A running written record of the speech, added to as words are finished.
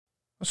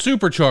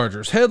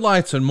Superchargers,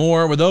 headlights, and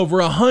more. With over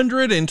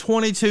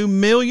 122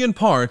 million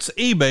parts,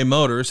 eBay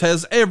Motors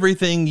has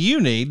everything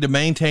you need to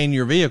maintain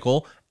your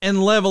vehicle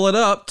and level it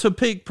up to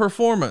peak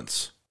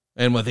performance.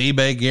 And with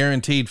eBay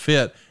Guaranteed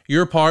Fit,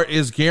 your part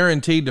is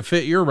guaranteed to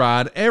fit your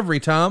ride every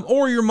time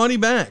or your money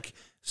back.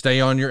 Stay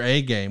on your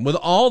A game with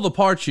all the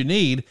parts you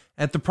need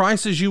at the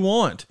prices you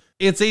want.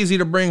 It's easy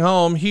to bring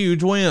home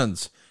huge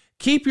wins.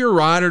 Keep your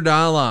ride or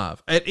die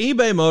alive at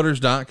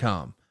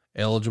ebaymotors.com.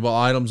 Eligible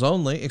items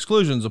only.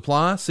 Exclusions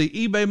apply. See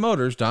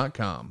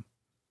ebaymotors.com.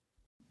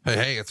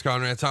 Hey, it's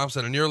Conrad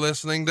Thompson, and you're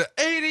listening to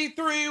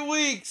 83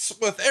 Weeks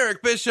with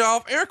Eric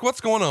Bischoff. Eric, what's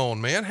going on,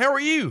 man? How are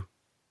you?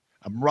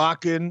 I'm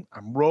rocking.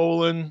 I'm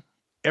rolling.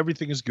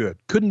 Everything is good.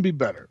 Couldn't be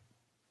better.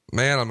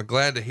 Man, I'm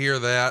glad to hear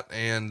that.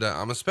 And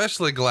I'm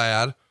especially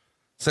glad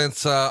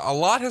since a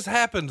lot has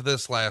happened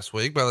this last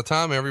week. By the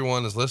time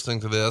everyone is listening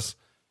to this,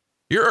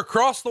 you're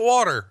across the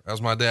water, as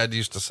my dad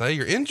used to say.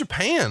 You're in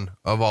Japan,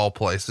 of all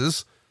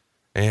places.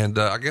 And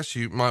I guess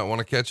you might want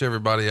to catch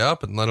everybody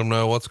up and let them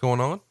know what's going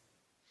on.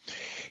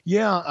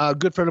 Yeah, a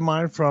good friend of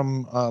mine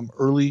from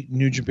early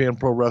New Japan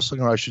Pro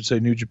Wrestling, or I should say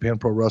New Japan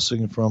Pro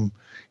Wrestling from,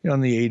 in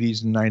the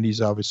 80s and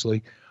 90s,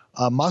 obviously.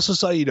 Masa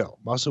Saito.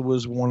 Masa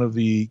was one of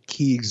the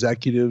key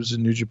executives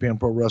in New Japan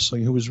Pro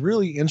Wrestling who was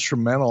really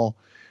instrumental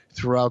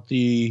throughout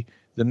the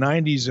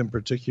 90s in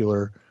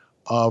particular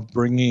of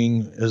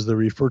bringing, as they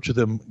refer to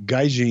them,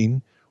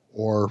 gaijin,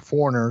 or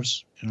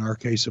foreigners, in our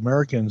case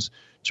Americans,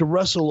 to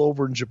wrestle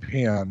over in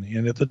Japan.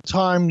 And at the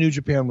time, New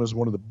Japan was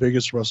one of the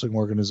biggest wrestling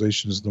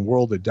organizations in the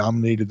world. They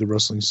dominated the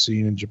wrestling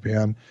scene in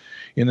Japan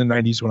in the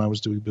 90s when I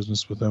was doing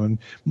business with them. And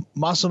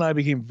Masa and I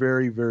became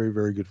very, very,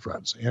 very good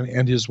friends,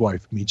 and his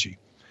wife, Michi.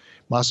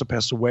 Masa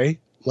passed away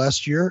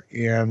last year,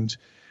 and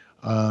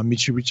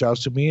Michi reached out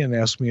to me and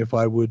asked me if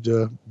I would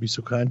be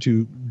so kind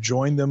to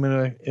join them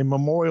in a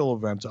memorial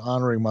event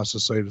honoring Masa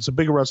Saito. It's a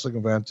big wrestling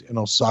event in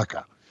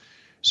Osaka.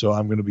 So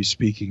I'm going to be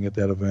speaking at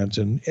that event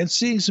and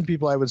seeing some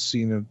people I haven't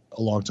seen in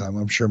a long time.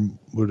 I'm sure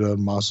Muda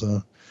and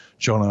Masa,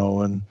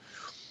 Jono, and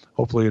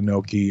hopefully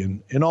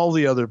Inoki and all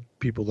the other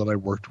people that I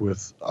worked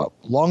with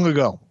long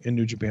ago in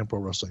New Japan Pro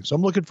Wrestling. So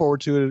I'm looking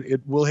forward to it.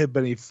 It will have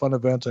been a fun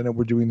event. I know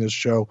we're doing this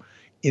show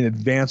in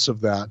advance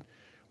of that,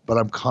 but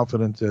I'm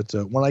confident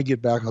that when I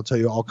get back, I'll tell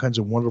you all kinds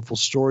of wonderful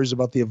stories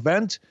about the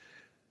event.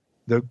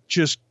 The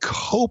just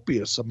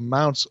copious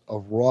amounts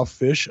of raw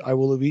fish I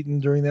will have eaten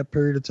during that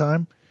period of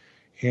time.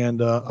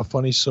 And a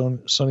funny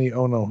Sonny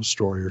Ono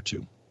story or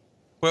two.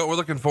 Well, we're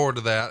looking forward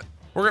to that.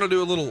 We're going to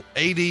do a little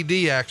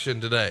ADD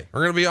action today.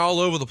 We're going to be all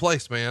over the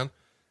place, man.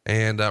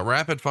 And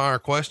rapid fire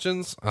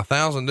questions,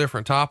 1,000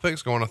 different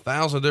topics, going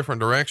 1,000 different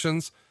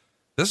directions.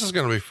 This is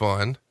going to be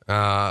fun.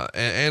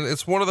 And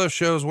it's one of those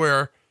shows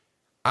where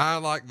I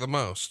like the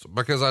most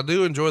because I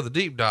do enjoy the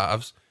deep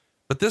dives,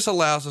 but this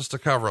allows us to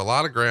cover a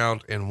lot of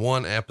ground in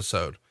one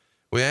episode.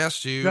 We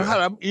asked you.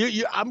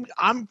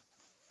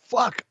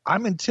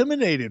 I'm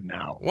intimidated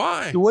now.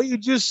 Why? The way you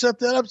just set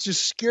that up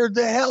just scared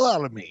the hell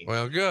out of me.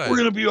 Well, good. We're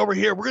going to be over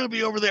here. We're going to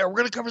be over there. We're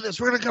going to cover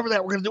this. We're going to cover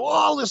that. We're going to do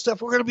all this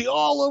stuff. We're going to be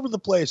all over the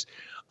place.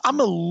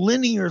 I'm a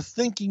linear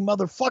thinking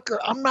motherfucker.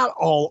 I'm not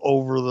all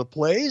over the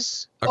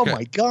place. Okay. Oh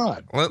my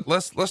God.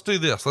 Let's do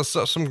this. Let's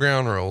set some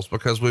ground rules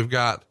because we've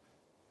got,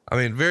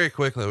 very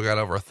quickly, we got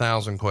over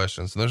 1,000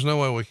 questions and there's no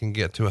way we can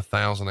get to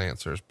 1,000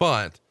 answers,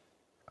 but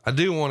I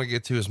do want to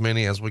get to as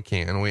many as we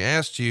can. We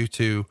asked you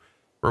to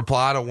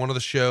reply to one of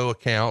the show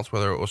accounts,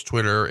 whether it was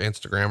Twitter,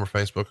 Instagram, or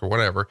Facebook or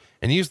whatever,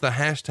 and use the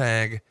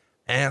hashtag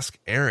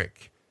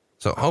 #AskEric.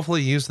 So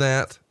hopefully use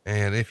that.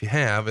 And if you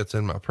have, it's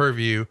in my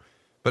purview.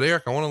 But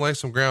Eric, I want to lay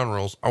some ground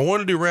rules. I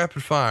want to do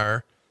rapid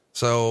fire.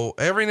 So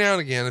every now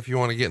and again, if you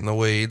want to get in the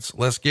weeds,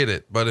 let's get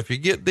it. But if you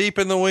get deep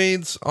in the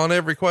weeds on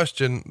every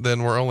question,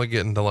 then we're only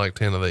getting to like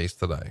 10 of these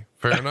today.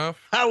 Fair enough?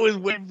 I was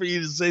waiting for you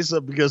to say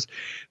something because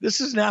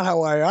this is not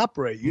how I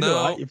operate.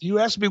 If you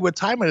ask me what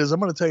time it is, I'm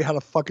going to tell you how to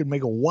fucking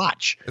make a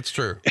watch. It's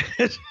true.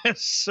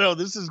 So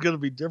this is going to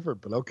be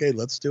different, but okay,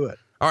 let's do it.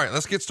 All right,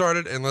 let's get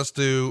started and let's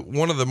do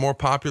one of the more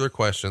popular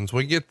questions.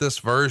 We get this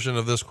version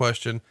of this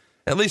question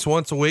at least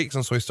once a week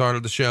since we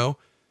started the show.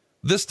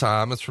 This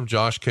time it's from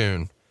Josh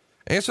Kuhn.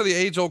 Answer the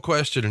age-old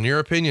question. In your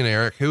opinion,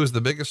 Eric, who is the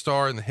biggest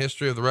star in the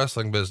history of the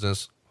wrestling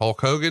business, Hulk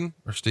Hogan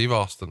or Steve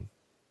Austin?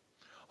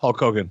 Hulk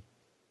Hogan.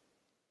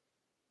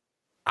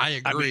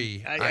 I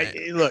agree.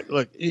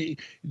 Look,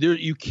 there,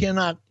 you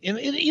cannot,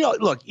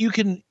 look, you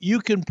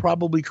can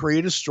probably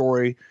create a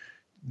story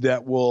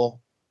that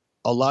will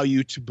allow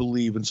you to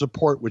believe and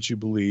support what you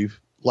believe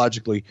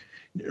logically,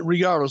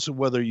 regardless of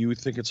whether you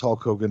think it's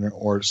Hulk Hogan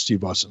or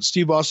Steve Austin.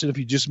 Steve Austin, if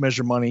you just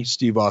measure money,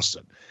 Steve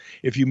Austin.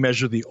 If you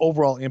measure the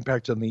overall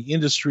impact on the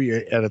industry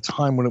at a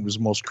time when it was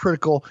most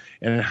critical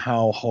and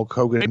how Hulk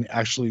Hogan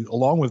actually,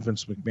 along with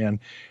Vince McMahon,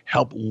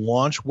 helped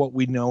launch what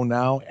we know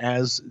now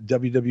as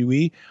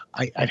WWE,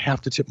 I'd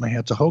have to tip my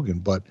hat to Hogan.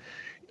 But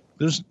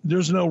there's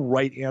no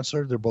right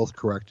answer. They're both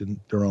correct in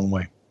their own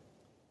way.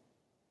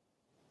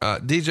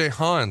 DJ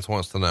Hans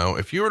wants to know,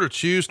 if you were to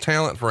choose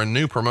talent for a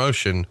new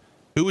promotion,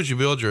 who would you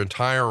build your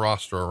entire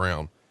roster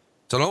around?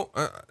 So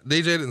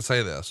DJ didn't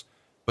say this,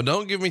 but but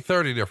don't give me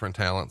 30 different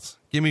talents.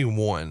 Give me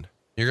one.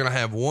 You're going to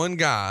have one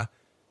guy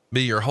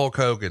be your Hulk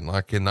Hogan,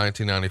 like in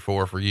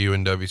 1994 for you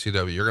in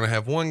WCW. You're going to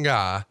have one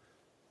guy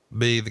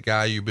be the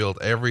guy you build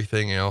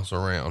everything else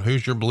around.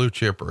 Who's your blue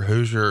chipper?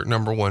 Who's your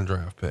number one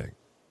draft pick?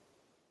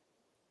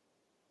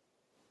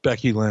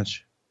 Becky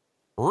Lynch.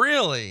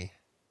 Really?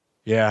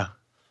 Yeah.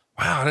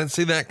 Wow. I didn't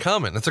see that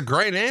coming. That's a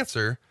great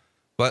answer,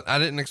 but I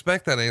didn't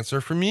expect that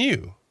answer from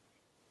you.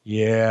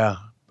 Yeah.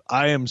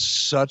 I am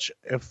such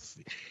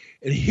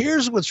and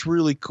here's what's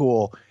really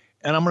cool.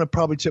 And I'm going to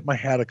probably tip my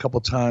hat a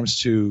couple times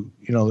to,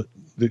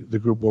 the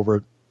group over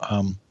at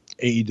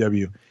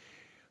AEW.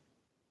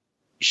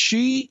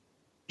 She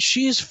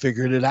has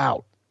figured it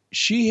out.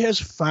 She has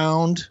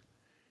found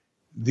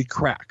the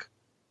crack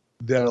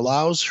that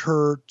allows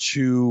her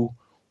to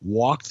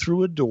walk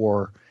through a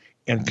door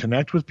and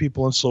connect with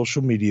people on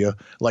social media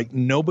like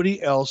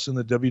nobody else in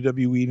the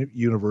WWE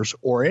universe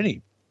or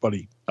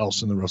anybody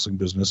else in the wrestling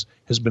business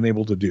has been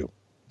able to do,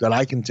 that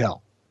I can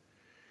tell.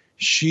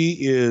 She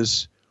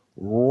is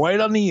right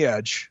on the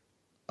edge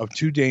of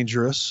too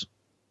dangerous,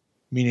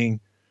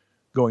 meaning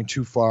going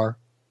too far,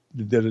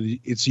 that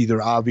it's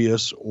either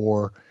obvious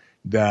or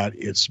that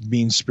it's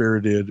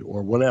mean-spirited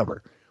or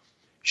whatever.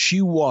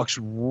 She walks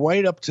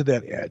right up to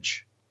that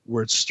edge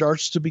where it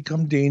starts to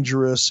become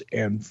dangerous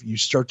and you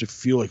start to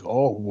feel like,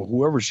 oh, well,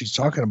 whoever she's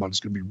talking about is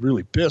going to be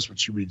really pissed when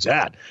she reads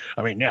that.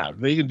 I mean, yeah,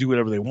 they can do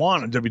whatever they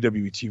want on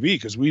WWE TV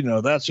because we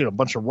know that's, a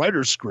bunch of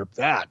writers script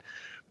that.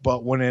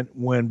 But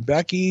when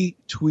Becky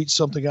tweets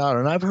something out,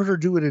 and I've heard her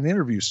do it in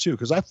interviews too,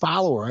 because I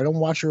follow her. I don't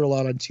watch her a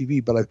lot on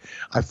TV, but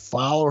I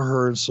follow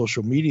her in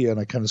social media and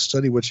I kind of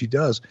study what she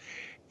does.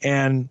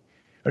 Or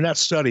not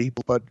study,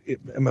 but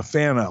I'm a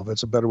fan of.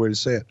 It's a better way to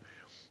say it.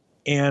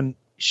 And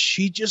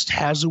she just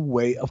has a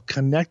way of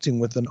connecting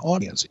with an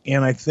audience.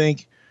 And I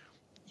think,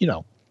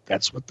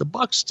 that's what the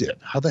Bucks did.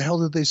 How the hell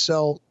did they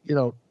sell,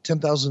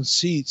 10,000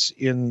 seats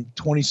in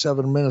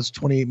 27 minutes,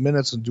 28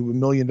 minutes and do $1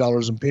 million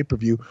in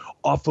pay-per-view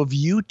off of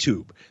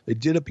YouTube? They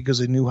did it because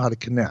they knew how to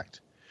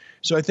connect.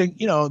 So I think,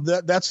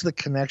 that's the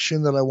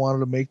connection that I wanted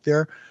to make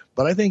there.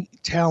 But I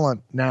think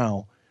talent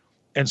now,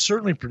 and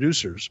certainly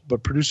producers,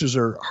 but producers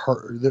are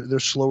hard, they're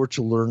slower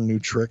to learn new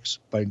tricks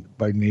by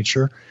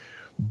nature.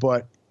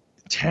 But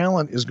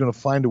talent is going to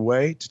find a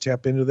way to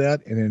tap into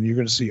that, and then you're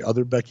going to see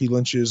other Becky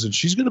Lynches, and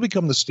she's going to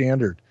become the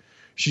standard.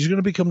 She's going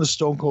to become the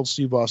Stone Cold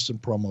Steve Austin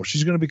promo.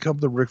 She's going to become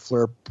the Ric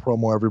Flair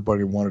promo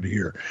everybody wanted to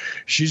hear.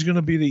 She's going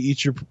to be the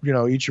eat your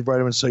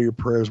vitamins, say your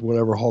prayers,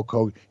 whatever Hulk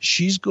Hogan.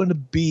 She's going to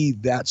be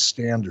that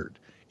standard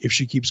if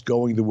she keeps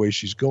going the way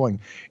she's going.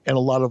 And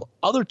a lot of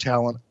other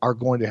talent are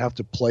going to have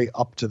to play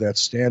up to that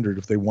standard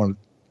if they want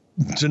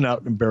to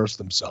not embarrass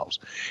themselves.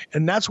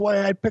 And that's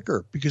why I pick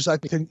her, because I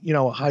think,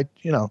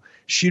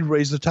 she'd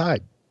raise the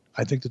tide.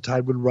 I think the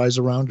tide would rise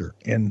around her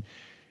and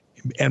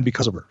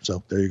because of her.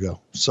 So there you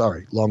go.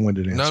 Sorry,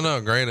 long-winded answer.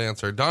 No, great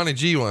answer. Donnie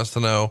G wants to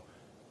know,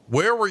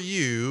 where were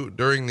you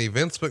during the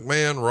Vince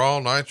McMahon Raw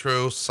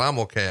Nitro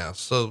simulcast?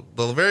 So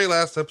the very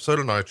last episode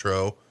of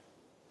Nitro,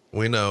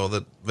 we know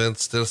that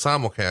Vince did a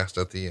simulcast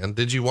at the end.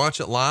 Did you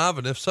watch it live?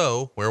 And if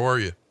so, where were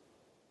you?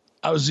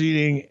 I was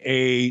eating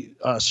a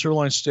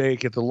sirloin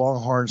steak at the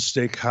Longhorn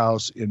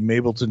Steakhouse in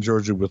Mableton,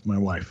 Georgia with my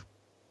wife.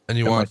 And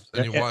you watched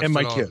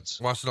my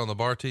kids. Watched it on the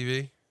bar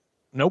TV?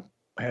 Nope.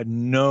 I had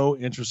no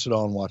interest at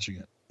all in watching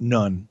it.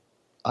 None.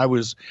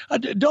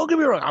 Don't get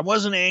me wrong. I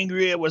wasn't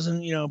angry. I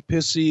wasn't,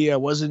 pissy. I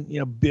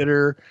wasn't,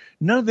 bitter.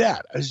 None of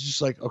that. I was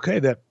just like, okay,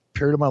 that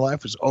period of my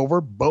life is over.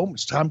 Boom.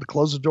 It's time to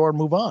close the door and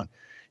move on.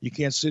 You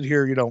can't sit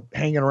here,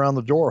 hanging around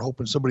the door,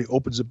 hoping somebody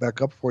opens it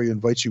back up for you,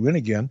 invites you in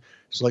again.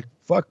 It's like,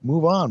 fuck,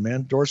 move on,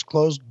 man. Door's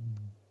closed.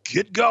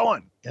 Get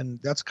going. And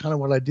that's kind of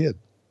what I did.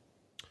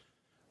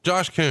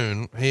 Josh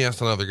Kuhn, he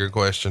asked another good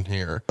question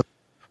here.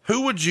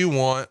 Who would you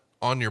want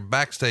on your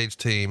backstage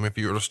team if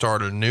you were to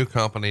start a new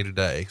company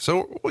today?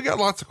 So we got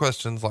lots of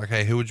questions like,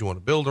 hey, who would you want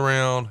to build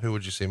around? Who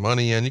would you see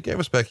money in? You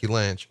gave us Becky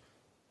Lynch,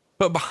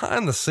 but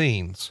behind the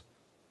scenes,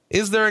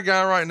 is there a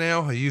guy right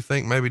now who you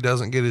think maybe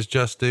doesn't get his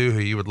just due, who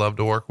you would love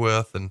to work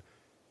with and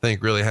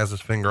think really has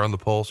his finger on the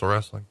pulse of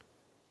wrestling?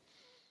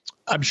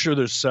 I'm sure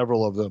there's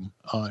several of them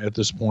at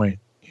this point.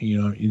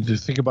 You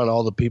just think about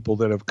all the people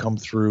that have come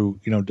through,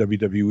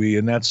 WWE,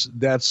 and that's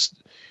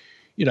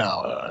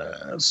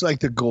it's like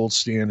the gold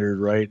standard,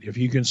 right? If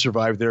you can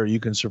survive there, you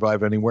can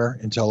survive anywhere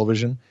in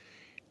television.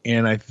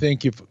 And I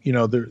think if,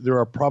 there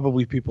are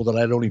probably people that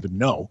I don't even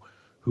know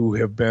who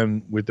have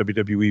been with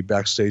WWE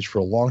backstage for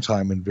a long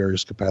time in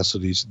various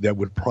capacities that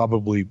would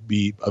probably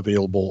be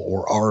available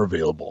or are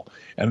available.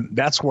 And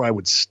that's where I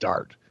would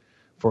start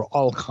for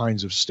all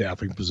kinds of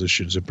staffing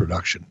positions in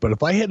production. But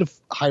if I had to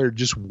hire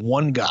just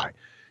one guy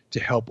to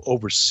help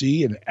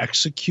oversee and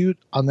execute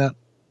on that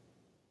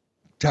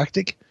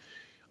tactic,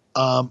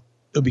 it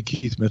would be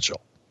Keith Mitchell.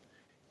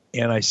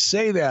 And I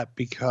say that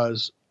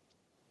because,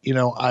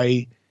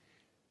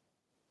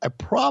 I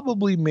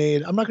probably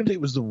made, I'm not going to say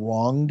it was the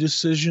wrong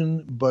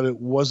decision, but it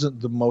wasn't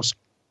the most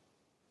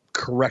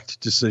correct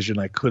decision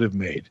I could have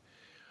made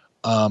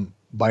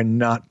by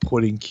not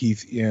putting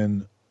Keith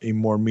in a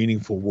more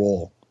meaningful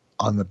role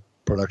on the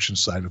production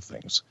side of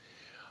things.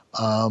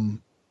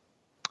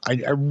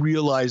 I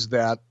realized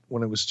that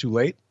when it was too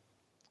late,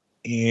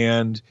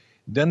 and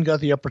then got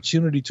the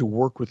opportunity to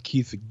work with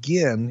Keith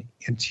again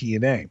in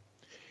TNA.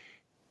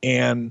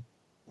 And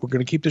we're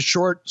going to keep this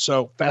short.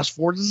 So fast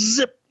forward,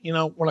 zip. You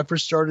know, when I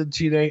first started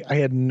TNA, I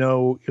had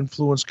no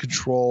influence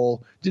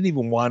control, didn't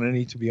even want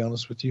any, to be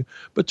honest with you.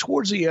 But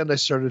towards the end, I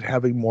started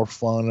having more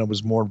fun. I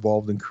was more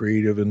involved in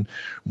creative and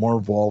more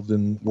involved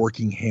in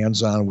working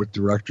hands-on with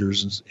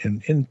directors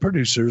and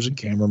producers and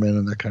cameramen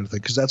and that kind of thing,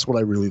 because that's what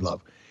I really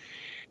love.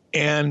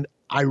 And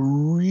I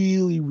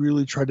really,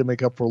 really tried to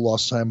make up for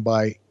lost time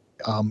by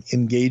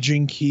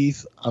engaging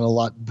Keith on a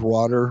lot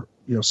broader,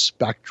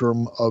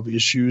 spectrum of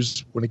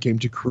issues when it came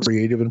to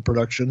creative and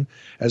production,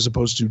 as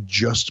opposed to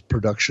just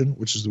production,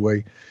 which is the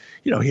way,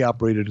 he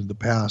operated in the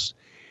past.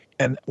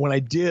 And when I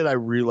did, I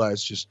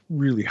realized just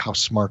really how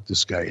smart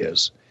this guy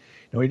is.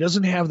 He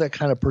doesn't have that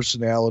kind of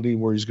personality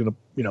where he's going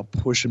to,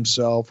 push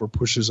himself or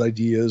push his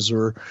ideas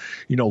or,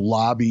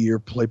 lobby or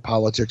play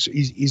politics.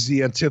 He's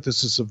the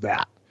antithesis of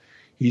that.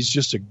 He's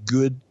just a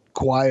good,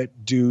 quiet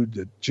dude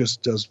that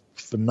just does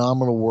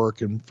phenomenal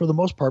work. And for the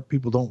most part,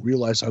 people don't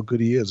realize how good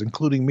he is,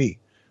 including me.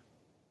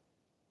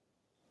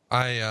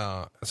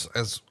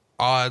 As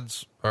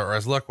odds or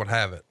as luck would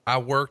have it, I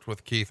worked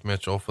with Keith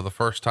Mitchell for the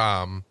first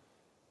time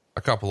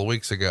a couple of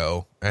weeks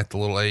ago at the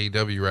little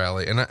AEW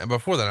rally. And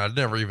before that, I'd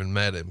never even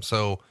met him.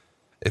 So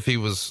if he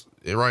was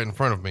right in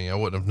front of me, I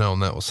wouldn't have known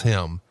that was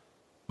him.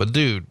 But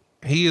dude,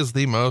 he is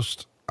the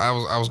most, I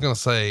was going to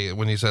say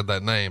when you said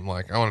that name,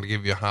 like I wanted to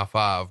give you a high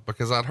five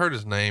because I'd heard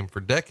his name for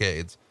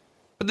decades,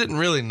 but didn't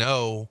really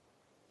know,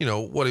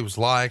 what he was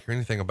like or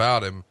anything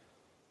about him.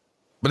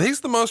 But he's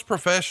the most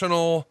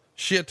professional,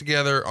 shit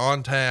together,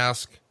 on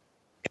task,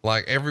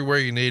 like everywhere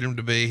you need him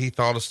to be. He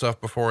thought of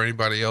stuff before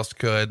anybody else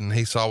could, and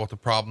he saw what the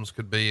problems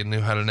could be and knew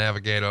how to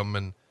navigate them.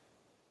 And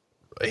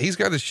he's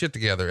got his shit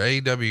together.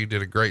 AEW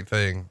did a great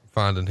thing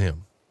finding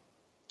him.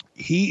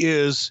 He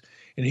is.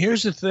 And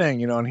here's the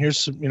thing, and here's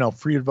some,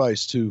 free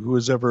advice to who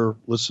is ever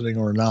listening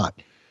or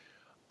not.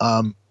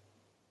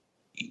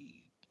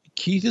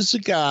 Keith is a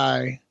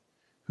guy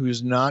who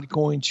is not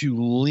going to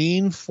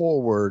lean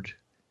forward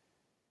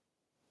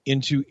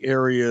into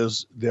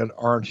areas that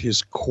aren't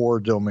his core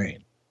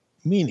domain.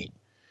 Meaning,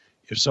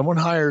 if someone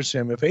hires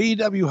him, if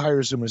AEW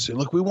hires him and say,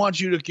 look, we want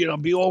you to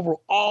be over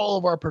all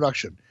of our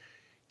production,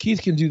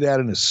 Keith can do that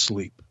in his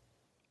sleep.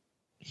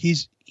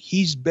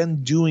 He's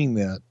been doing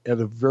that at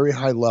a very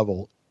high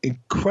level,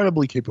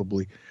 incredibly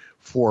capably,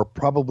 for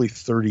probably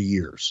 30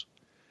 years.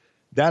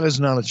 That is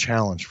not a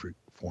challenge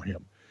for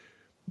him.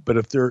 But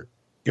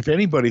if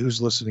anybody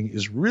who's listening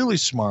is really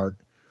smart,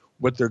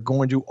 what they're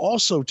going to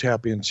also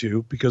tap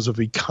into, because of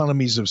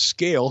economies of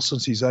scale,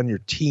 since he's on your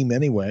team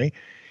anyway,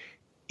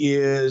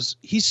 is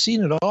he's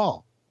seen it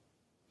all.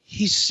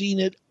 He's seen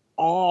it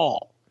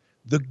all.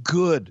 The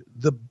good,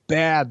 the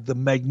bad, the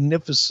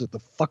magnificent, the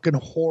fucking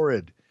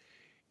horrid.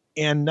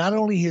 And not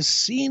only has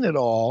seen it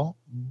all,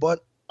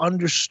 but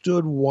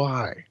understood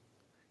why.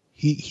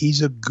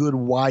 He's a good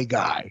why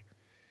guy.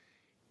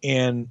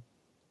 And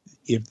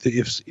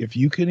if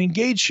you can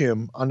engage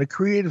him on the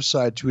creative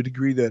side to a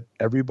degree that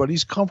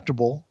everybody's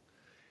comfortable,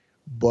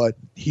 but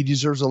he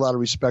deserves a lot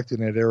of respect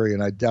in that area.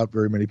 And I doubt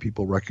very many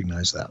people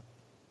recognize that.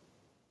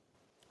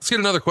 Let's get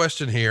another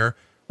question here.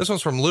 This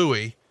one's from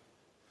Louie.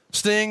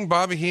 Sting,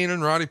 Bobby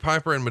Heenan, Roddy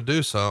Piper, and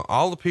Medusa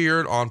all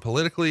appeared on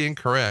Politically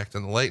Incorrect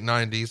in the late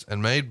 90s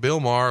and made Bill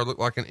Maher look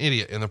like an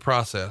idiot in the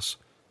process,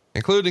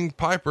 including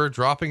Piper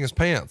dropping his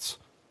pants.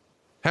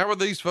 How were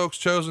these folks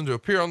chosen to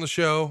appear on the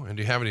show? And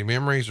do you have any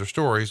memories or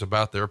stories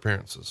about their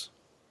appearances?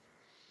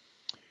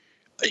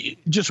 I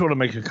just want to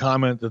make a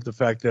comment that the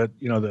fact that,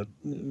 that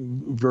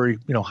very,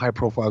 high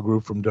profile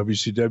group from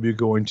WCW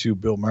going to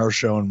Bill Maher's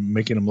show and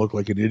making him look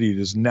like an idiot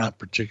is not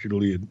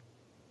particularly a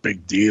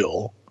big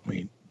deal. I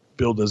mean,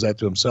 Bill does that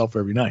to himself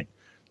every night.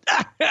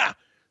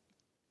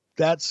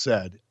 That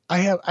said,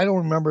 I don't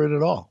remember it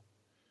at all.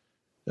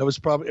 It was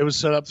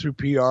set up through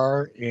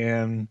PR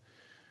and,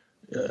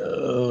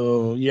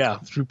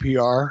 through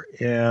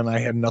PR, and I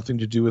had nothing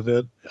to do with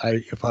it.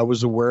 If I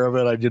was aware of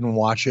it, I didn't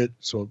watch it.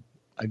 So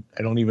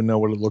I don't even know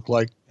what it looked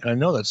like. And I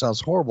know that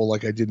sounds horrible,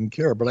 like I didn't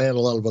care, but I had a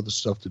lot of other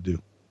stuff to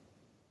do.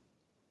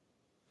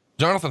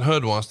 Jonathan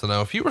Hood wants to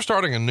know, if you were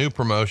starting a new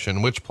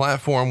promotion, which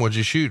platform would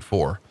you shoot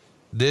for?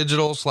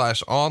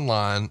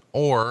 Digital/online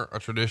or a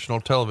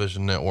traditional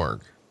television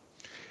network?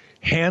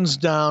 Hands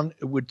down,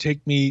 it would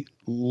take me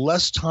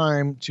less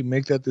time to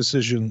make that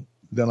decision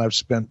than I've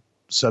spent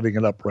setting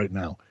it up right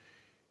now.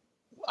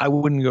 I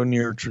wouldn't go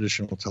near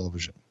traditional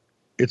television.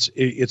 It's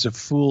a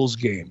fool's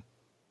game.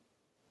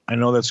 I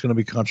know that's going to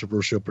be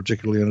controversial,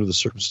 particularly under the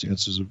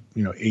circumstances of,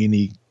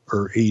 A&E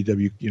or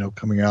AEW,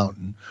 coming out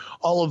and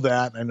all of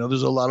that. I know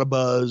there's a lot of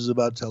buzz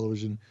about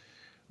television,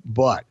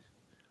 but,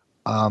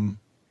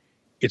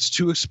 it's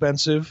too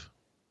expensive.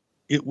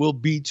 It will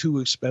be too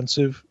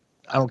expensive.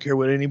 I don't care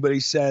what anybody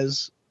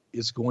says.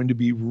 It's going to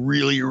be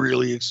really,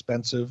 really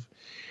expensive.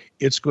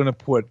 It's going to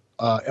put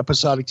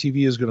episodic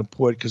TV is going to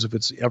put, because if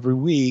it's every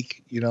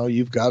week,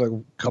 you've got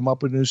to come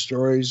up with new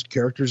stories.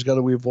 Characters got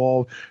to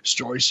evolve.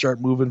 Stories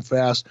start moving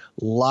fast.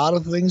 A lot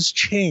of things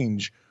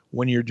change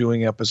when you're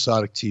doing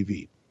episodic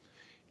TV.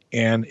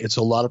 And it's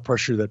a lot of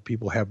pressure that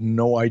people have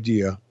no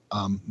idea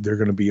they're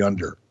going to be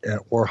under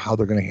or how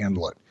they're going to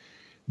handle it.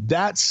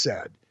 That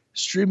said,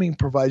 streaming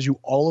provides you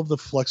all of the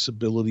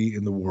flexibility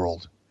in the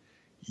world.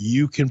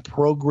 You can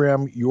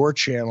program your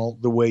channel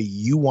the way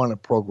you want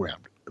it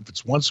programmed. If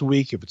it's once a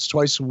week, if it's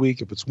twice a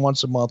week, if it's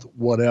once a month,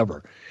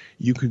 whatever.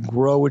 You can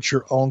grow at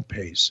your own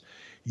pace.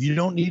 You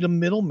don't need a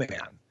middleman.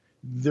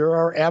 There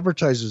are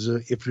advertisers.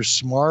 If you're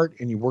smart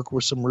and you work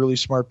with some really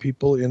smart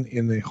people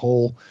in the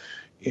whole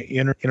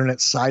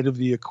internet side of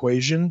the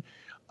equation,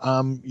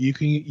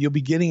 you'll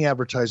be getting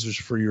advertisers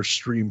for your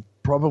stream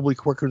probably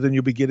quicker than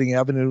you'll be getting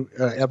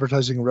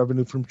advertising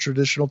revenue from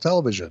traditional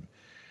television.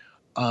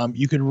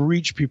 You can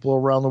reach people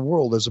around the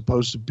world as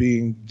opposed to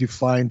being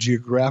defined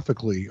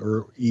geographically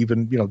or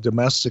even,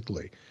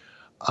 domestically.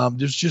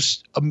 There's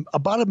just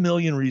about a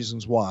million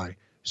reasons why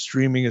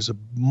streaming is a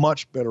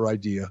much better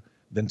idea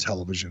than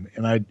television.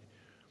 And I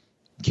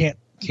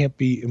can't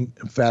be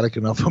emphatic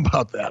enough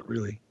about that,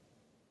 really.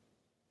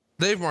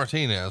 Dave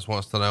Martinez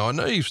wants to know, I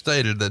know you've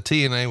stated that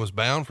TNA was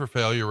bound for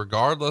failure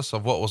regardless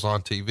of what was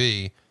on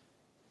TV,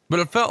 but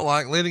it felt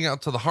like leading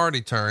up to the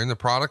Hardy turn, the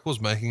product was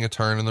making a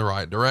turn in the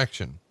right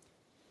direction.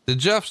 Did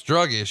Jeff's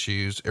drug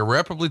issues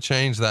irreparably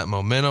change that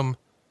momentum?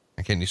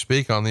 And can you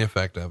speak on the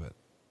effect of it?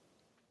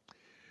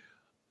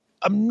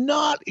 I'm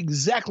not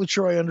exactly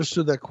sure I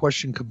understood that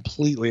question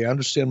completely. I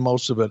understand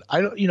most of it.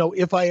 I don't,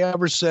 if I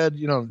ever said,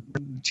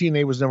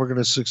 TNA was never going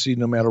to succeed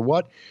no matter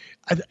what,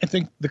 I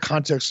think the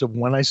context of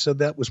when I said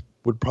that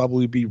would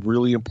probably be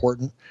really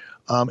important.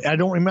 I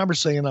don't remember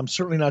saying it. I'm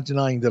certainly not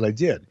denying that I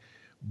did,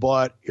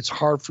 but it's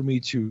hard for me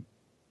to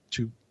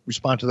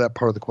respond to that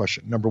part of the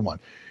question. Number one.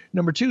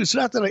 Number two, it's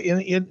not that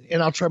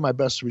and I'll try my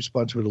best to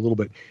respond to it a little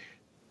bit.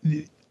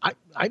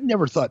 I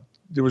never thought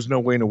there was no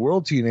way in the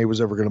world TNA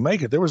was ever going to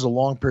make it. There was a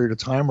long period of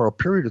time or a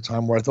period of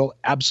time where I felt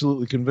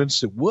absolutely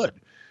convinced it would.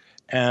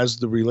 As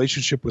the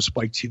relationship with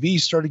Spike TV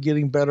started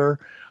getting better,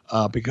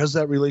 because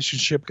that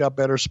relationship got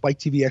better, Spike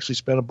TV actually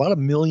spent about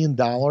 $1 million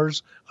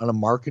on a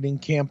marketing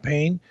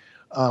campaign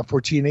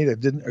for TNA that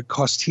didn't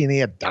cost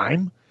TNA a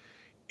dime.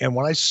 And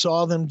when I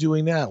saw them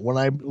doing that, when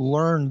I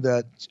learned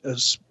that,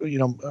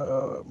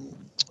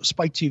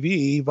 Spike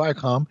TV,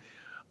 Viacom,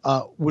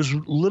 was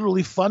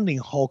literally funding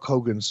Hulk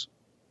Hogan's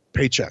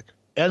paycheck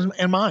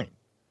and mine.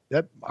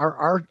 That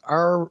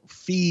our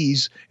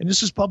fees, and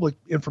this is public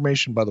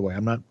information, by the way.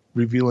 I'm not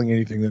revealing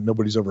anything that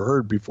nobody's ever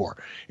heard before.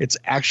 It's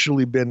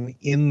actually been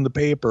in the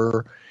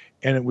paper,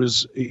 and it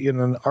was in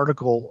an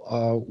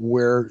article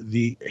where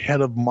the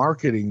head of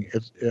marketing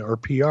or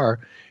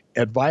PR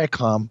at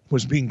Viacom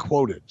was being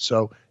quoted.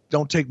 So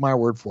don't take my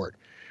word for it.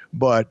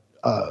 But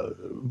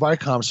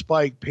Viacom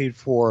Spike paid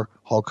for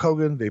Hulk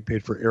Hogan. They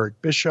paid for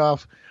Eric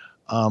Bischoff.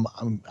 I'm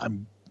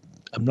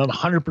not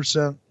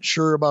 100%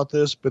 sure about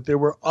this, but there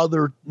were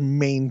other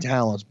main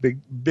talents,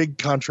 big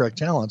contract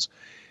talents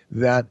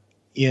that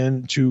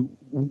to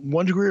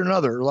one degree or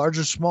another, large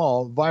or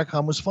small,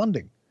 Viacom was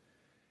funding.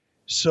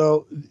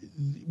 So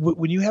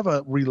when you have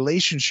a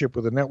relationship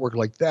with a network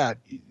like that,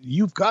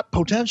 you've got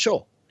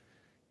potential,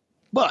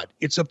 but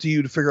it's up to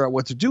you to figure out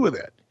what to do with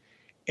it.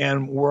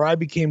 And where I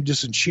became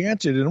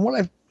disenchanted, and when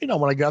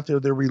I got there,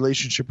 their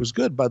relationship was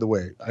good, by the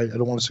way. I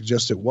don't want to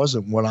suggest it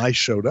wasn't when I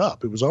showed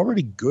up. It was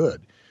already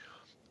good.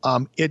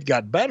 It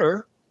got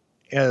better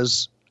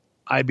as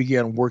I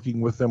began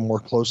working with them more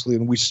closely,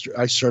 and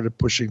I started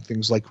pushing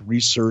things like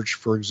research,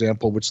 for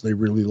example, which they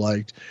really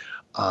liked.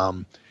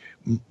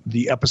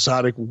 The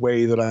episodic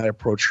way that I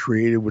approach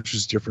creative, which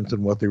is different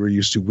than what they were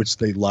used to, which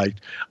they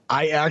liked.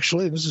 I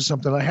actually, this is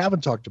something I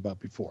haven't talked about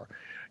before.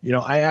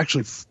 I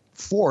actually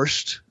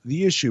forced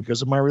the issue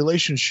because of my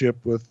relationship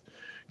with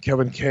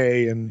Kevin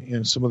Kay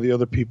and some of the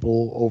other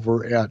people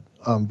over at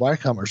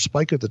Viacom or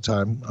Spike at the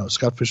time,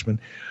 Scott Fishman.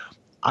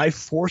 I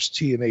forced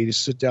TNA to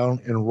sit down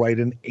and write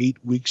an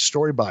 8-week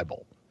story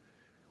Bible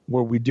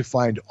where we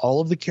defined all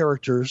of the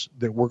characters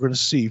that we're going to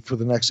see for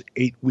the next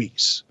 8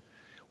 weeks,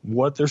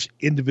 what their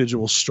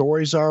individual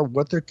stories are,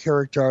 what their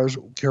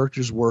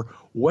characters were,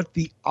 what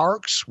the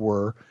arcs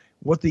were,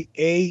 what the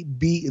A,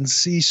 B, and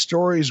C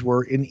stories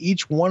were in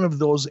each one of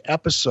those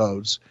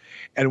episodes.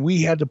 And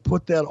we had to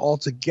put that all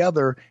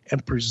together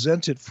and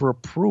present it for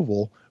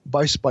approval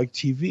by Spike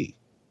TV.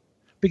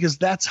 Because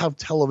that's how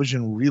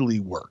television really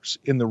works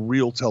in the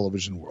real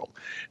television world,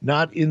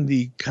 not in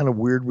the kind of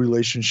weird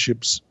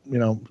relationships,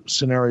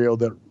 scenario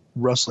that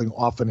wrestling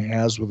often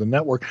has with a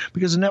network,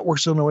 because the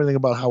networks don't know anything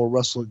about how a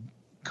wrestling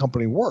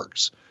company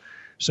works.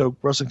 So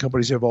wrestling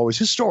companies have always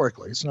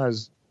historically, it's not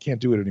as can't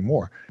do it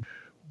anymore,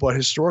 but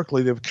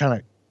historically they've kind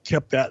of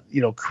kept that,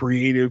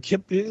 creative,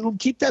 keep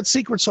that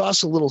secret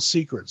sauce a little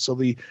secret. So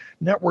the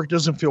network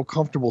doesn't feel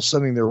comfortable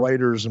sending their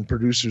writers and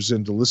producers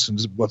in to listen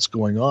to what's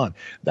going on.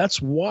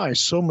 That's why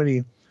so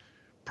many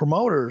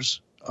promoters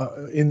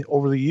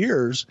over the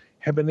years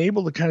have been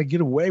able to kind of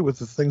get away with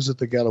the things that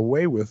they got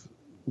away with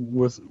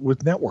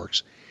with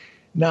networks.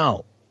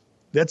 Now,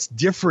 that's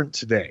different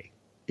today.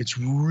 It's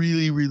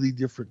really, really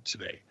different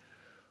today.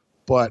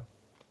 But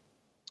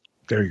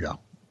there you go.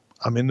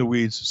 I'm in the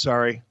weeds.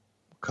 Sorry.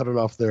 Cut it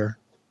off there.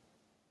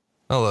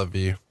 I love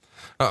you.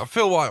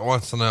 Phil White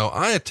wants to know,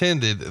 I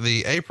attended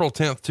the April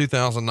 10th,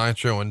 2000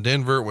 Nitro in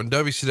Denver when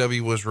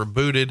WCW was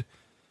rebooted.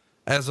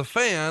 As a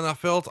fan, I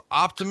felt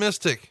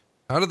optimistic.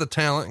 How did the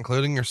talent,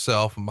 including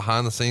yourself and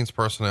behind the scenes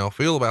personnel,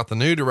 feel about the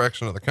new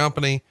direction of the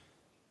company?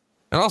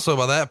 And also,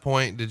 by that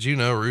point, did you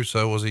know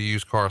Russo was a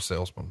used car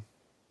salesman?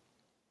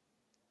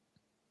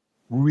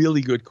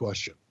 Really good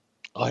question.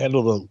 I'll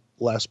handle the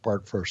last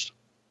part first.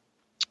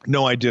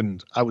 No, I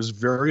didn't. I was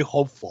very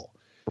hopeful.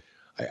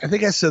 I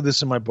think I said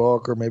this in my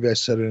book, or maybe I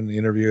said it in the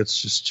interview.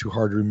 It's just too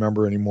hard to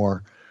remember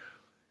anymore.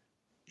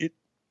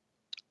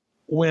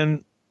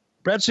 When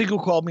Brad Siegel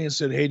called me and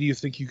said, hey, do you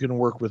think you can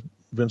work with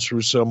Vince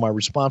Russo? My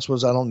response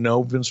was, I don't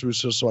know Vince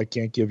Russo, so I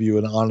can't give you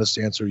an honest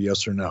answer,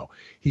 yes or no.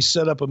 He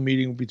set up a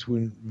meeting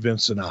between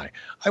Vince and I.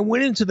 I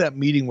went into that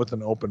meeting with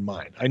an open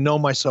mind. I know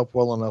myself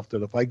well enough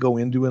that if I go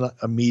into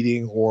a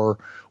meeting or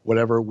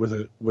whatever with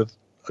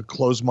a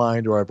closed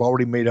mind, or I've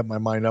already made up my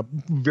mind up,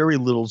 very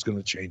little is going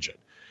to change it.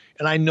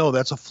 And I know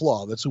that's a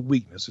flaw. That's a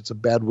weakness. It's a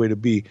bad way to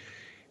be.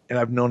 And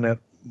I've known that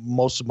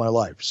most of my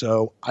life.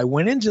 So I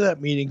went into that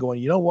meeting going,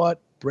 you know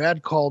what?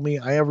 Brad called me.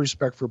 I have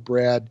respect for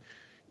Brad.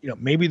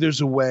 Maybe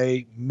there's a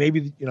way,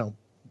 maybe,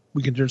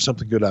 we can turn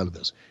something good out of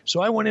this. So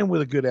I went in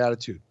with a good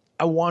attitude.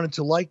 I wanted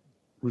to like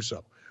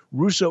Russo.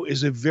 Russo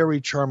is a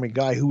very charming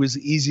guy who is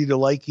easy to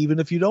like, even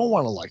if you don't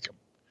want to like him.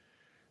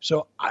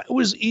 So it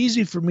was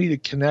easy for me to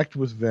connect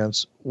with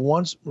Vince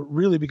once,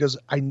 really, because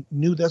I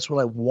knew that's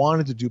what I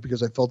wanted to do,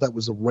 because I felt that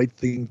was the right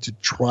thing to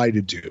try to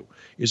do,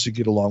 is to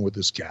get along with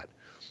this cat.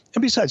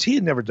 And besides, he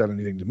had never done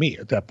anything to me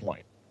at that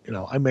point.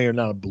 I may or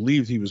not have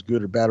believed he was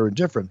good or bad or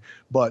indifferent,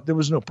 but there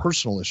was no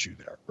personal issue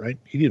there, right?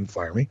 He didn't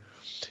fire me.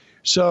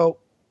 So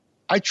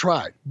I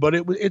tried, but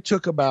it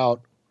took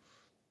about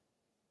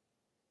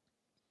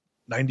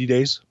 90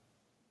 days.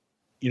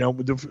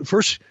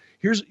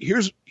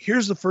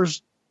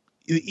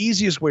 The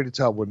easiest way to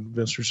tell when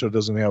Vince Russo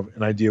doesn't have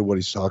an idea what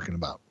he's talking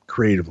about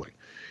creatively.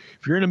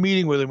 If you're in a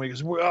meeting with him, he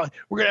goes, we're going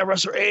to have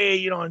wrestler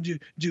A, and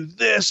do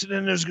this, and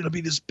then there's going to be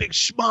this big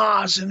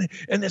schmoz,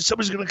 and then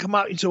somebody's going to come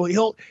out. And so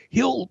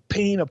he'll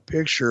paint a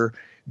picture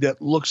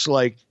that looks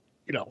like,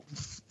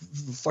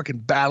 fucking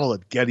battle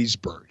at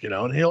Gettysburg,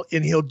 and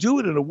he'll do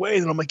it in a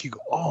way that I'm like, you go,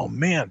 oh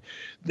man,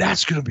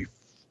 that's going to be,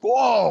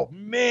 oh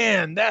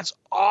man, that's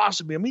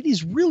awesome. I mean,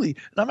 he's really,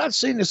 and I'm not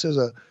saying this as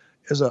a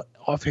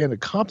offhanded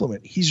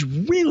compliment. He's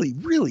really,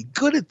 really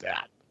good at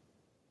that.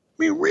 I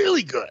mean,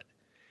 really good.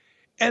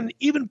 And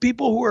even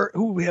people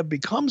who have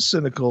become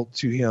cynical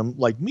to him,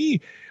 like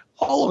me,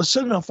 all of a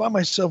sudden I'll find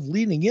myself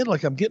leaning in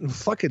like I'm getting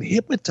fucking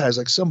hypnotized,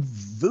 like some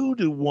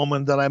voodoo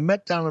woman that I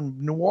met down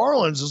in New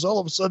Orleans is all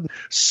of a sudden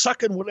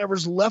sucking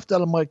whatever's left out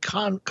of my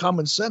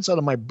common sense out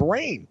of my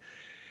brain.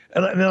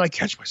 And then I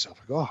catch myself,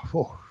 I go,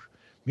 oh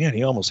man,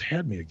 he almost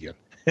had me again.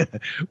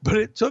 But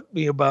it took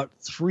me about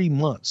 3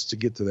 months to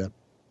get to that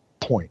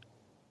point.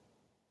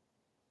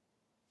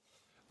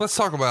 Let's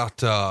talk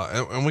about,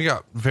 and we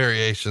got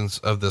variations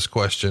of this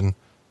question.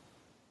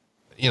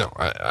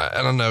 I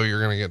don't know, you're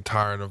going to get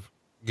tired of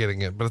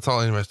getting it, but it's all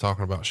anybody's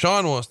talking about.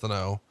 Sean wants to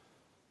know,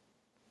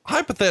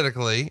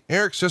 hypothetically,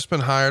 Eric's just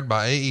been hired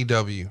by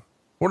AEW.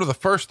 What are the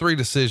first 3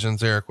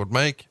 decisions Eric would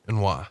make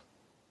and why?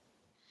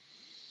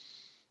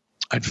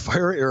 I'd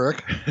fire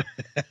Eric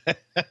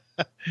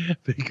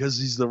because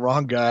he's the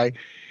wrong guy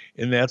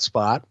in that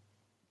spot.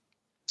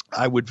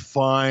 I'd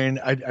fire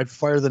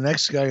the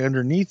next guy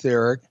underneath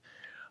Eric,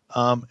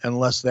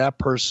 unless that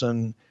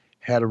person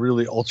had a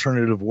really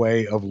alternative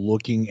way of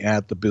looking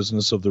at the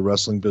business of the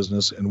wrestling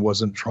business and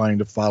wasn't trying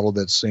to follow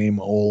that same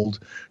old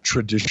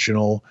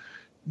traditional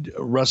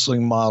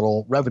wrestling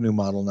model, revenue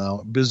model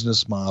now,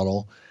 business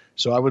model.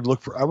 So I would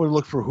look for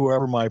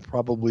whoever my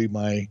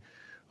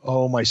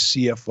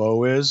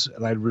CFO is,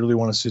 and I'd really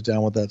want to sit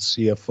down with that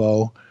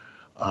CFO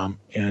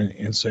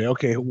and say,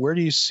 okay, where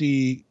do you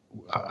see,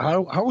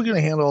 how are we going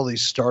to handle all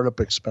these startup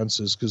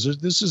expenses? Because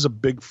this is a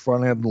big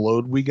front end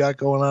load we got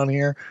going on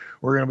here.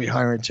 We're going to be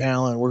hiring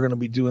talent. We're going to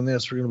be doing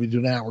this. We're going to be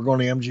doing that. We're going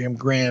to MGM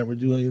Grand. We're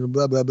doing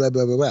blah, blah, blah,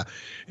 blah, blah, blah.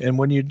 And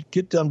when you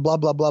get done, blah,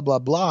 blah, blah, blah,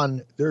 blah,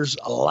 and there's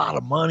a lot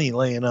of money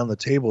laying on the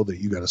table that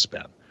you got to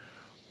spend.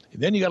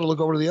 And then you got to look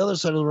over to the other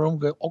side of the room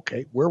and go,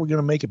 okay, where are we going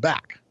to make it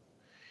back?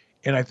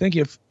 And I think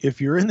if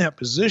you're in that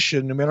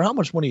position, no matter how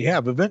much money you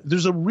have,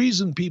 there's a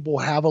reason people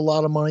have a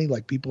lot of money.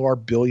 Like, people are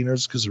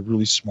billionaires because they're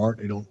really smart.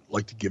 They don't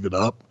like to give it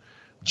up,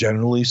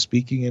 generally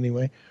speaking,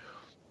 anyway.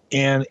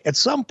 And at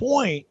some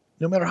point,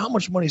 no matter how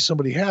much money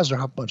somebody has or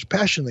how much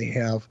passion they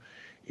have,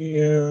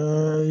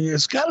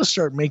 it's got to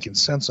start making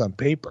sense on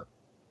paper,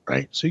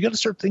 right? So you got to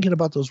start thinking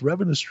about those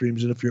revenue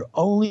streams. And if you're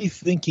only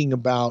thinking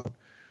about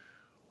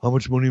how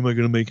much money am I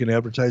going to make in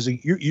advertising,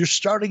 you're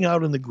starting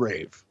out in the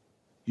grave.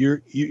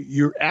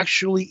 You're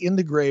actually in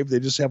the grave. They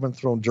just haven't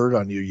thrown dirt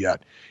on you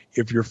yet.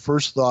 If your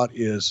first thought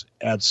is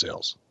ad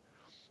sales,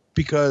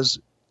 because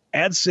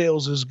Ad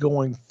sales is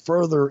going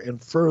further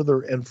and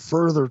further and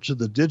further to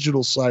the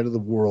digital side of the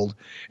world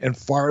and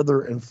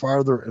farther and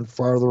farther and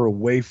farther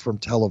away from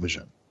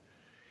television.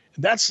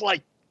 That's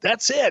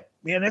it,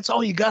 man. That's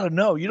all you got to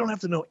know. You don't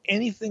have to know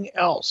anything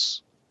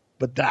else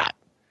but that.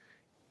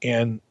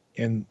 And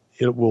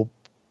it will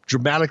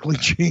dramatically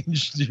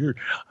change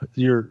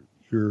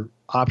your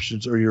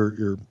options or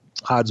your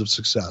odds of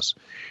success.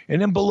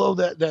 And then below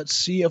that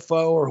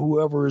CFO or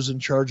whoever is in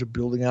charge of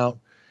building out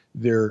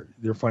their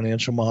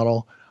financial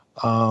model,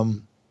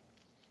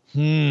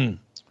 man,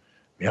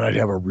 I'd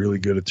have a really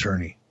good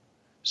attorney.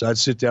 So I'd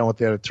sit down with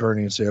that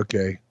attorney and say,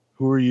 okay,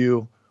 who are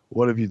you?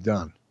 What have you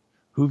done?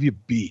 Who have you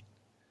beat?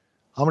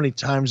 How many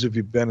times have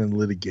you been in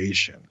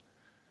litigation?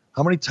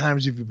 How many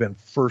times have you been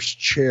first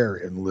chair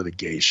in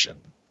litigation?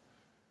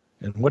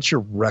 And what's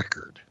your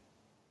record?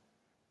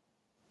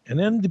 And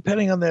then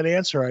depending on that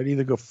answer, I'd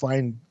either go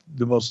find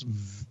the most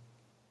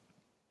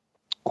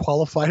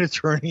qualified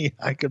attorney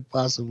I could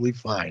possibly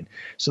find.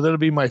 So that'll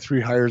be my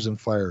 3 hires and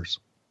fires.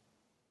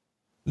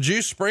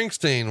 Juice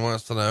Springsteen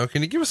wants to know,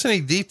 can you give us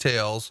any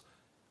details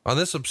on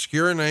this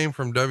obscure name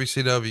from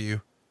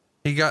WCW?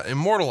 He got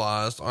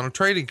immortalized on a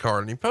trading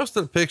card, and he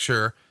posted a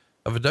picture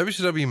of a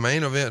WCW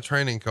main event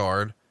trading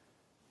card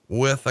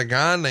with a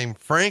guy named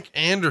Frank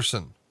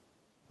Anderson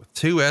with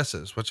 2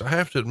 S's, which I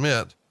have to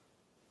admit,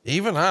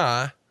 even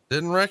I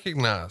didn't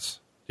recognize.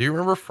 Do you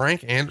remember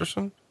Frank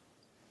Anderson?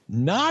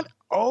 Not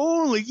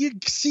only, you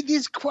see,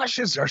 these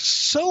questions are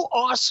so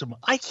awesome.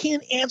 I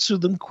can't answer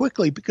them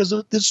quickly because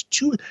there's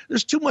too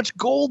much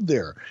gold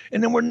there.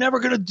 And then we're never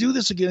going to do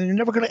this again. And you're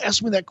never going to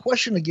ask me that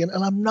question again.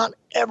 And I'm not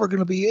ever going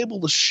to be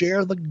able to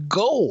share the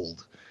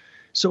gold.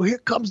 So here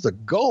comes the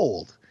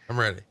gold. I'm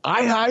ready.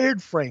 I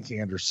hired Frank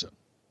Anderson.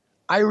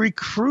 I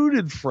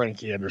recruited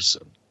Frank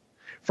Anderson.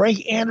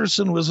 Frank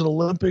Anderson was an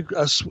Olympic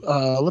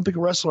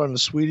wrestler on the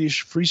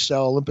Swedish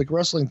freestyle Olympic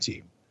wrestling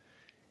team.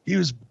 He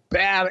was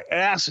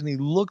badass and he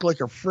looked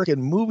like a freaking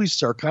movie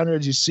star.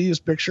 Conrad, did you see his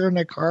picture in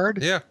that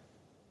card? Yeah.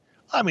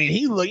 I mean,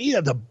 he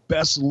had the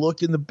best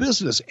look in the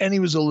business and he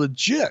was a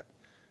legit,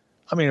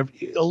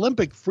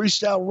 Olympic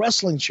freestyle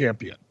wrestling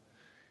champion.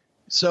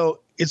 So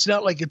it's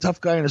not like a tough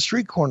guy in a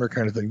street corner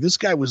kind of thing. This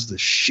guy was the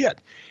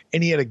shit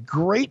and he had a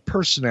great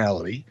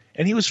personality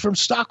and he was from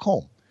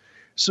Stockholm.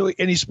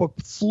 And he spoke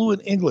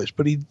fluent English,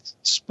 but he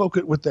spoke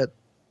it with that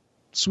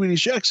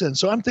Swedish accent.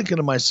 So I'm thinking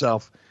to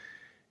myself,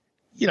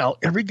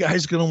 every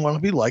guy's going to want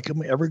to be like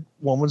him. Every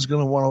woman's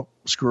going to want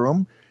to screw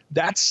him.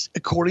 That's,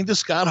 according to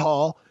Scott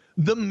Hall,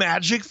 the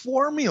magic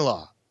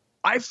formula.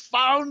 I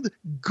found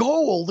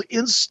gold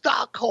in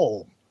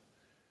Stockholm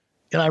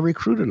and I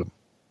recruited him.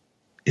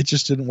 It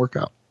just didn't work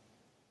out.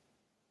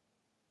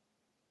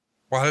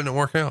 Why didn't it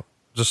work out?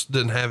 Just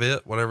didn't have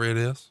it, whatever it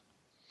is.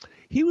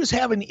 He was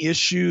having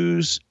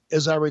issues,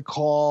 as I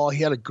recall.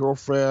 He had a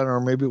girlfriend,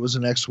 or maybe it was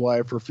an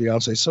ex-wife or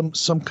fiance,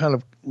 some kind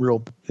of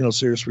real,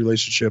 serious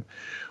relationship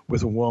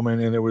with a woman,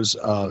 and there was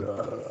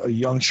a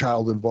young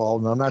child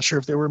involved. And I'm not sure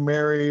if they were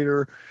married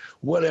or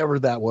whatever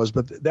that was,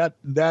 but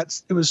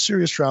it was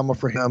serious trauma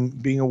for him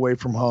being away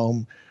from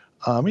home.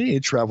 He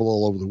had traveled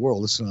all over the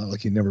world. It's not like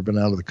he'd never been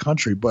out of the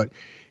country, but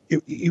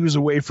he was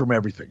away from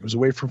everything. He was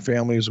away from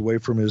family. He was away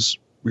from his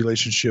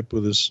relationship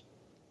with his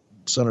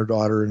son or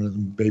daughter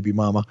and baby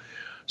mama.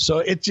 So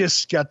it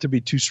just got to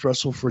be too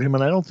stressful for him.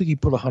 And I don't think he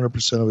put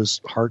 100% of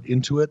his heart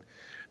into it.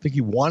 I think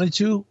he wanted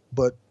to,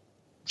 but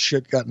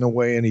shit got in the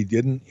way and he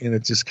didn't. And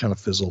it just kind of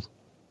fizzled.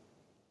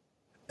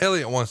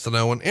 Elliot wants to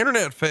know, when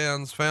internet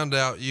fans found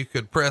out you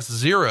could press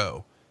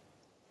 0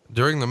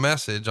 during the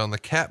message on the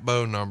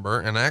Catbo number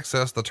and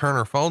access the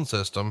Turner phone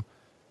system,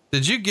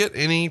 did you get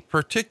any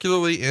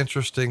particularly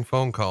interesting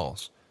phone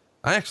calls?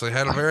 I actually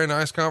had a very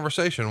nice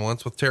conversation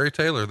once with Terry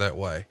Taylor that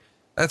way.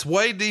 That's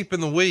way deep in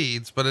the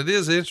weeds, but it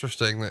is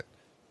interesting that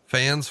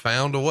fans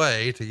found a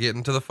way to get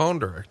into the phone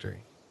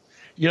directory.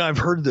 I've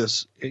heard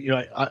this,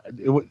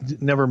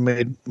 it never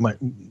made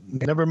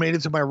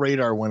it to my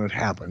radar when it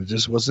happened. It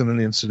just wasn't an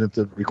incident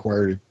that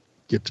required to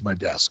get to my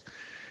desk.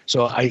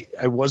 So I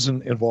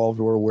wasn't involved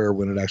or aware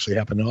when it actually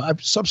happened. No,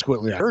 I've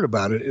subsequently heard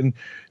about it. And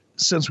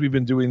since we've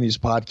been doing these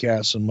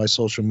podcasts and my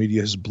social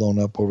media has blown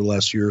up over the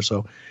last year or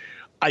so,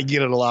 I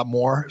get it a lot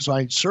more. So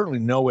I certainly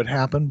know it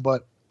happened,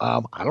 but I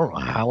don't know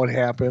how it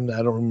happened. I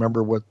don't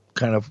remember what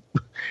kind of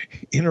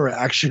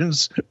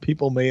interactions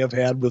people may have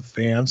had with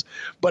fans,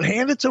 but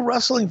hand it to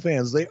wrestling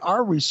fans. They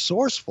are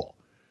resourceful.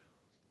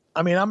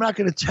 I'm not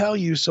going to tell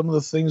you some of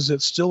the things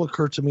that still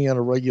occur to me on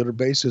a regular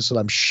basis that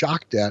I'm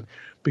shocked at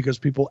because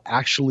people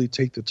actually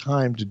take the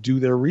time to do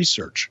their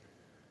research.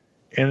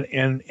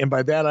 And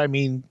by that, I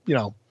mean,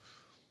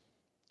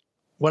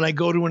 when I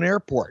go to an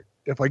airport,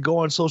 if I go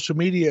on social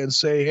media and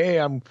say, hey,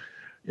 I'm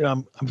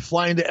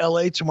flying to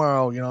LA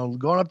tomorrow,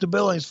 going up to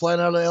Billings, flying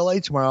out of LA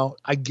tomorrow.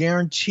 I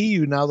guarantee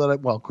you now that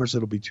of course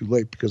it'll be too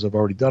late because I've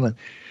already done it.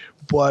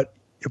 But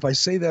if I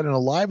say that in a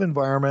live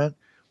environment,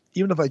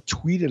 even if I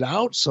tweet it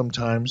out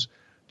sometimes,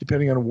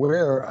 depending on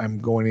where I'm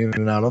going in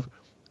and out of,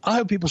 I'll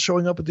have people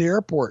showing up at the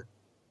airport.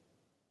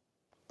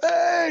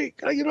 Hey, hey,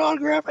 can I get an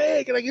autograph?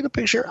 Hey, can I get a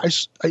picture? I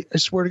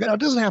swear to God, it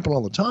doesn't happen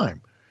all the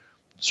time,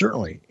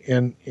 certainly,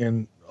 and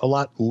a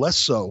lot less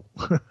so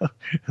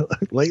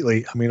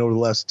lately. I mean, over the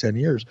last 10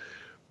 years,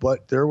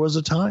 but there was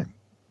a time,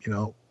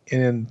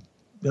 and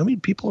I mean,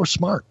 people are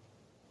smart.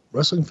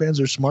 Wrestling fans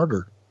are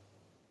smarter.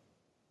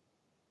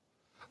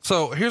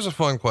 So here's a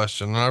fun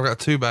question, and I've got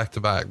two back to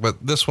back,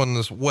 but this one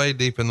is way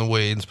deep in the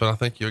weeds, but I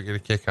think you'll get a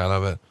kick out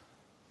of it.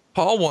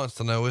 Paul wants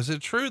to know, is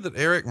it true that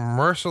Eric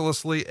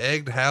mercilessly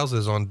egged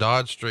houses on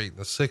Dodge Street in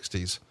the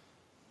 60s?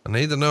 I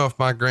need to know if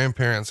my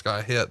grandparents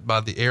got hit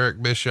by the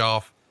Eric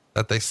Bischoff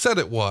that they said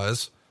it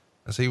was,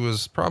 as he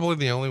was probably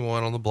the only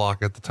one on the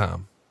block at the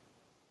time.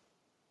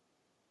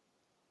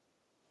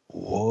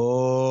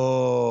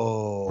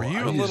 Whoa. Were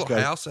you a little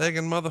house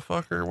egging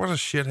motherfucker? What a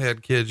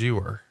shithead kid you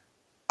were.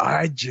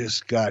 I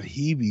just got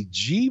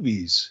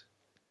heebie-jeebies.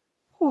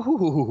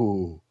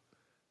 Ooh.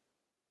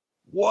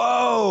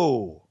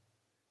 Whoa.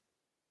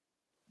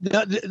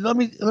 Now, let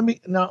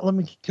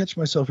me catch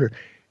myself here.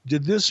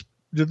 Did this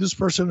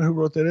person who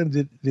wrote that in,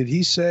 did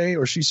he say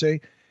or she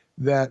say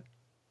that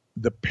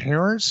the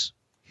parents,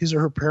 his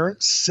or her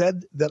parents,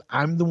 said that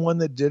I'm the one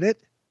that did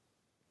it?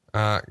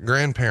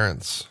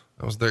 Grandparents.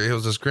 It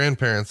was his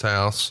grandparents'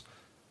 house.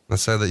 They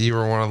said that you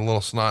were one of the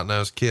little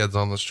snot-nosed kids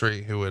on the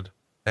street who would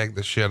egg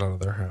the shit out of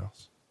their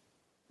house.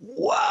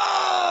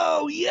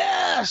 Whoa,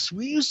 yes,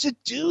 we used to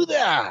do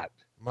that.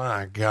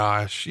 My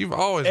gosh, you've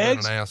always been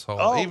an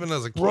asshole, even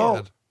as a kid.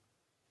 Bro,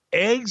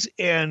 eggs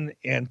and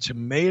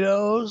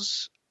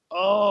tomatoes.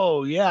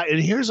 Oh yeah,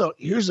 and here's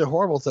a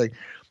horrible thing.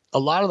 A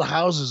lot of the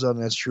houses on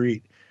that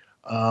street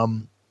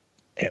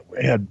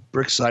had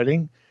brick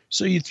siding,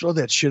 so you throw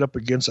that shit up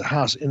against a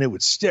house and it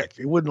would stick.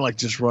 It wouldn't like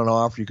just run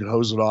off. You could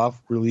hose it off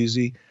real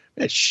easy.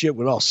 That shit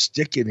would all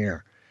stick in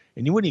there.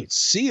 And you wouldn't even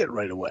see it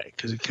right away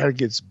because it kind of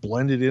gets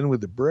blended in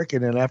with the brick.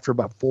 And then after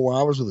about 4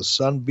 hours with the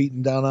sun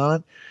beating down on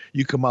it,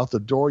 you come out the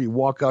door, you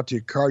walk out to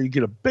your car, you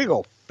get a big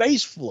old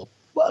face full of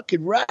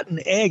fucking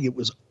rotten egg. It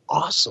was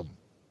awesome.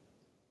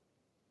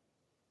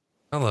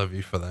 I love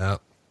you for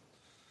that.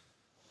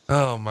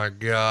 Oh my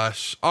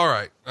gosh. All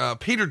right.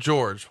 Peter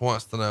George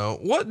wants to know,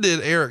 what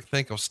did Eric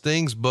think of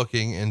Sting's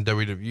booking in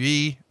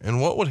WWE and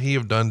what would he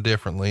have done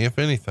differently, if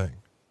anything?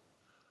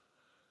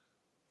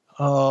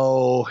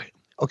 Oh,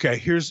 okay,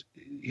 here's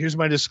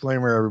my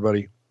disclaimer,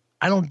 everybody.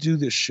 I don't do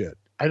this shit.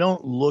 I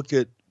don't look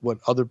at what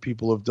other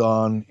people have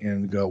done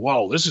and go,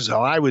 "Wow, this is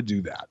how I would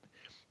do that,"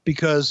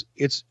 because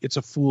it's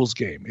a fool's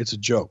game. It's a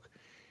joke.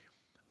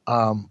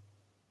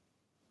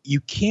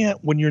 You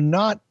can't, when you're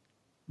not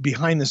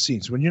behind the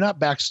scenes, when you're not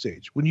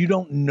backstage, when you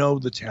don't know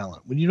the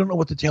talent, when you don't know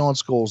what the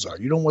talent's goals are,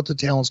 you don't know what the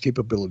talent's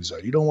capabilities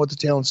are, you don't know what the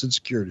talent's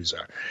insecurities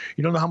are,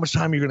 you don't know how much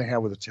time you're going to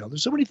have with the talent.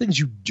 There's so many things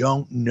you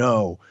don't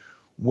know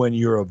when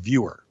you're a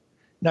viewer.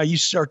 Now you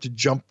start to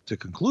jump to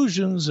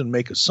conclusions and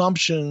make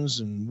assumptions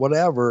and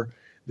whatever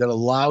that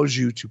allows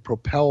you to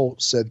propel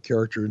said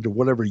character into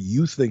whatever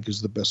you think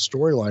is the best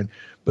storyline.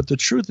 But the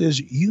truth is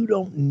you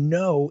don't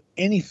know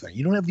anything.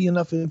 You don't have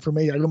enough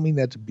information. I don't mean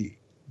that to be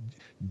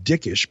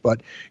dickish,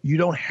 but you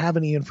don't have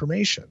any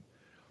information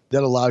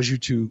that allows you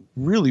to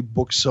really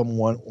book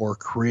someone or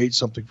create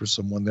something for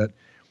someone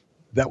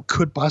that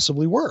could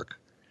possibly work.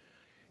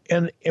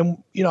 And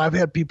I've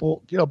had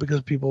people,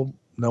 because people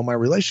know my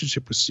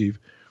relationship with Steve,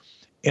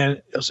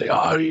 and they'll say,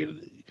 "Oh,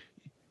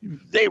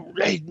 they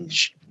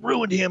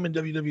ruined him in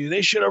WWE.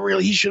 He should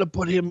have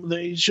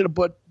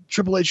put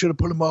Triple H should have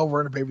put him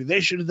over in a pay-per-view. They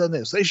should have done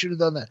this. They should have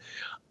done that."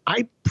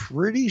 I'm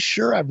pretty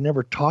sure I've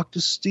never talked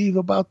to Steve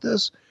about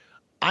this.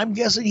 I'm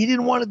guessing he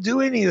didn't want to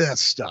do any of that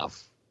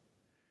stuff.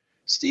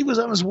 Steve was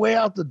on his way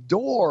out the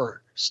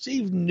door.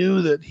 Steve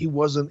knew that he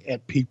wasn't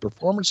at peak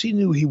performance. He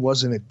knew he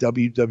wasn't at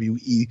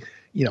WWE,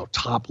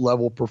 top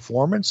level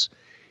performance.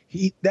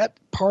 That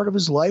part of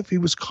his life he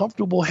was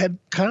comfortable had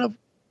kind of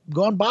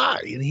gone by,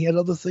 and he had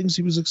other things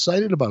he was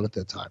excited about at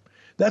that time.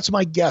 That's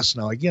my guess.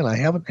 Now, again, I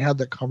haven't had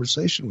that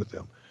conversation with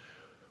him,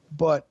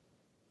 but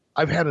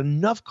I've had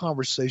enough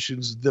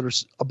conversations that are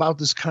about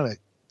this kind of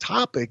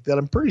topic that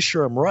I'm pretty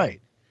sure I'm right.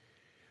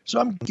 So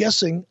I'm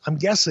guessing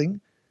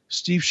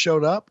Steve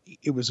showed up.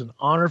 It was an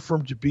honor for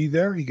him to be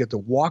there. He got to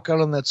walk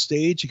out on that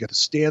stage. He got to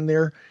stand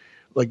there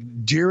like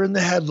deer in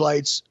the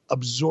headlights,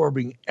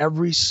 absorbing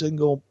every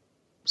single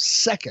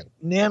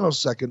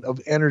nanosecond of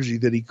energy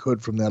that he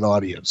could from that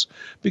audience,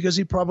 because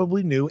he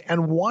probably knew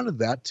and wanted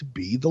that to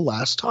be the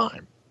last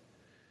time.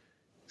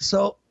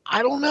 So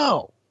I don't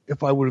know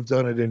if I would have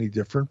done it any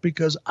different,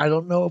 because I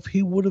don't know if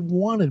he would have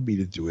wanted me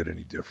to do it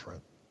any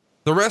different.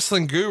 The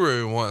Wrestling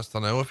Guru wants to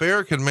know, if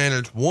Eric could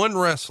manage one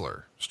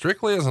wrestler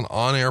strictly as an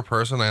on-air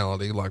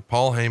personality like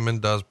Paul Heyman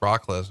does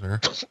Brock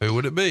Lesnar, who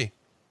would it be?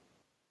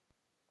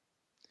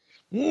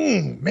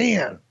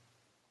 Man,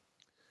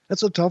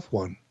 that's a tough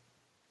one.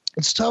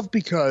 It's tough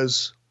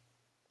because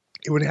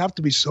it would have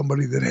to be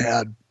somebody that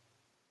had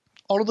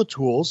all of the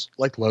tools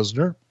like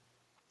Lesnar,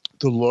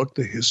 the look,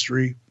 the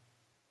history,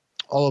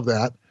 all of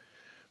that,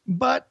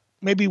 but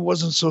maybe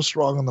wasn't so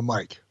strong on the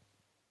mic,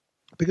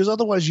 because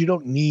otherwise you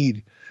don't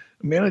need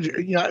a manager.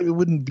 It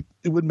wouldn't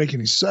make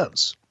any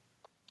sense.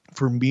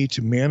 for me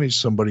to manage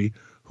somebody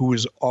who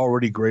is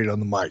already great on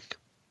the mic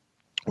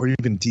or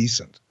even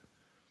decent.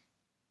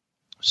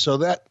 So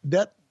that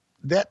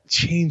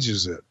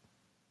changes it,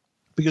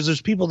 because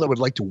there's people that I would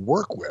like to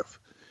work with,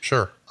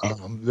 Sure,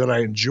 that I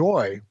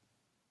enjoy,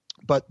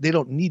 but they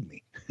don't need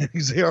me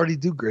because they already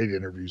do great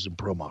interviews and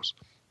promos,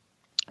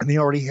 and they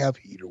already have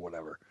heat or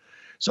whatever.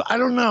 So I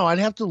don't know. I'd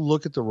have to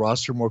look at the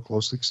roster more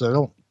closely, because I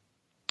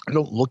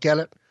don't look at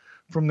it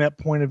from that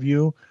point of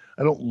view.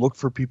 I don't look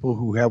for people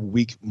who have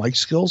weak mic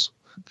skills,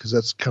 because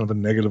that's kind of a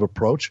negative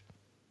approach.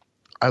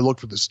 I look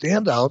for the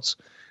standouts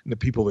and the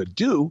people that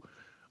do.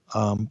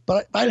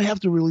 But I'd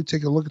have to really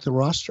take a look at the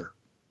roster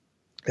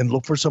and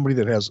look for somebody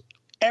that has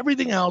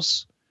everything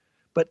else,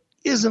 but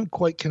isn't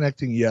quite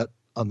connecting yet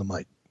on the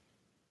mic.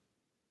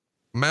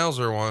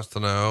 Mauser wants to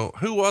know,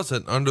 who was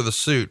it under the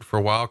suit for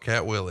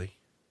Wildcat Willie?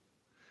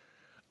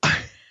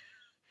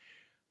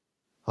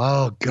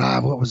 Oh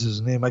God, what was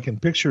his name? I can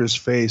picture his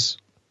face.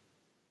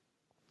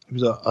 He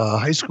was a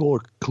high school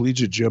or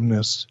collegiate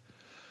gymnast.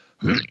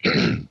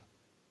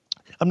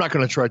 I'm not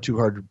going to try too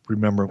hard to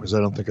remember him, because I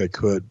don't think I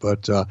could,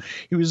 but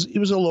he was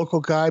a local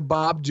guy,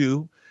 Bob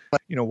Dew.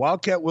 You know,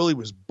 Wildcat Willie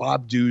was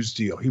Bob Dew's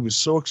deal. He was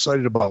so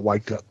excited about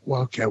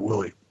Wildcat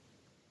Willie,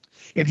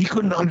 and he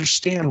couldn't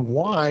understand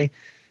why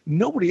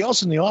nobody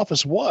else in the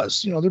office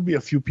was. You know, there'd be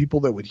a few people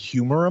that would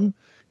humor him,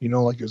 you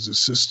know, like his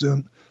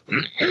assistant.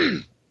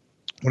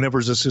 Whenever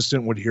his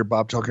assistant would hear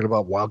Bob talking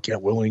about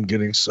Wildcat Willie and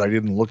getting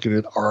excited and looking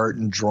at art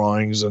and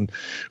drawings and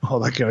all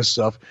that kind of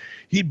stuff,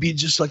 he'd be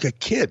just like a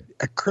kid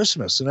at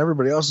Christmas, and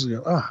everybody else is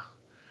going,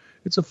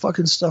 it's a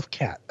fucking stuffed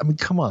cat. I mean,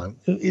 come on.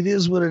 It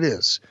is what it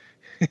is.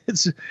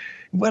 It's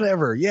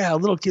whatever. Yeah,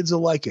 little kids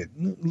will like it.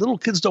 Little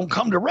kids don't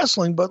come to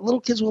wrestling, but little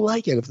kids will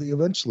like it if they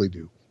eventually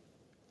do.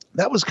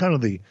 That was kind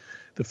of the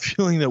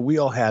feeling that we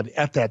all had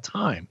at that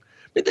time.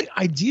 I mean, the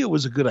idea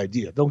was a good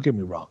idea. Don't get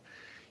me wrong.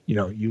 You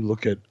know, you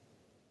look at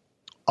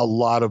a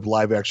lot of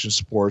live action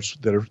sports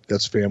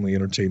that's family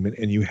entertainment,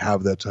 and you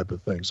have that type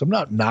of thing. So I'm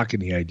not knocking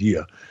the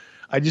idea.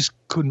 I just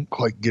couldn't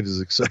quite get as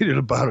excited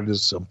about it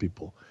as some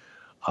people.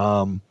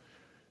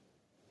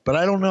 But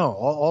I don't know.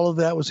 All of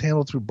that was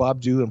handled through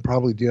Bob Dew and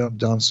probably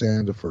Don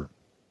Sandifer.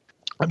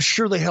 I'm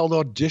sure they held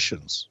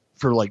auditions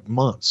for like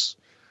months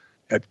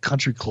at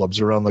country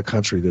clubs around the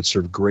country that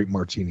serve great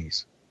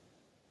martinis.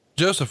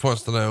 Joseph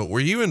wants to know, were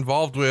you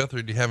involved with,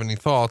 or do you have any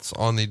thoughts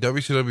on the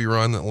WCW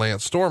run that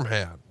Lance Storm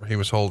had, where he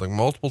was holding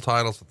multiple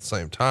titles at the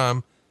same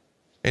time?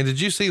 And did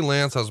you see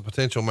Lance as a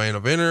potential main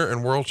eventer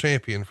and world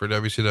champion for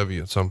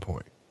WCW at some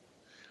point?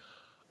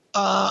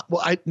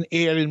 Well, I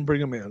didn't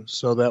bring him in,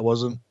 so that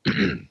wasn't,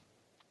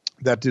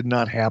 that did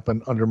not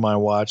happen under my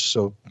watch.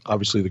 So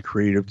obviously the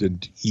creative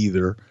didn't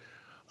either.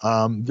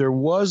 There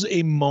was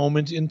a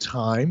moment in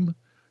time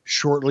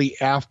shortly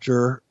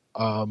after,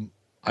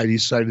 I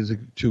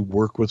decided to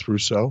work with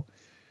Russo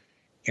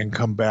and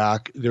come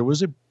back. There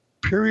was a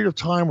period of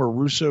time where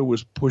Russo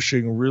was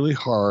pushing really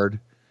hard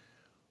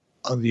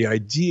on the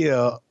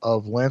idea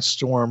of Lance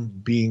Storm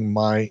being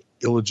my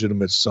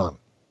illegitimate son.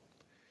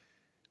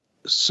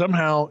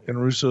 Somehow in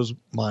Russo's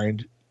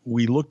mind,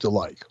 we looked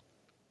alike.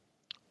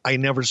 I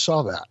never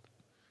saw that.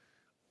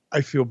 I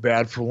feel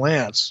bad for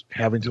Lance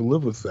having to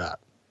live with that,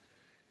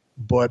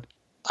 but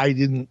I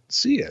didn't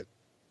see it.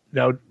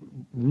 Now,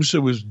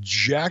 Russo was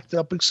jacked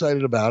up,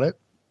 excited about it.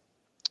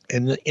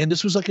 And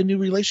this was like a new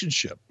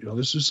relationship. You know,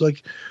 this was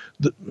like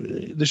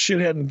the shit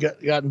hadn't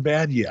gotten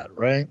bad yet,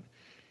 right?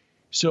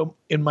 So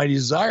in my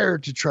desire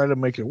to try to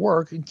make it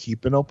work and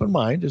keep an open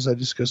mind, as I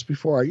discussed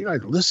before, I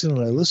listened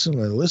and I listened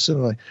and I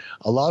listened, and I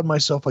allowed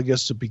myself, I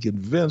guess, to be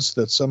convinced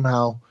that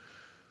somehow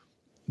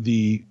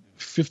the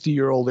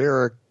 50-year-old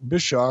Eric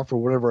Bischoff, or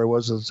whatever I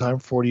was at the time,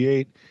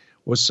 48,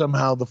 was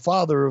somehow the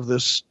father of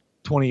this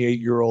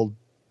 28-year-old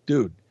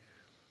dude.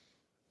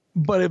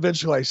 But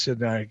eventually I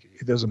said, nah,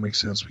 it doesn't make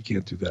sense. We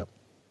can't do that.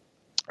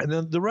 And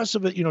then the rest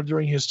of it, you know,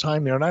 during his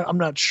time there, and I'm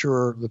not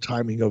sure the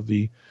timing of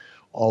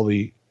all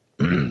the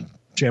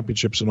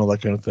championships and all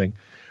that kind of thing.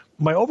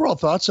 My overall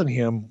thoughts on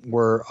him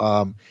were,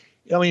 I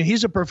mean,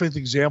 he's a perfect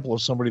example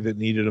of somebody that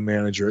needed a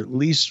manager, at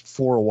least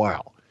for a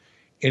while.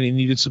 And he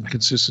needed some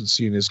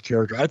consistency in his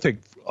character. I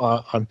think,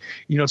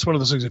 you know, it's one of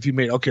those things, if you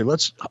made, okay,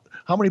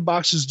 how many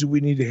boxes do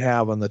we need to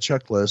have on the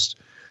checklist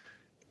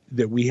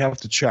that we have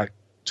to check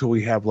till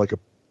we have like a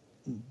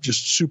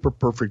just super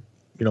perfect,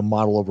 you know,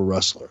 model of a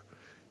wrestler?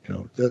 You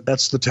know,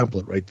 that's the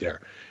template right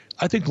there.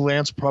 I think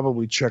Lance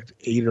probably checked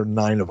 8 or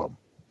 9 of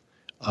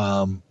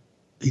them.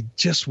 He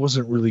just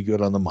wasn't really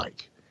good on the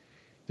mic.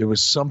 There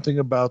was something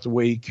about the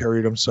way he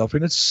carried himself,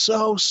 and it's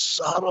so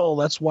subtle.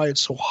 That's why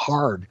it's so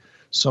hard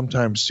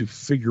sometimes to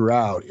figure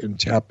out and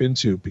tap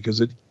into, because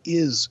it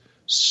is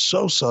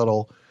so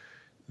subtle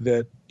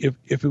that if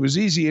it was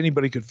easy,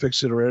 anybody could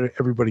fix it or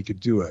everybody could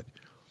do it.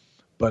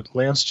 But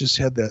Lance just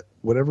had that,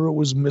 whatever it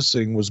was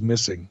missing with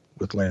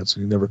Lance,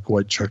 and he never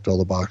quite checked all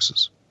the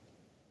boxes.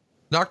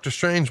 Dr.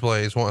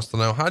 Strangeblaze wants to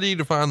know, how do you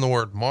define the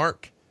word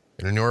mark?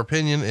 And in your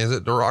opinion, is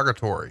it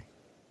derogatory?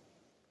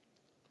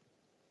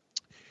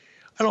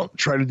 I don't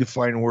try to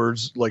define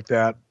words like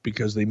that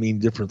because they mean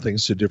different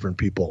things to different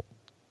people.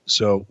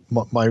 So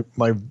my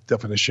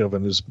definition of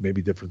it is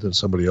maybe different than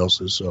somebody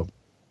else's. So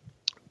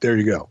there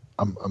you go.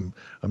 I'm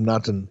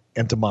not an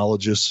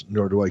entomologist,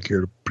 nor do I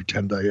care to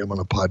pretend I am on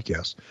a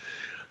podcast.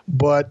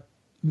 But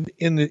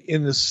in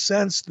the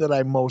sense that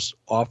I most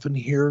often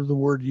hear the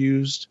word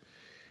used,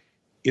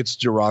 it's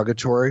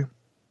derogatory.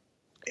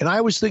 And I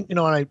always think, and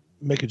I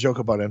make a joke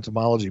about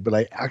entomology, but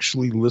I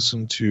actually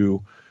listen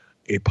to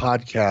a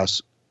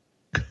podcast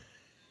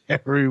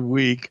every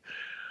week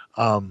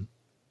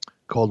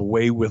called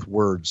Way with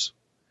Words.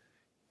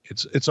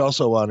 It's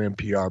also on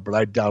NPR, but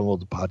I download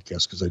the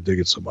podcast because I dig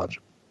it so much.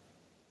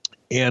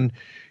 And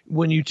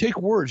when you take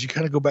words, you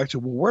kind of go back to,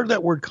 well, where did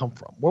that word come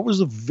from? What was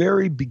the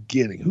very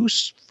beginning? Who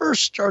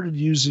first started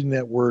using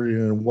that word and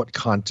in what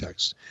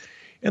context?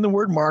 And the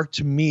word mark,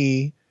 to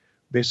me,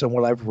 based on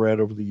what I've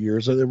read over the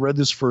years, I read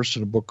this first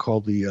in a book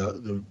called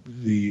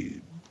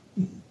the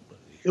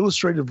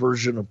Illustrated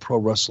Version of Pro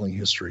Wrestling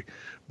History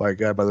by a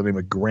guy by the name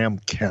of Graham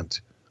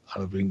Kent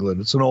out of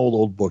England. It's an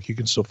old book. You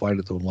can still find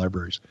it though in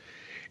libraries.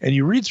 And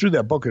you read through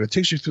that book, and it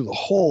takes you through the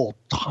whole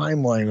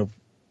timeline of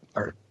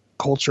our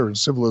culture and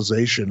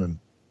civilization and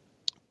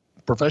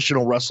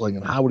professional wrestling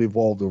and how it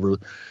evolved over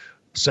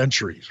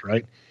centuries,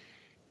 right?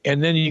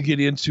 And then you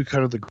get into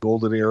kind of the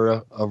golden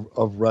era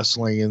of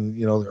wrestling and,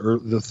 the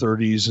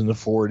 30s and the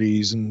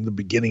 40s and the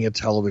beginning of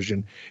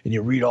television. And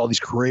you read all these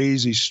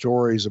crazy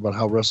stories about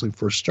how wrestling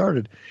first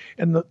started.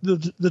 And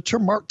the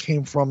term mark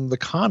came from the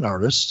con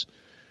artists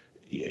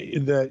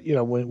that,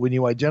 when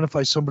you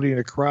identify somebody in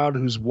a crowd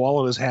whose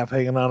wallet is half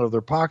hanging out of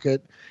their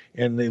pocket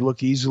and they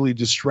look easily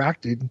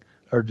distracted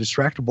or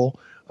distractible,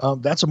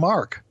 that's a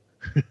mark.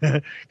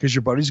 Because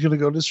your buddy's going to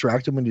go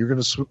distract him and you're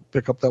going to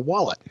pick up that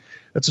wallet.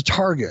 That's a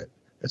target.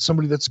 It's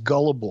somebody that's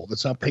gullible,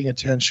 that's not paying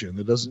attention,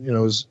 that doesn't,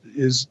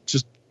 is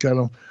just kind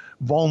of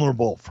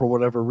vulnerable for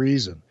whatever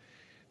reason.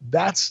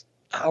 That's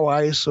how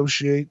I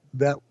associate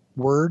that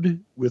word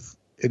with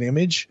an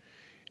image.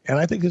 And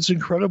I think it's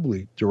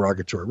incredibly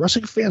derogatory.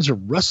 Wrestling fans are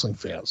wrestling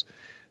fans.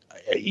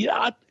 Here,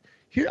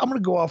 I'm going to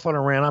go off on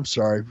a rant. I'm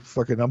sorry.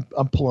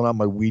 I'm pulling out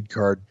my weed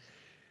card.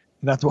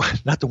 Not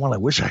the one I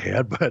wish I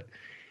had, but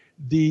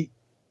the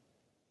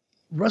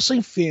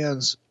wrestling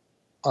fans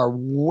are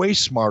way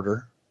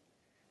smarter.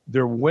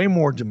 They're way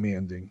more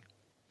demanding.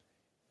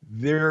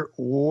 They're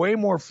way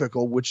more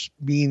fickle, which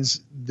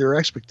means their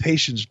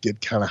expectations get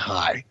kind of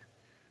high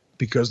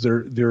because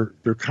they're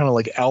kind of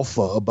like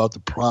alpha about the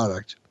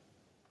product,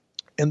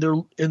 and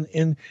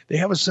they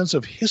have a sense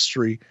of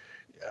history.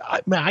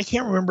 I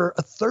can't remember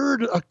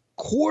a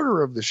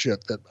quarter of the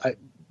shit that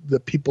the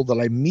people that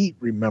I meet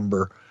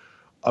remember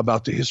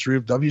about the history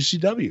of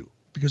WCW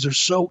because they're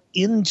so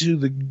into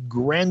the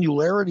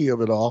granularity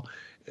of it all.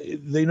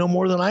 They know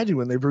more than I do,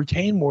 and they've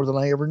retained more than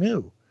I ever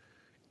knew.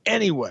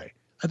 Anyway,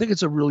 I think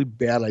it's a really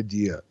bad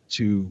idea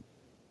to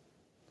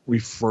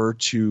refer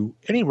to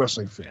any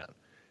wrestling fan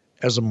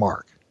as a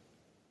mark.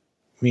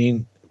 I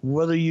mean,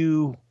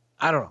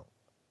 I don't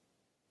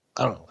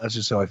know. That's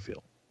just how I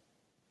feel.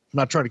 I'm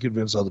not trying to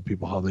convince other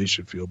people how they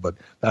should feel, but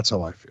that's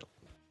how I feel.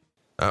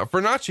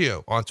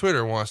 Fernaccio on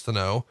Twitter wants to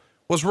know,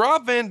 was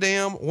Rob Van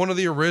Dam one of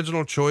the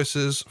original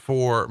choices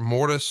for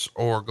Mortis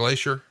or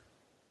Glacier?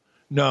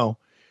 No.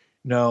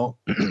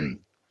 And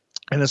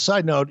a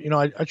side note,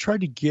 I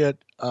tried to get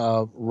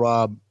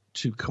Rob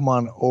to come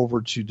on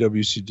over to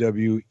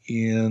WCW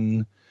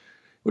it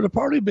would have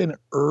probably been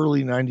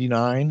early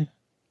 99,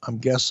 I'm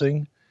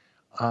guessing.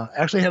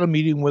 Actually had a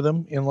meeting with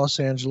him in Los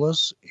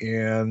Angeles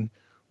and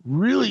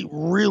really,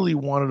 really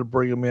wanted to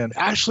bring him in.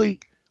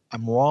 Actually,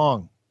 I'm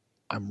wrong.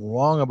 I'm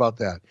wrong about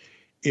that.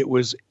 It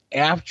was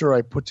after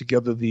I put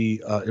together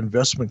the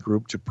investment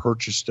group to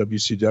purchase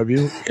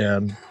WCW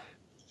and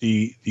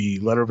the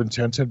letter of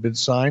intent had been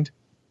signed.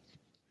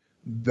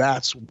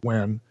 That's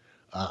when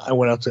I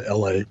went out to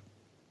LA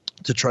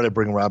to try to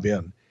bring Rob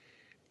in.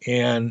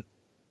 And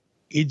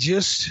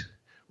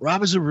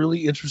Rob is a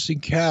really interesting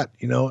cat,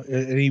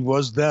 and he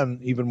was then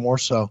even more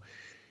so.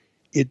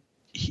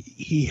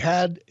 He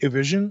had a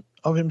vision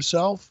of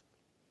himself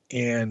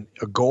and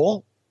a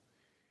goal,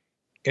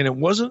 and it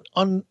wasn't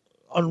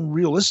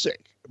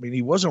unrealistic. I mean,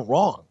 he wasn't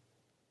wrong.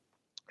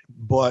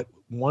 But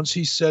once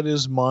he set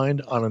his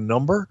mind on a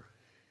number,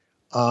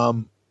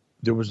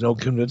 there was no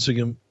convincing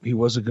him he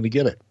wasn't going to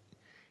get it.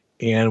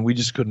 And we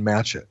just couldn't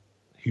match it.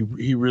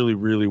 He really,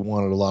 really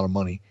wanted a lot of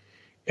money.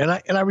 And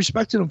I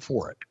respected him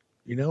for it,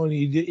 and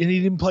he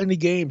didn't play any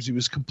games. He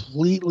was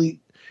completely,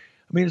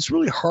 it's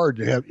really hard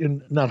to have,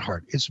 not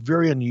hard. It's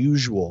very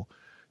unusual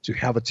to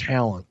have a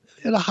talent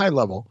at a high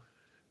level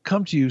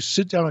come to you,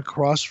 sit down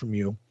across from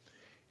you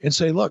and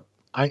say, look,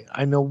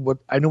 I know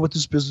what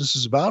this business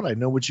is about. I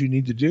know what you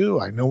need to do.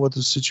 I know what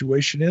the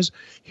situation is.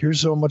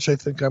 Here's how much I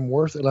think I'm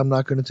worth, and I'm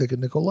not going to take a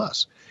nickel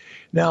less.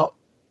 Now,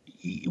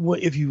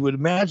 if you would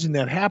imagine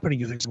that happening,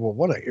 you think, well,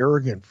 what an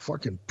arrogant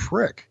fucking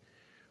prick.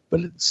 But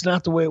it's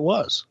not the way it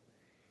was.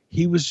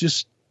 He was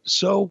just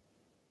so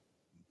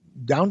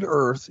down to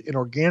earth and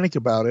organic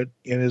about it.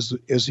 And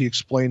as he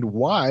explained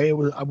why,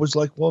 I was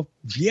like, well,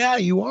 yeah,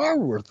 you are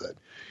worth it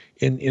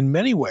in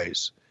many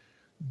ways.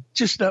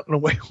 just not in a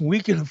way we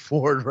can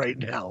afford right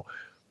now.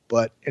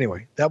 But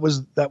anyway, that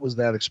was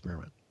that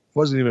experiment. It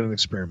wasn't even an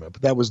experiment,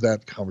 but that was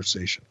that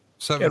conversation.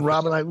 And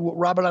Rob and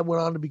I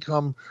went on to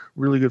become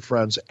really good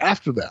friends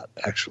after that,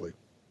 actually.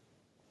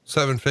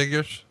 7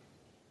 figures?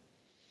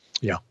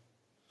 Yeah.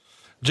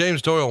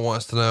 James Doyle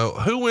wants to know,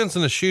 who wins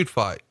in a shoot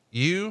fight,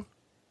 you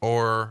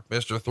or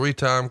Mr.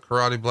 3-time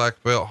karate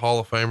black belt Hall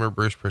of Famer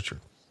Bruce Pritchard?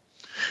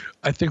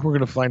 I think we're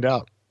going to find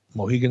out.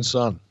 Mohegan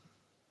Sun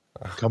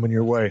coming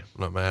your way.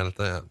 I'm not mad at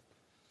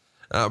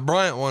that.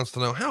 Bryant wants to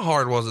know, how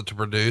hard was it to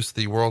produce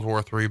the World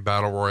War III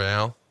Battle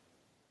Royale?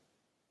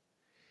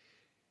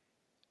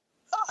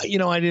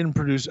 I didn't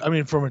produce,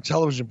 from a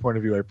television point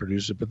of view, I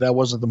produced it, but that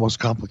wasn't the most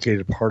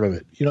complicated part of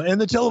it,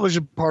 and the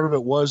television part of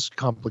it was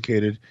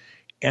complicated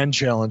and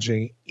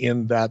challenging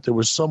in that there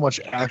was so much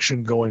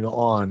action going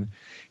on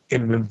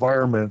in an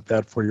environment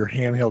that for your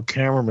handheld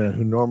cameraman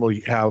who normally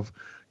have,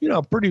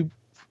 a pretty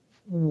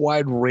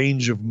wide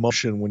range of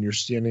motion when you're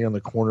standing on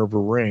the corner of a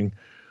ring,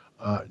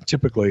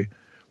 typically,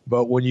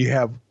 but when you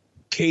have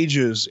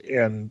cages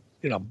and,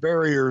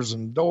 barriers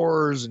and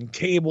doors and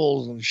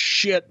cables and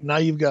shit, now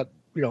you've got,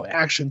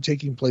 action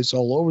taking place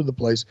all over the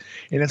place.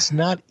 And it's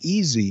not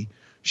easy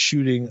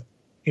shooting,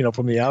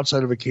 from the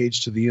outside of a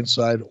cage to the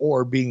inside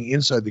or being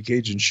inside the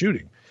cage and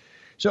shooting.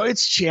 So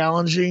it's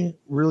challenging,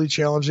 really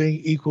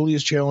challenging, equally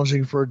as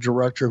challenging for a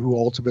director who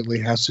ultimately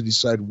has to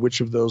decide which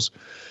of those,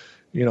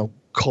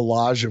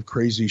 collage of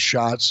crazy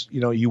shots,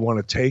 you want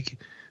to take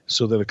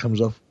so that it comes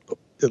off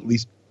at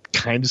least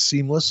kind of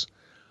seamless.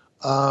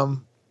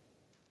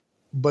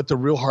 But the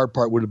real hard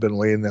part would have been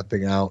laying that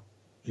thing out,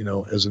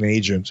 as an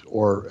agent,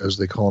 or as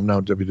they call him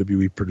now,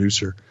 WWE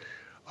producer.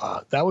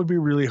 That would be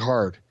really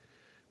hard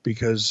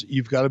because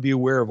you've got to be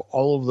aware of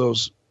all of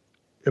those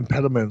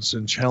impediments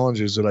and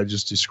challenges that I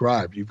just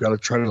described. You've got to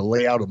try to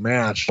lay out a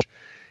match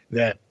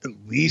that at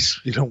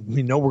least,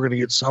 we know we're going to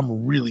get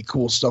some really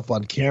cool stuff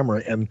on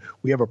camera, and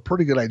we have a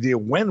pretty good idea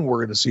when we're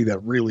going to see that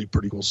really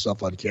pretty cool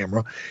stuff on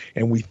camera.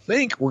 And we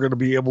think we're going to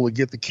be able to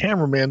get the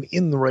cameraman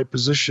in the right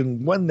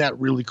position when that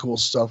really cool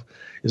stuff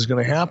is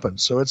going to happen.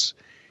 So it's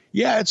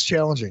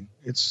challenging.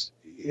 It's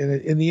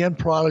in the end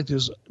product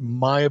is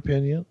my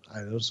opinion.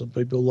 I know some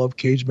people love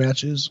cage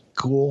matches.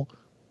 Cool.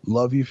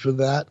 Love you for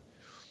that.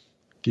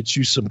 Get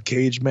you some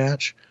cage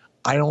match.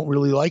 I don't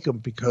really like them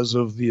because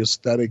of the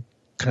aesthetic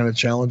kind of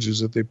challenges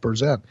that they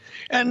present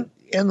and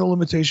the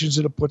limitations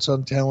that it puts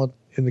on talent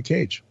in the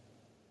cage.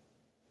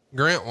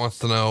 Grant wants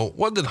to know,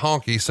 what did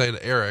Honky say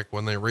to Eric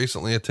when they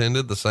recently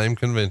attended the same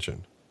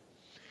convention?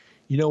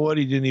 You know what?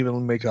 He didn't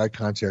even make eye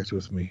contact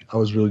with me. I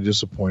was really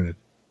disappointed.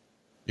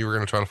 You were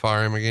going to try to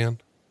fire him again?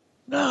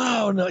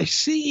 No.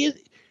 See,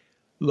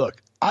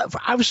 look,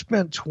 I've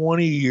spent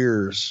 20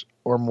 years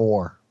or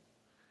more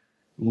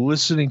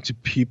listening to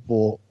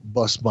people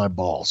bust my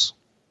balls.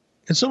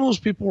 And some of those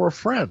people were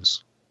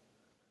friends.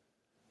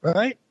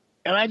 Right?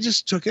 And I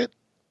just took it.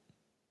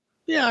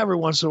 Yeah, every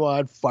once in a while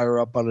I'd fire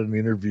up on an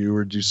interview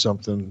or do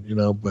something,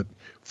 but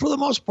for the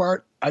most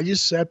part, I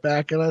just sat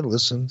back and I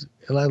listened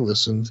and I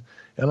listened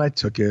and I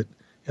took it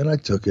and I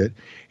took it.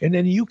 And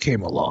then you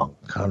came along,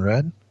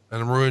 Conrad.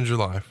 And ruined your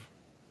life.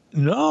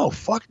 No,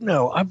 fuck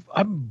no.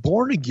 I'm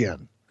born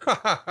again.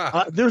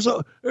 There's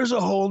a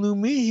whole new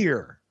me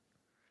here.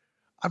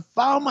 I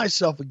found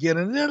myself again.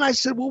 And then I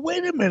said, well,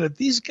 wait a minute.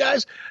 These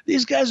guys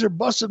are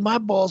busting my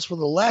balls for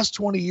the last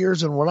 20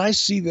 years. And when I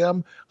see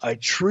them, I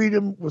treat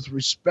them with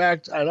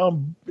respect. I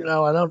don't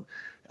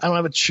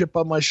have a chip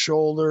on my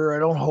shoulder. I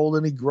don't hold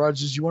any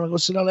grudges. You want to go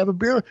sit down and have a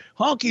beer?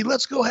 Honky,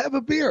 let's go have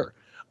a beer.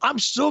 I'm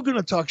still going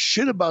to talk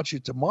shit about you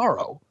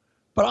tomorrow,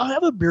 but I'll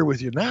have a beer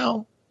with you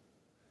now.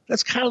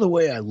 That's kind of the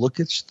way I look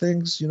at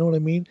things. You know what I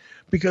mean?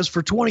 Because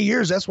for 20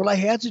 years, that's what I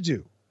had to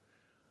do.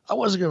 I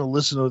wasn't going to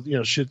listen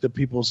to, shit that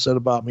people said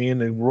about me and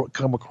then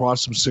come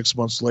across them 6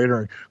 months later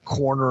and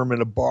corner them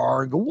in a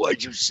bar and go,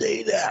 why'd you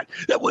say that?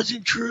 That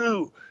wasn't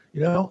true.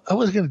 I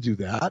wasn't going to do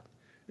that.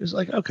 It was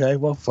like, okay,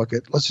 well, fuck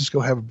it. Let's just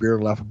go have a beer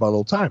and laugh about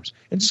old times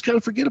and just kind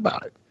of forget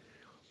about it.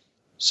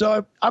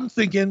 So I'm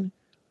thinking,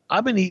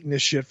 I've been eating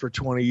this shit for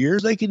 20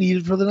 years. They can eat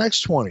it for the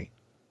next 20.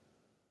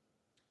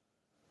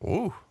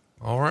 Ooh,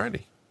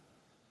 alrighty.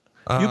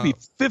 You'll be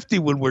 50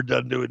 when we're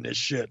done doing this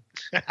shit.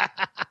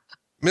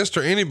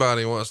 Mr.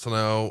 Anybody wants to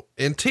know,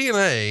 in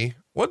TNA,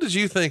 what did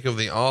you think of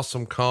the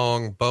Awesome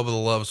Kong, Bubba the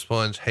Love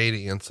Sponge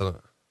Haiti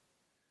incident?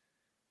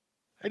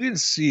 I didn't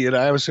see it.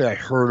 I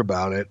heard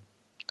about it.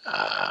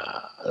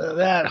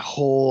 That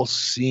whole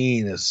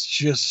scene is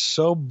just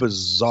so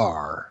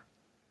bizarre.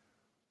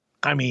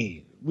 I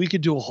mean, we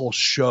could do a whole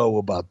show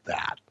about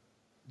that.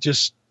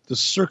 Just the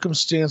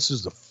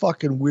circumstances, the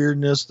fucking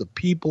weirdness, the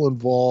people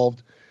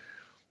involved,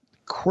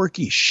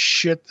 quirky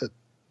shit that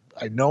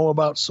I know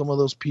about some of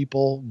those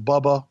people.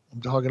 Bubba,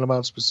 I'm talking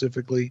about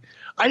specifically.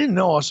 I didn't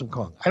know Awesome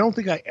Kong. I don't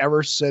think I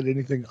ever said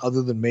anything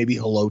other than maybe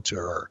hello to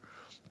her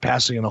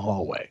passing in a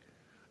hallway.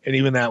 And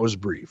even that was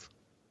brief.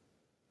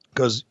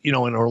 Because, in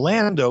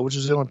Orlando, which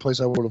is the only place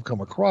I would have come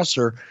across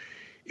her,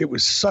 it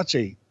was such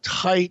a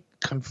tight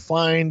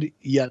confined,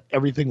 yet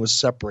everything was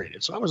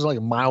separated. So I was like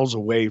miles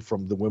away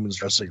from the women's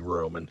dressing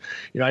room. And,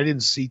 I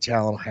didn't see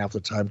talent half the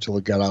time till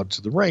it got out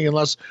to the ring,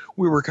 unless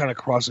we were kind of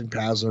crossing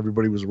paths and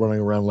everybody was running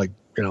around like,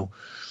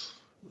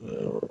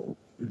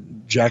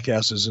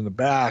 jackasses in the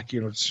back,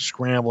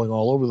 scrambling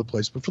all over the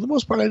place. But for the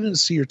most part, I didn't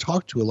see or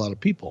talk to a lot of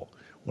people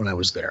when I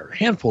was there.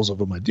 Handfuls of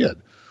them I did.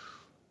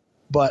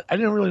 But I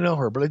didn't really know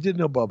her, but I did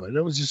know Bubba. And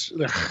it was just,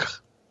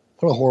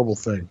 what a horrible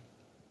thing.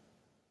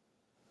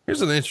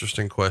 Here's an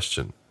interesting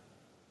question.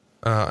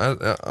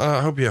 I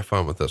hope you have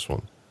fun with this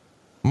one.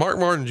 Mark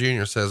Martin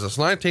Jr. says it's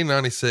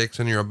 1996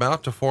 and you're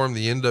about to form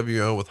the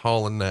NWO with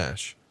Hall and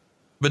Nash,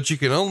 but you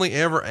can only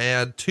ever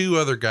add 2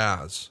 other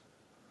guys.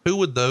 Who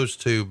would those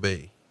 2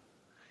 be?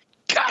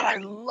 God, I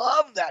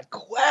love that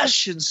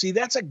question. See,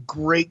 that's a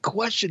great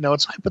question. Now,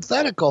 it's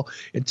hypothetical,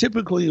 and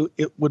typically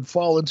it would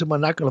fall into my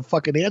not going to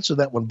fucking answer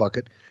that one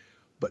bucket.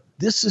 But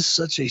this is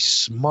such a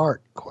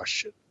smart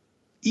question,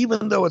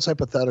 even though it's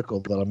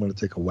hypothetical, that I'm going to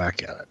take a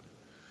whack at it.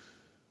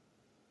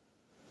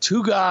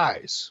 2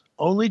 guys,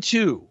 only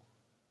 2.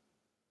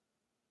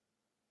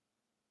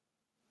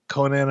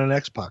 Conan and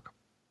X-Pac.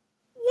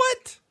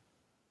 What?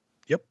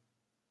 Yep.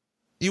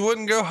 You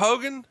wouldn't go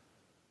Hogan?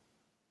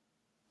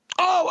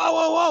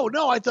 Oh,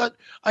 no. I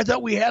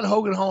thought we had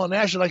Hogan, Hall, and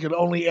Nash, and I could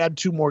only add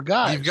 2 more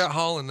guys. You've got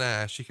Hall and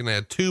Nash. You can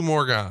add 2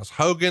 more guys.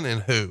 Hogan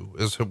and who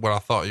is what I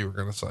thought you were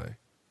going to say.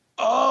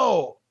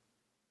 Oh.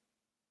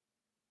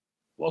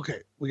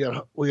 Okay. We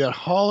got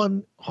Hall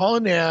and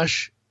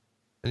Nash.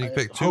 And you can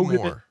pick 2 Hogan,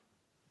 more.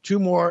 2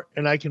 more,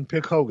 and I can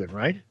pick Hogan,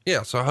 right?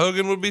 Yeah. So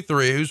Hogan would be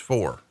 3. Who's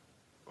 4?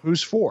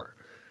 Who's 4?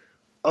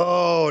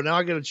 Oh, now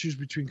I got to choose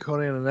between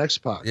Conan and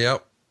X-Pac.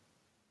 Yep.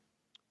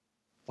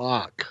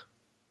 Fuck.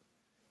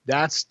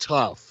 That's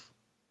tough.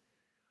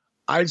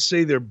 I'd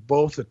say they're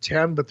both a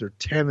 10, but they're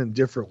 10 in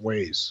different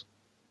ways.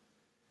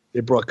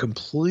 They brought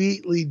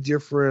completely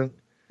different.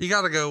 You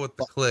got to go with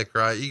the Click,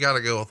 right? You got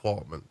to go with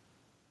Waltman.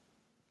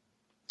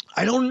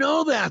 I don't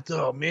know that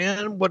though,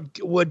 man.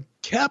 What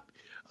kept,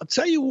 I'll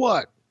tell you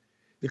what,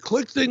 the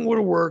Click thing would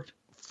have worked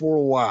for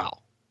a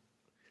while,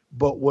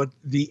 but what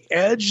the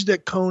edge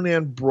that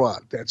Conan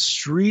brought, that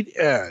street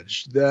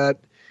edge, that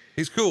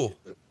he's cool.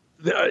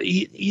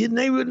 He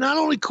was not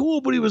only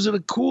cool, but he was in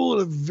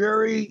a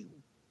very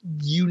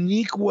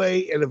unique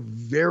way at a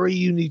very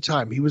unique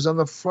time. He was on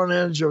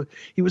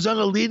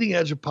the leading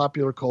edge of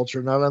popular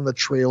culture, not on the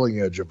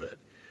trailing edge of it,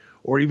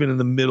 or even in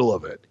the middle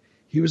of it.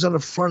 He was on the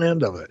front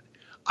end of it.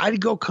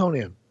 I'd go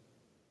Conan.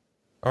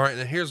 All right.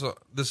 Now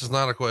this is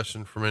not a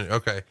question for me.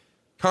 Okay.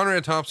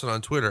 Conrad Thompson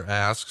on Twitter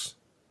asks,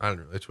 I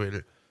didn't really tweet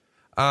it.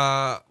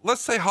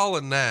 Let's say Hall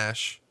and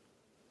Nash,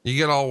 you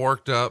get all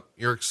worked up.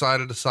 You're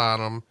excited to sign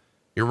them.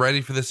 You're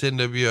ready for this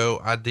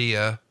NWO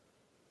idea,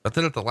 but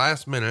then at the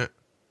last minute,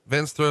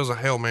 Vince throws a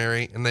Hail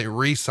Mary and they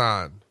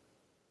re-sign.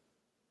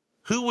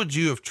 Who would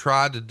you have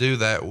tried to do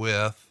that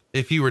with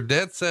if you were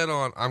dead set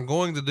on, I'm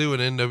going to do an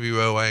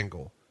NWO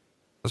angle?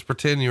 Let's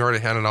pretend you already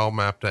had it all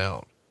mapped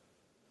out.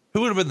 Who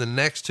would have been the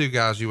next 2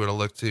 guys you would have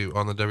looked to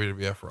on the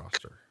WWF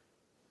roster?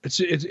 It's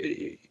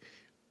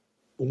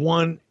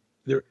one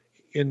there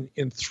in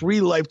 3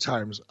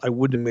 lifetimes. I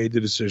wouldn't have made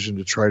the decision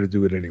to try to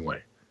do it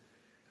anyway.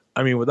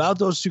 I mean, without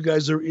those 2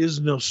 guys, there is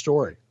no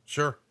story.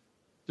 Sure.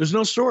 There's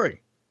no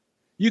story.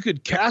 You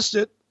could cast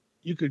it.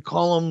 You could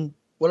call them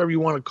whatever you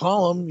want to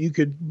call them. You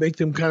could make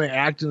them kind of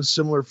act in a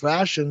similar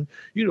fashion.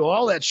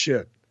 All that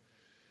shit.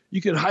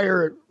 You could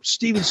hire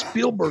Steven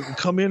Spielberg to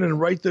come in and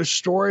write their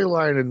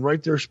storyline and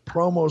write their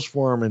promos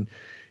for them. And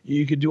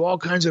you could do all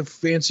kinds of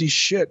fancy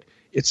shit.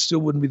 It still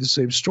wouldn't be the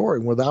same story.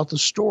 Without the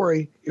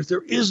story, if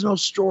there is no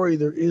story,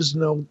 there is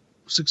no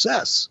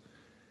success.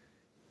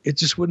 It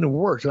just wouldn't have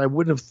worked. And I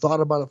wouldn't have thought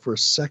about it for a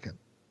second.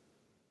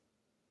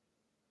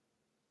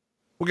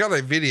 We got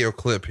a video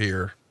clip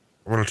here.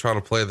 I'm going to try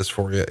to play this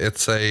for you.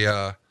 It's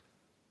a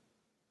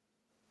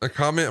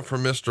comment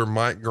from Mr.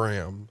 Mike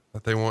Graham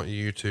that they want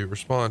you to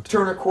respond to.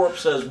 Turner Corp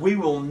says, we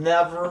will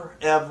never,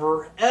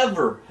 ever,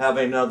 ever have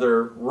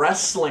another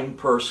wrestling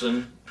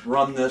person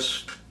run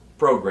this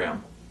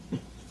program.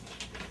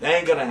 That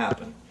ain't going to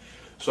happen.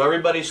 So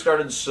everybody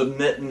started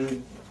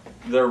submitting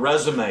their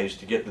resumes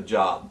to get the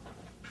job.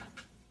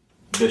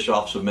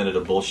 Bischoff submitted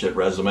a bullshit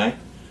resume.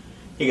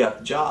 He got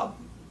the job.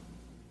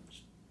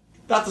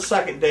 About the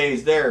second day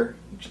he's there,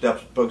 he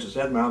pokes his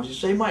head in my office. He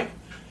says, hey, Mike,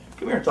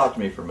 come here and talk to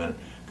me for a minute.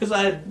 Because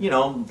I had,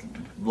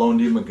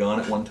 loaned him a gun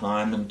at one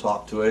time and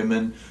talked to him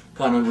and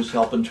kind of was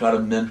helping try to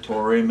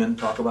mentor him and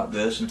talk about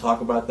this and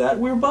talk about that.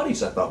 We were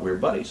buddies. I thought we were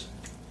buddies.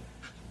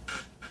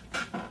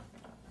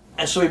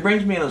 And so he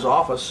brings me in his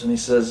office and he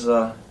says,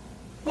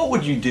 what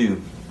would you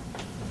do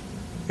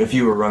if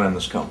you were running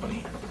this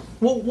company?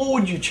 What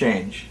would you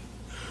change?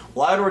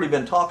 Well, I'd already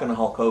been talking to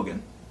Hulk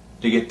Hogan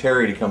to get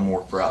Terry to come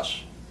work for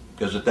us.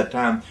 Because at that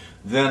time,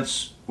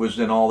 Vince was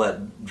in all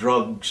that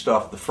drug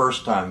stuff the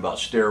first time about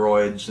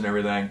steroids and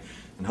everything.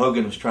 And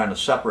Hogan was trying to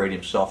separate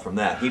himself from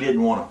that. He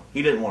didn't want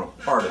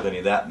a part of any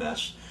of that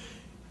mess.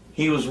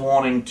 He was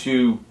wanting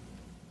to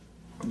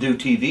do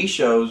TV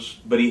shows,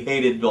 but he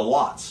hated Bill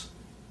Watts.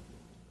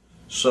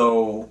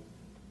 So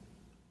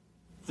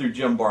through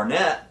Jim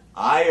Barnett,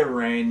 I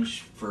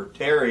arranged for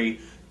Terry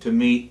to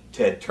meet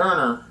Ted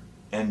Turner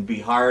and be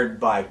hired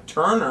by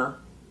Turner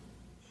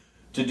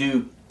to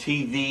do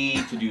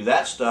TV, to do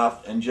that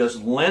stuff, and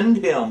just lend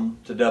him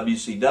to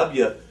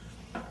WCW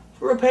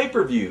for a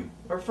pay-per-view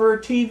or for a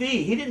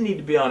TV. He didn't need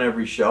to be on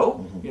every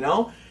show, you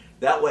know.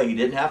 That way he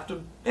didn't have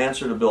to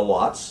answer to Bill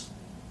Watts,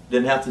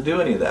 didn't have to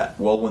do any of that.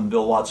 Well, when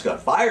Bill Watts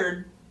got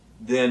fired,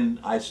 then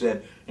I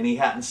said, and he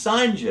hadn't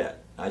signed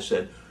yet, I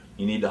said,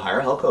 you need to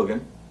hire Hulk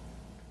Hogan,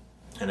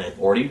 and I've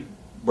already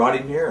brought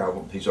him here.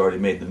 He's already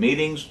made the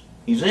meetings.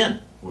 He's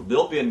in. With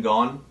Bill being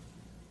gone,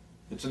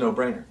 it's a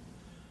no-brainer.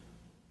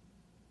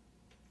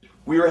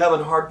 We were having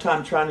a hard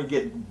time trying to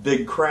get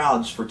big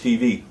crowds for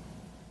TV.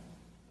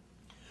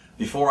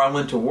 Before I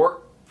went to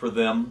work for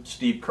them,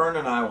 Steve Kern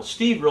and I,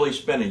 Steve really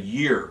spent a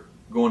year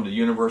going to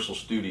Universal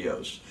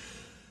Studios,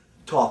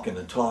 talking,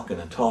 and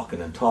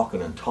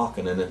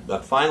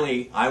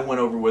finally I went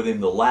over with him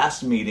the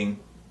last meeting,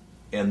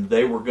 and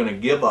they were going to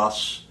give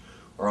us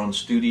our own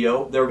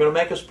studio. They were going to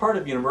make us part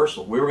of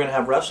Universal. We were going to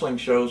have wrestling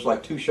shows,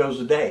 like 2 shows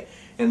a day.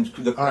 And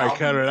the all right,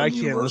 Conrad, I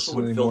can't listen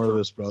to any more of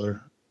this,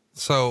 brother.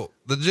 So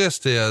the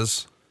gist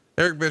is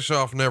Eric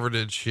Bischoff never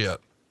did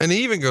shit. And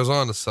he even goes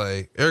on to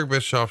say Eric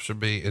Bischoff should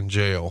be in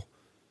jail.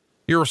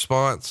 Your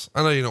response?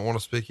 I know you don't want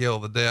to speak ill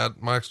of the dead.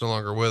 Mike's no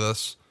longer with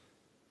us,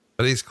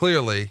 but he's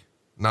clearly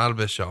not a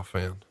Bischoff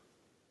fan.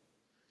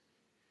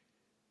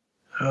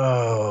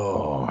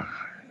 Oh,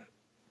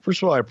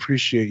 first of all, I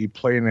appreciate you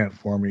playing that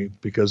for me,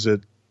 because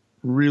it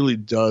really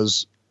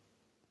does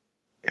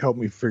help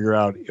me figure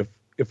out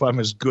if I'm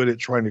as good at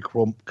trying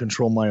to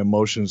control my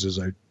emotions as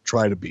I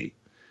try to be.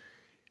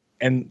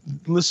 And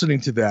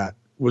listening to that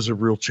was a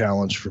real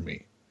challenge for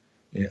me.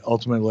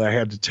 Ultimately, I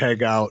had to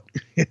tag out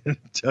and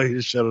tell you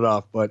to shut it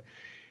off. But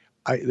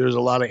there's a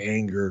lot of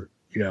anger,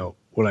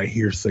 when I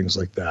hear things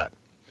like that.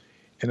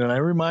 And then I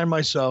remind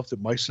myself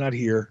that Mike's not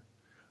here.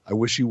 I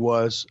wish he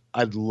was.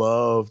 I'd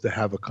love to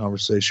have a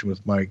conversation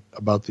with Mike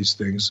about these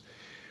things.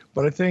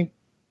 But I think,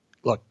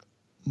 look,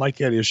 Mike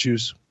had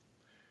issues.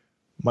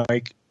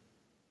 Mike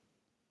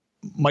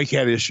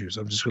had issues.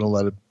 I'm just going to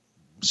let it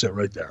sit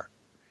right there.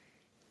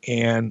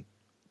 And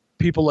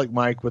people like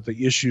Mike, with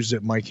the issues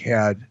that Mike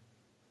had,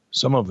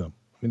 some of them,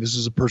 I mean, this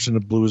is a person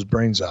that blew his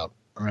brains out.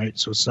 All right.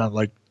 So it's not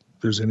like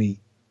there's any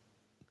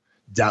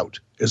doubt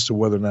as to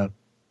whether or not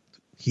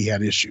he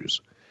had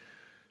issues.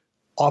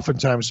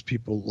 Oftentimes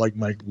people like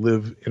Mike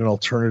live in an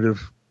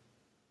alternative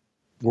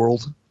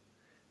world.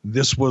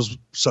 This was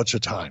such a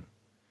time.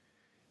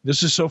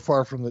 This is so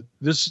far from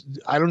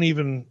I don't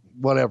even,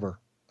 whatever.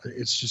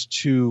 It's just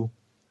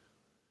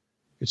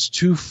it's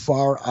too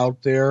far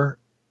out there.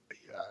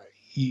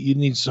 You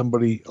need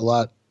somebody a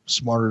lot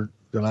smarter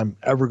than I'm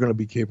ever going to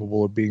be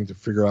capable of being to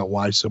figure out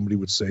why somebody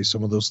would say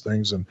some of those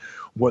things and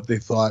what they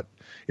thought,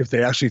 if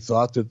they actually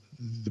thought that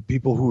the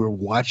people who were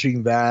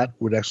watching that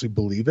would actually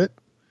believe it.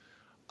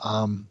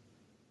 I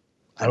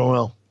don't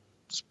know.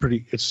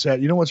 It's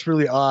sad. You know what's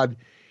really odd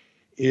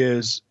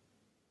is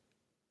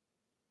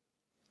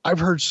I've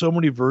heard so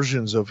many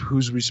versions of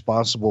who's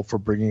responsible for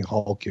bringing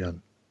Hulk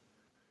in.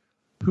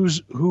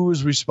 Who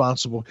is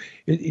responsible?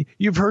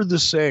 You've heard the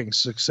saying,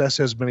 success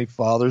has many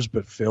fathers,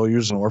 but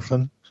failure's an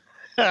orphan.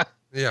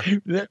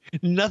 Yeah.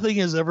 Nothing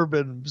has ever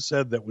been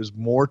said that was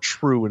more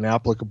true and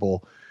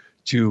applicable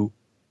to,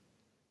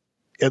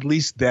 at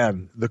least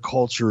then, the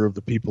culture of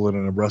the people in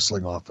a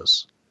wrestling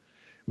office.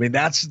 I mean,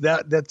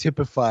 that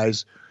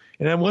typifies,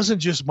 and it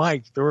wasn't just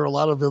Mike. There were a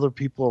lot of other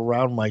people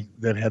around Mike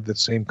that had that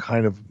same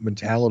kind of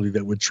mentality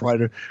that would try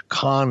to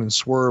con and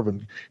swerve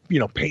and,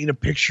 paint a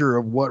picture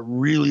of what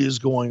really is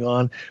going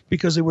on,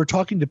 because they were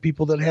talking to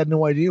people that had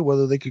no idea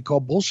whether they could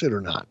call bullshit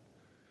or not.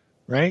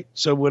 Right.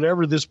 So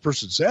whatever this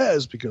person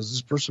says, because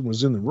this person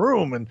was in the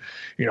room and,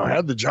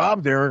 had the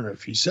job there. And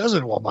if he says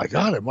it, well, my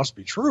God, it must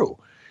be true.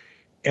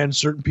 And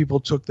certain people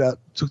took the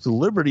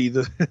liberty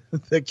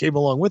that came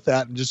along with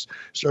that and just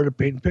started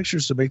painting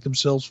pictures to make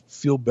themselves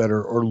feel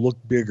better or look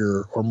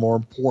bigger or more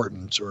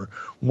important or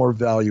more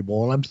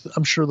valuable. And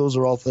I'm sure those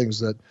are all things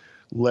that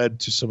led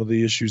to some of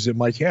the issues that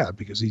Mike had,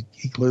 because he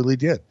clearly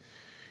did.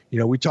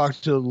 We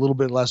talked a little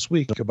bit last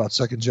week about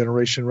second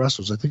generation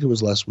wrestlers. I think it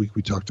was last week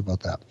we talked about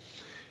that.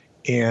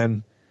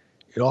 And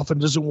it often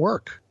doesn't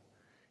work.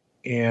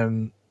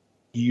 And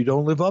you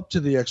don't live up to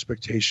the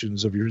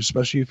expectations of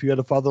especially if you had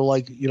a father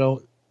like,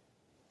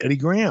 Eddie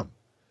Graham.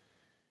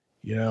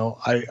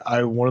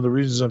 One of the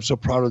reasons I'm so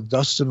proud of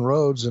Dustin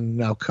Rhodes and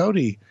now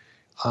Cody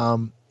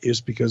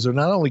is because they're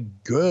not only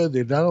good,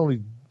 they not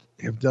only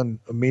have done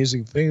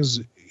amazing things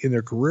in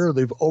their career,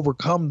 they've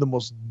overcome the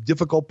most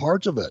difficult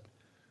parts of it.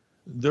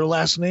 Their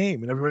last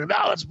name, and everybody,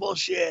 no, it's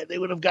bullshit. They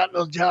would have gotten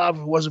a job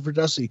if it wasn't for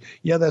Dusty.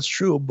 Yeah, that's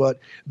true. But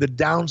the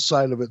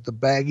downside of it, the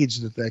baggage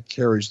that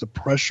carries, the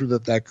pressure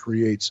that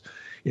creates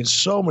in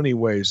so many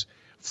ways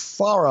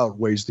far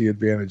outweighs the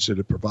advantage that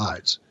it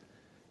provides.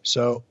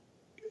 So,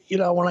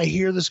 when I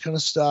hear this kind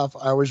of stuff,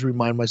 I always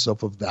remind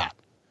myself of that.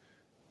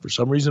 For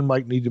some reason,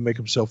 Mike needed to make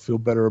himself feel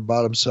better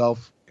about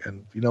himself.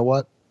 And you know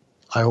what?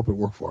 I hope it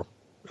worked for him,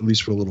 at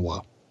least for a little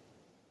while.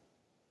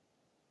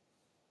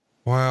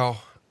 Wow.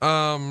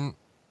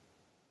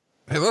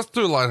 Hey, let's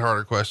do a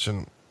lighthearted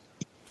question.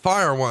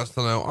 Fire wants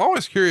to know,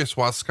 always curious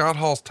why Scott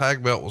Hall's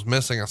tag belt was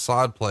missing a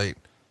side plate.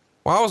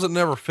 Why was it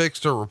never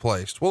fixed or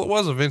replaced? Well, it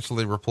was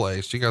eventually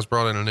replaced. You guys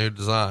brought in a new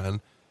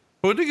design,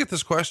 but we did get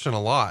this question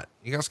a lot.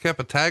 You guys kept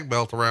a tag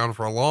belt around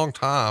for a long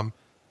time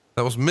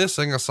that was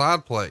missing a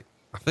side plate.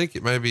 I think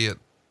it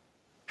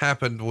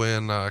happened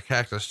when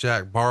Cactus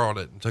Jack borrowed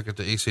it and took it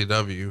to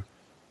ECW.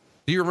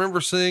 Do you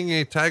remember seeing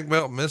a tag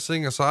belt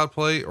missing a side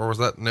plate, or was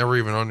that never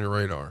even on your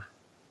radar?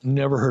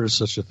 Never heard of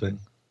such a thing.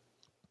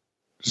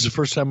 This is the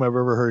first time I've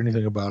ever heard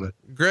anything about it.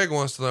 Greg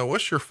wants to know,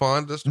 what's your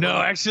fondest? No,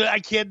 actually,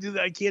 I can't do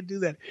that. I can't do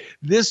that.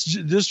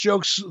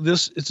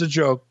 It's a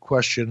joke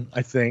question.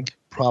 I think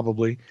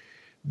probably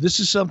this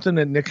is something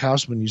that Nick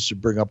Hausman used to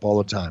bring up all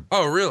the time.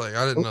 Oh, really?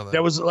 I didn't know that.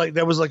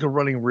 That was like a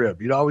running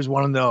rib. You'd always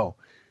want to know.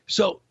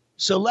 So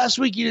last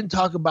week you didn't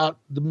talk about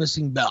the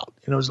missing belt.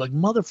 And it was like,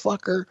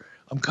 motherfucker,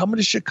 I'm coming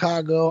to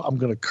Chicago. I'm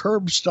going to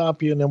curb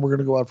stomp you. And then we're going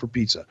to go out for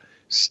pizza.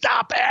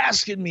 Stop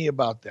asking me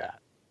about that.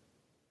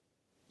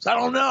 'Cause I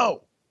don't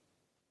know.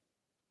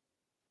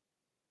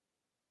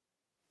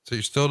 So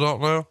you still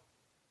don't know?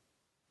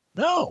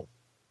 No.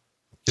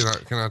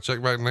 Can I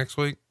check back next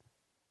week?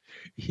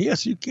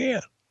 Yes, you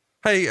can.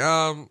 Hey,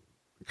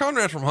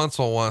 Conrad from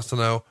Huntsville wants to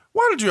know,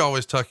 why did you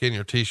always tuck in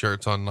your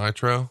t-shirts on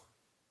Nitro?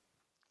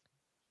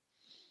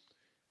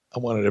 I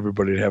wanted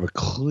everybody to have a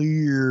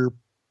clear,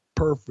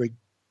 perfect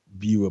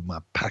view of my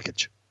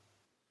package.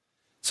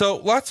 So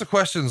lots of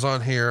questions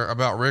on here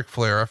about Ric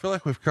Flair. I feel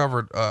like we've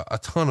covered a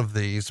ton of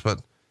these,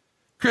 but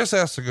Chris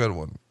asked a good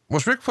one.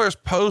 Was Ric Flair's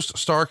post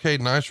Starrcade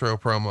Nitro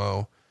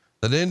promo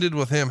that ended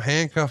with him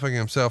handcuffing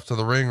himself to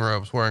the ring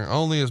ropes wearing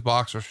only his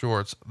boxer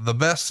shorts the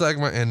best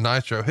segment in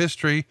Nitro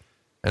history?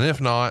 And if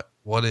not,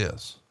 what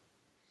is?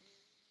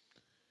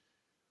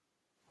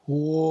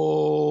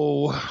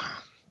 Whoa.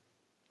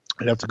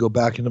 I'd have to go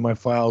back into my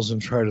files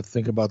and try to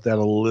think about that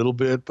a little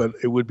bit, but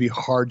it would be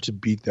hard to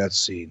beat that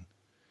scene.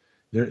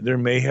 There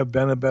may have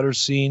been a better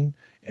scene,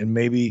 and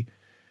maybe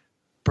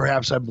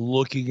perhaps I'm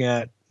looking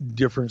at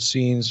different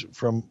scenes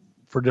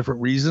for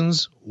different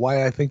reasons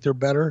why I think they're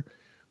better.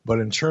 But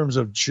in terms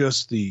of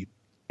just the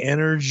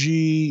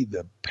energy,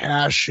 the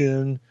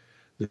passion,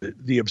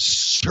 the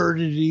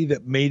absurdity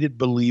that made it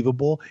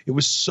believable, it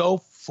was so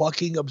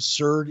fucking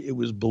absurd, it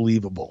was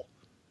believable.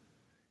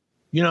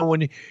 You know,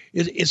 when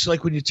it's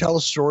like when you tell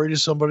a story to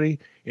somebody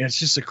and it's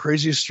just the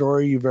craziest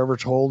story you've ever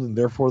told, and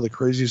therefore the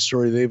craziest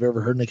story they've ever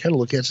heard, and they kind of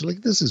look at you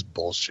like, this is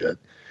bullshit.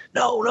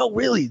 No,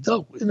 really,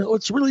 no,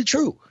 it's really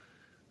true.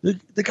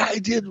 The guy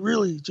did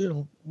really,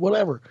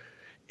 whatever.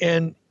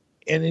 And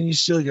then you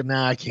still go,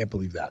 nah, I can't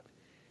believe that.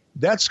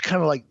 That's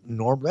kind of like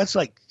normal. That's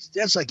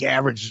like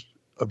average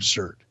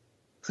absurd.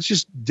 That's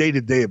just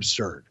day-to-day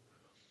absurd.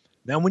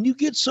 Now, when you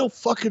get so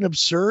fucking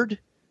absurd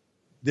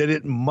that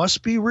it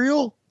must be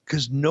real,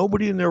 because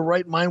nobody in their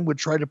right mind would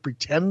try to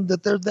pretend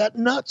that they're that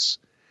nuts,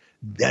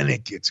 then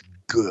it gets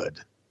good.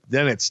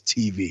 Then it's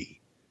TV,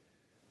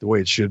 the way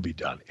it should be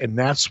done. And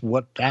that's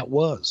what that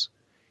was.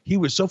 He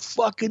was so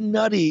fucking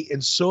nutty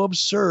and so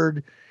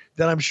absurd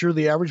that I'm sure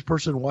the average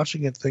person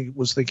watching it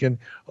was thinking,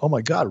 oh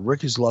my God,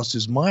 Rick has lost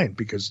his mind,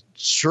 because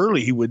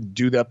surely he wouldn't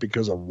do that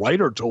because a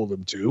writer told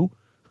him to.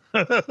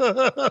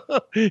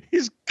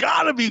 He's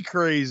got to be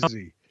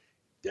crazy.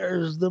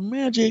 There's the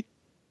magic.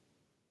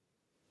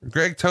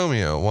 Greg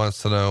Tomio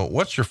wants to know,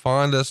 what's your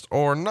fondest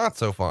or not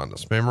so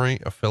fondest memory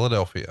of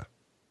Philadelphia?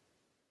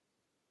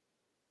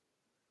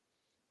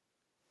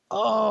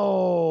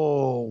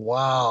 Oh,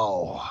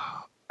 wow.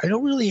 I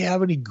don't really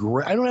have I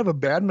don't have a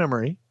bad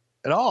memory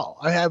at all.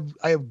 I have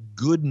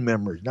good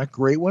memories, not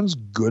great ones,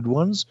 good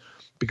ones,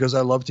 because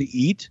I love to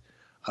eat.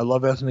 I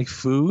love ethnic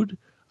food.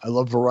 I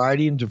love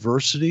variety and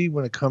diversity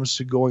when it comes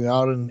to going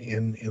out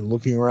and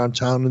looking around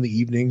town in the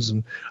evenings.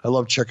 And I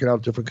love checking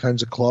out different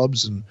kinds of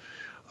clubs and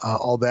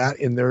all that.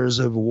 And there's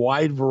a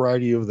wide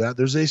variety of that.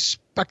 There's a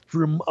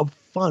spectrum of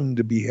fun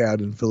to be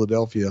had in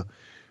Philadelphia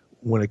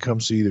when it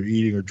comes to either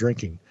eating or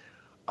drinking.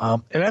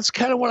 And that's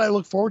kind of what I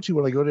look forward to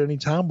when I go to any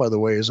town, by the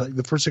way, is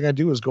the first thing I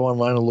do is go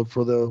online and look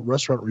for the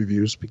restaurant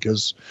reviews,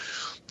 because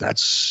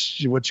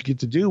that's what you get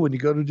to do when you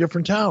go to a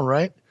different town,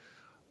 right?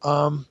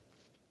 So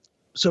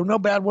no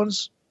bad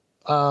ones,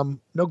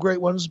 no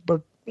great ones,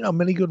 but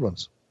many good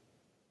ones.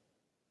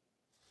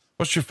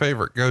 What's your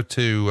favorite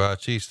go-to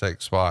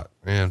cheesesteak spot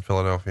in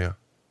Philadelphia?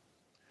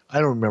 I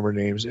don't remember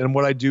names. And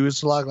what I do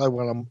is a lot like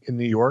when I'm in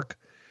New York,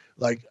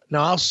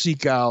 now I'll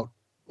seek out,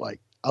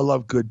 I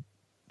love good,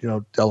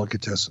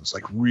 delicatessens,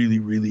 like really,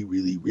 really,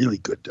 really, really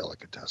good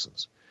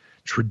delicatessens,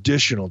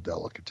 traditional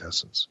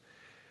delicatessens.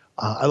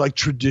 I like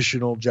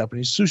traditional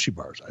Japanese sushi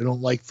bars. I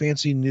don't like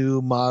fancy,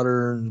 new,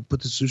 modern,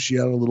 put the sushi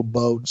out on a little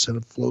boat and send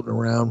it floating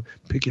around,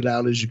 pick it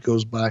out as it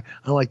goes by. I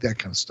don't like that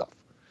kind of stuff.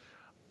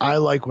 I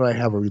like when I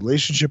have a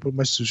relationship with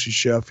my sushi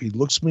chef. He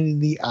looks me in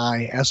the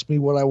eye, asks me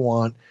what I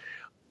want.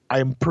 I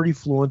am pretty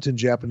fluent in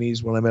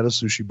Japanese when I'm at a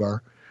sushi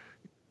bar,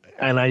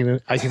 and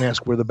I can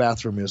ask where the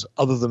bathroom is.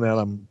 Other than that,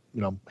 I'm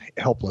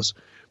helpless.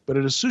 But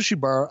at a sushi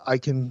bar,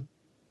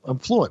 I'm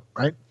fluent,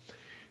 right?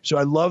 So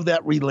I love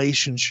that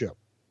relationship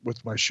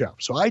with my chef.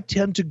 So I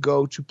tend to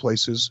go to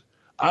places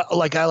I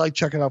like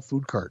checking out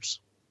food carts,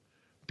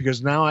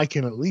 because now I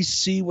can at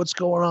least see what's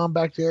going on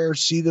back there,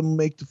 see them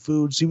make the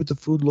food, see what the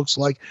food looks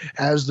like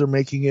as they're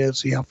making it,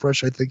 see how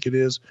fresh I think it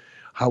is,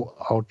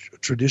 how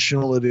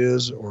traditional it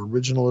is or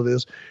original it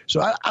is. So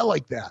I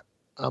like that.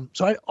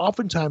 So I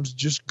oftentimes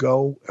just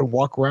go and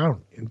walk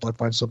around until I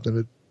find something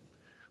that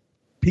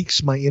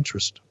piques my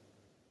interest.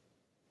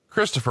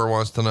 Christopher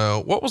wants to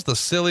know, what was the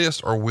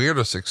silliest or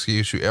weirdest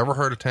excuse you ever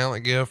heard a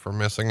talent give for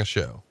missing a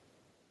show?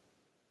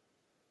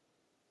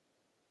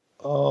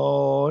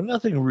 Oh,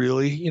 nothing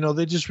really.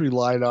 They just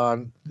relied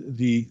on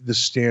the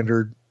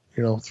standard,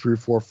 3,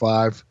 4,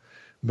 5,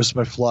 missed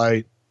my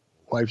flight,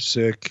 wife's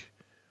sick,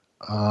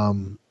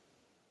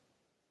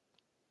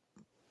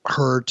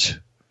 hurt.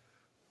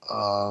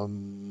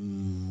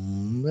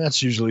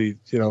 That's usually,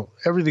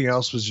 everything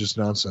else was just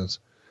nonsense.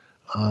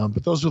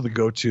 But those were the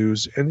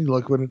go-tos. And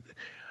look,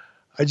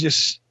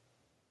 there's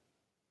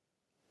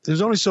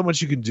only so much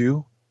you can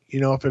do.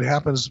 If it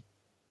happens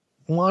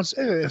once,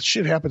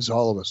 shit happens to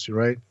all of us,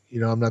 right?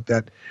 I'm not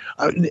that,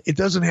 it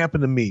doesn't happen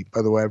to me,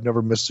 by the way. I've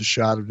never missed a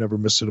shot. I've never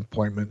missed an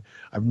appointment.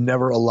 I've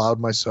never allowed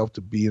myself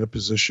to be in a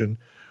position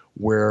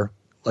where,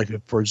 like,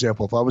 for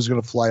example, if I was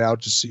going to fly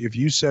out to see, if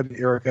you said,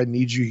 Eric, I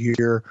need you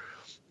here,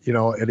 at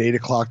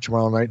 8:00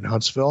 tomorrow night in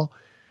Huntsville,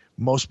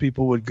 most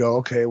people would go,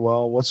 okay,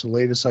 well, what's the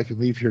latest I can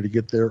leave here to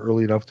get there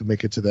early enough to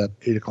make it to that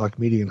 8:00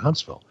 meeting in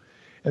Huntsville?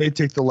 And they'd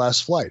take the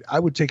last flight. I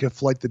would take a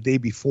flight the day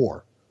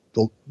before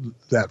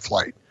that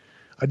flight.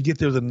 I'd get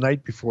there the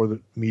night before the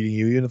meeting,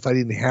 even if I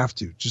didn't have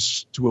to,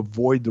 just to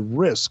avoid the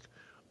risk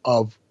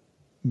of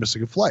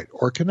missing a flight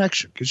or a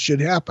connection, because shit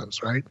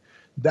happens, right?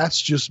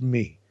 That's just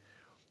me.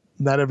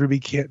 Not everybody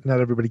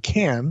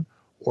can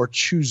or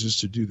chooses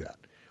to do that.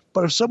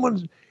 But if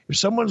someone's,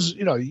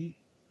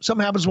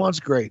 something happens once,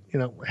 great.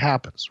 It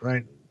happens,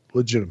 right?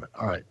 Legitimate.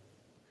 All right.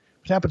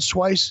 If it happens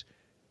twice,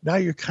 now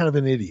you're kind of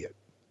an idiot.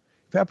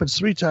 If it happens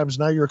 3 times,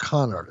 now you're a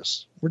con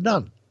artist. We're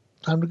done.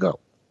 Time to go.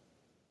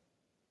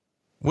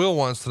 Will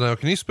wants to know,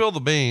 can you spill the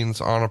beans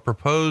on a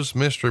proposed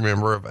mystery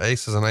member of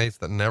Aces and Eights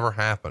that never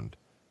happened?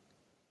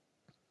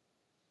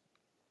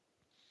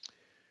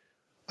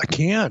 I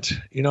can't,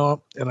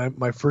 and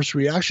my first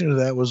reaction to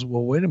that was,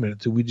 well, wait a minute.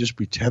 Did we just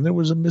pretend there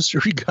was a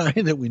mystery guy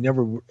that we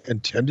never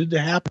intended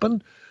to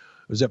happen?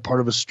 Was that part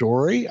of a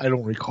story? I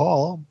don't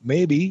recall.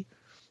 Maybe.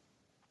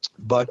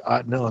 But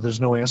no,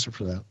 there's no answer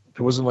for that.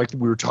 It wasn't like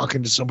we were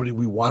talking to somebody,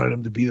 we wanted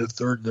him to be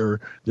the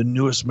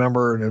newest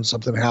member, and then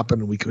something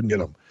happened and we couldn't get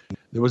him.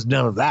 There was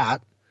none of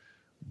that,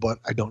 but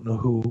I don't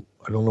know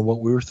what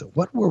we were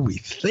what were we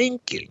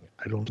thinking?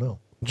 I don't know.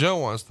 Joe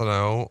wants to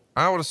know,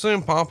 I would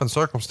assume Pomp and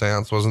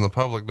Circumstance was in the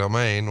public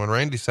domain. When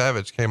Randy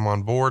Savage came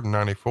on board in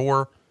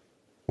 94,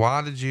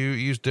 why did you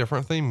use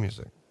different theme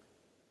music?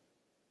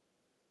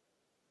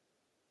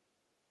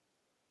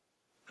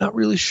 Not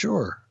really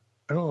sure.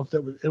 I don't know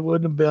if it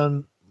wouldn't have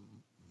been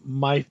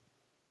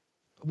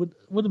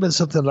would have been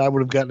something that I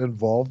would have gotten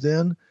involved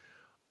in.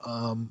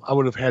 I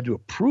would have had to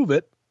approve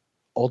it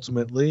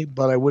ultimately,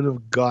 but I would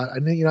have I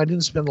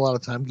didn't spend a lot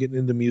of time getting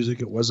into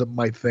music. It wasn't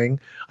my thing.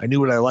 I knew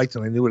what I liked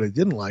and I knew what I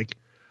didn't like.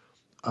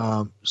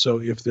 So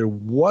if there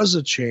was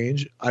a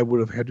change, I would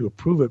have had to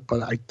approve it,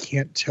 but I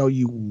can't tell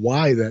you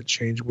why that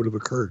change would have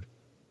occurred.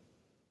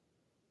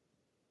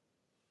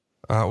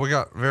 We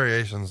got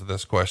variations of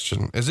this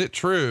question. Is it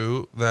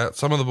true that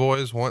some of the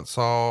boys once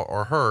saw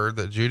or heard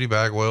that Judy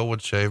Bagwell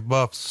would shave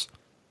Buff's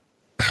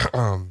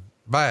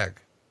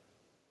bag?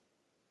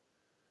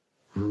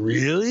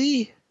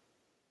 Really?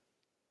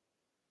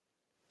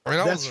 I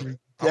mean,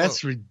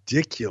 that's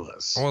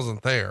ridiculous. I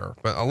wasn't there,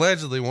 but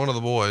allegedly one of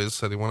the boys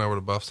said he went over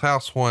to Buff's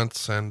house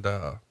once and,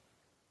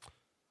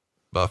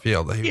 Buff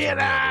yelled that he Get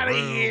out of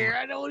here.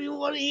 I don't even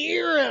want to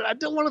hear it. I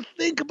don't want to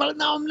think about it.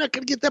 Now I'm not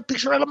going to get that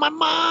picture out of my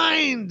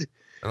mind.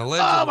 And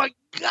allegedly, oh my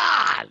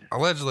God.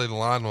 Allegedly the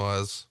line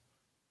was,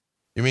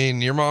 you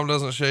mean your mom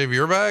doesn't shave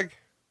your bag?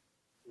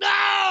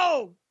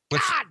 No.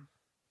 God.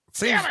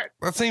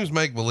 That seems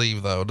make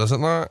believe though, does it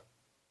not?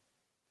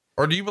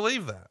 Or do you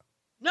believe that?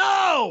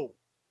 No,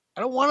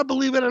 I don't want to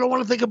believe it. I don't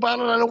want to think about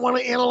it. I don't want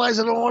to analyze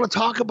it. I don't want to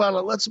talk about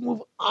it. Let's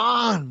move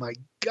on. My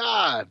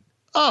God.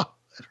 Oh,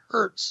 it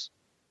hurts.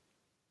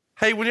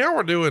 Hey, when y'all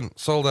were doing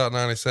Sold Out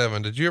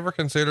 97, did you ever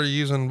consider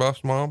using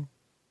Buff's mom?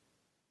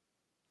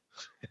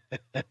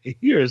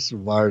 You're a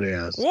smart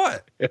ass.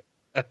 What?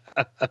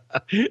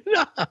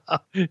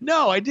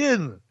 No, I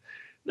didn't.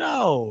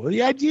 No,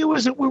 the idea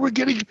was that we were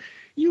getting,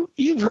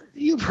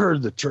 you've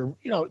heard the term,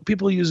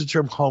 people use the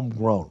term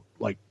homegrown,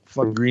 like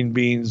fucking green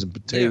beans and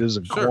potatoes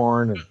and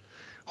corn and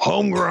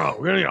homegrown.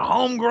 We're going to get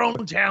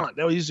homegrown talent.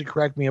 That used to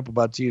crack me up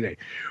about TNA.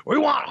 We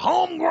want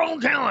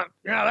homegrown talent.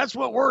 Yeah, that's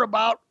what we're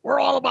about. We're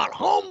all about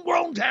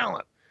homegrown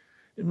talent.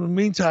 In the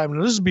meantime,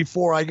 and this is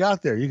before I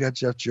got there, you got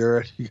Jeff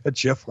Jarrett, you got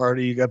Jeff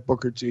Hardy, you got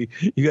Booker T,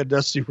 you got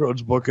Dusty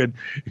Rhodes booking,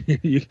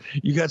 you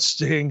got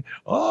Sting.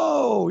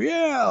 Oh,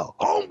 yeah,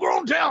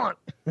 homegrown talent.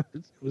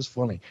 It was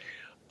funny.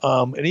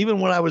 And even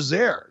when I was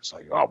there, it's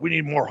like, oh, we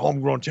need more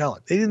homegrown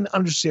talent. They didn't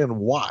understand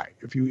why.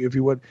 If you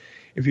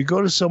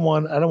go to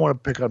someone, I don't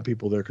want to pick on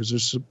people there because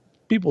there's some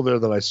people there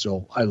that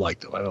I like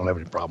them. I don't have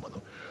any problem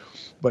with them.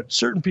 But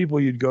certain people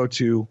you'd go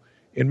to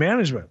in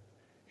management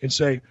and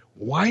say,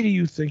 why do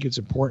you think it's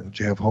important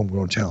to have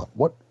homegrown talent?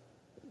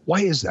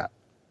 Why is that?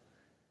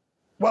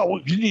 Well,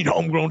 you need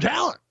homegrown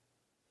talent.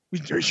 You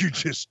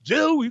just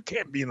do. You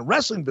can't be in the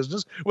wrestling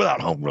business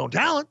without homegrown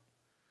talent.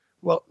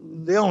 Well,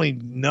 they only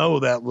know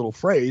that little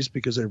phrase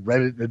because they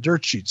read it in a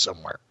dirt sheet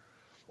somewhere,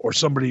 or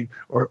somebody,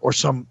 or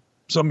some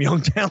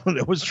young talent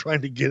that was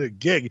trying to get a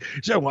gig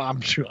said, "Well,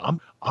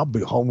 I'll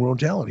be homegrown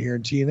talent here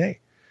in TNA."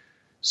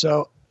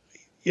 So,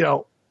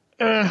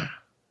 I'm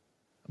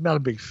not a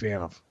big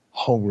fan of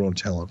homegrown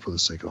talent for the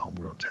sake of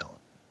homegrown talent.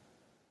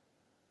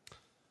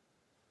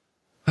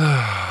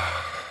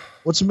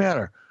 What's the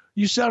matter?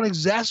 You sound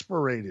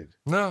exasperated.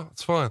 No,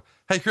 it's fine.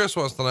 Hey, Chris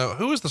wants to know,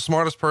 who is the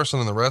smartest person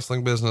in the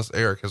wrestling business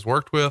Eric has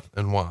worked with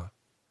and why?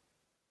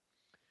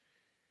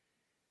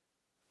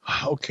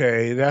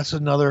 Okay, that's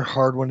another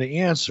hard one to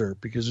answer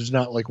because there's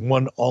not like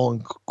one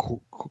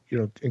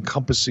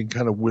encompassing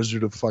kind of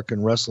wizard of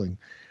fucking wrestling.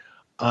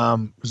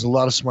 There's a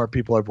lot of smart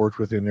people I've worked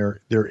with in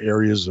their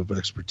areas of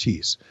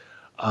expertise.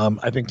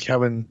 I think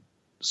Kevin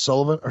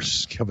Dunn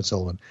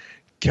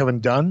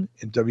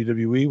in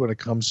WWE, when it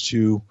comes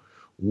to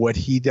what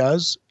he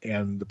does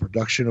and the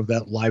production of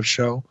that live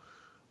show,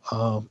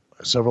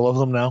 several of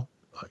them now,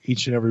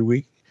 each and every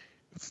week,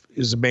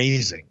 is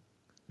amazing.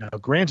 Now,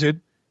 granted,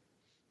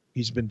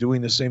 he's been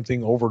doing the same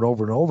thing over and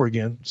over and over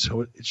again,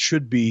 so it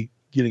should be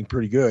getting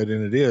pretty good,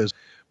 and it is.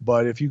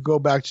 But if you go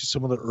back to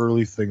some of the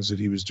early things that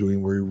he was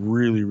doing where he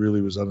really, really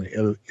was on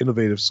the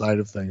innovative side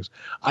of things,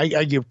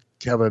 I give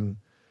Kevin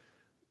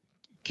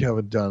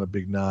Dunn a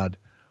big nod.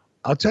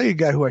 I'll tell you a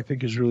guy who I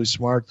think is really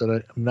smart that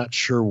I'm not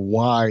sure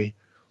why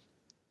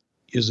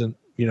isn't,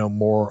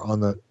 more on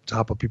the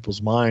top of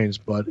people's minds,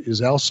 but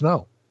is Al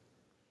Snow.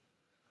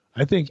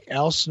 I think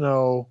Al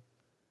Snow,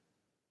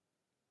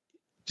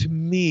 to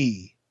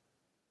me,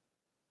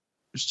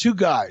 there's two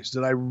guys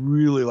that I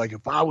really like.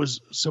 If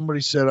somebody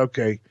said,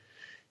 okay,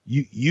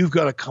 you've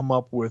got to come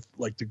up with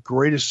like the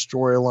greatest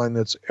storyline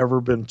that's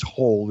ever been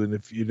told. And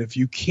if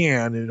you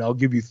can, and I'll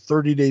give you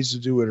 30 days to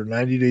do it or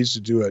 90 days to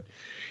do it.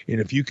 And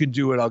if you can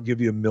do it, I'll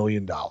give you $1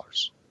 million.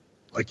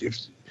 Like if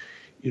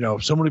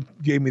somebody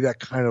gave me that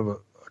kind of a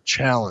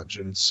challenge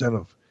and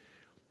incentive,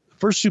 the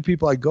first two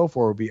people I go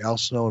for would be Al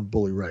Snow and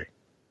Bully Ray.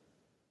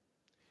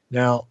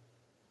 Now,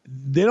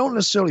 they don't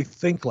necessarily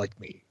think like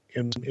me.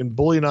 And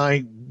Bully and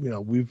I,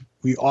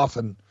 we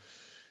often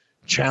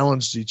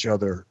challenged each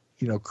other,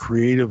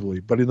 creatively,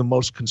 but in the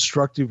most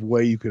constructive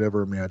way you could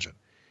ever imagine.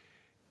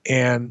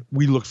 And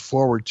we looked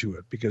forward to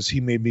it because he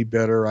made me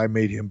better. I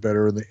made him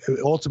better. And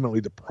ultimately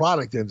the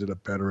product ended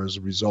up better as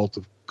a result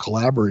of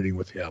collaborating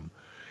with him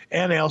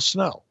and Al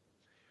Snow.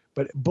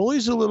 But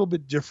Bully's a little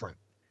bit different.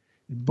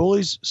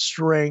 Bully's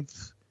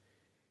strength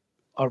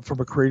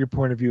from a creative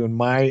point of view, and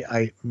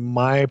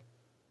my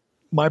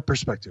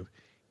perspective,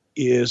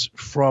 is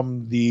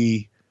from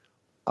the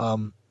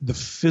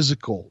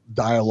physical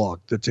dialogue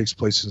that takes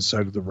place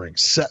inside of the ring.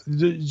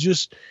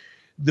 Just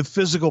the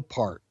physical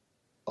part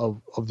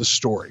of the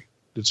story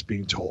that's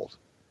being told.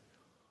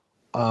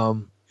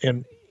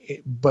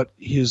 But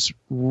his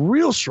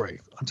real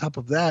strength on top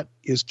of that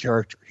is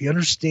character. He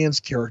understands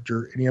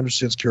character and he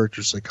understands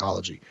character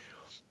psychology.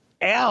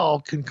 Al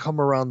can come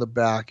around the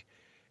back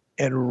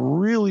and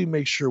really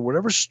make sure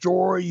whatever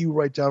story you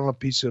write down on a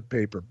piece of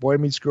paper, boy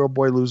meets girl,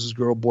 boy loses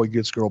girl, boy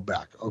gets girl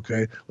back.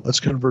 Okay, let's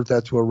convert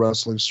that to a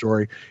wrestling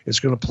story. It's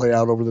going to play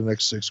out over the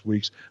next 6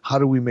 weeks. How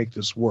do we make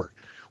this work?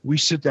 We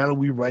sit down and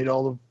we write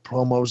all the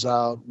promos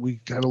out.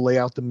 We kind of lay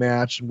out the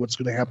match and what's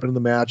going to happen in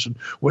the match and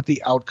what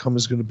the outcome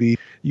is going to be.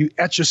 You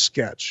etch a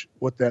sketch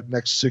what that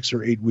next 6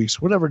 or 8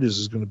 weeks, whatever it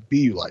is going to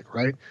be like,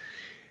 right?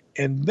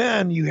 And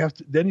then you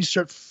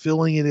start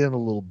filling it in a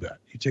little bit.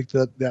 You take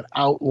that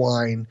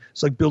outline.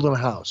 It's like building a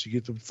house. You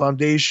get the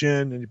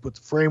foundation and you put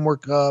the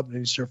framework up and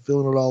then you start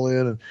filling it all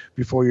in. And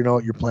before you know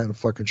it, you're planting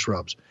fucking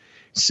shrubs.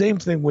 Same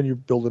thing when you're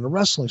building a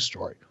wrestling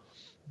story.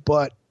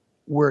 But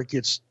where it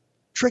gets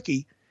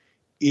tricky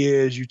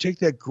is you take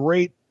that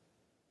great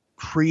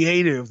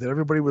creative that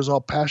everybody was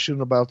all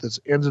passionate about that's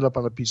ended up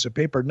on a piece of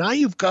paper. Now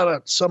you've got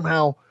to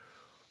somehow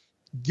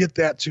get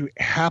that to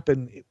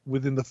happen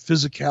within the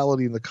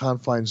physicality and the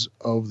confines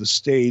of the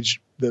stage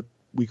that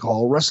we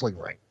call a wrestling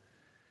ring.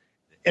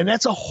 And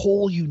that's a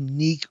whole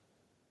unique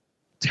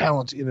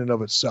talent in and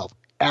of itself.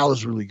 Al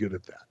is really good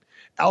at that.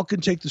 Al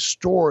can take the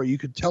story. You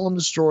can tell him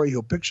the story.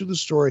 He'll picture the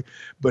story,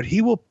 but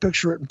he will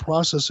picture it and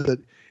process it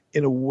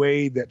in a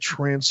way that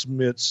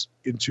transmits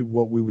into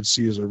what we would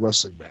see as a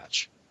wrestling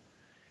match.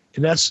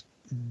 And that's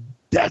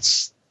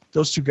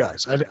those two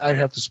guys. I'd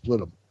have to split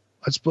them.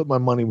 I'd split my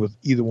money with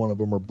either one of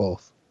them or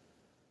both.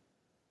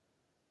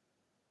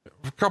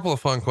 A couple of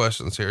fun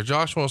questions here.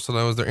 Josh wants to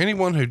know, is there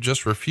anyone who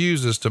just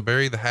refuses to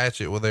bury the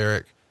hatchet with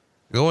Eric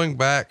going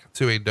back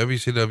to a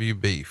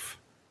WCW beef?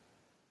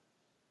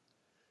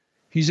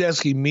 He's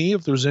asking me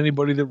if there's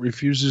anybody that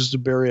refuses to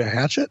bury a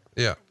hatchet.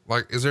 Yeah.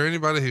 Like, is there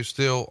anybody who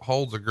still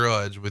holds a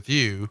grudge with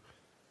you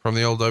from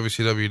the old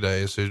WCW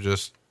days who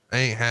just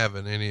ain't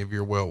having any of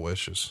your well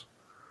wishes?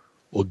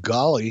 Well,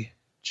 golly,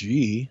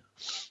 gee,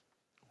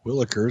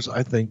 Willikers,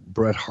 I think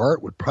Bret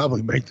Hart would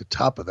probably make the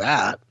top of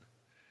that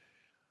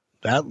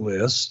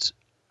list.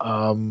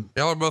 Y'all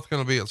are both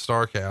going to be at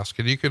StarCast.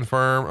 Can you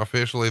confirm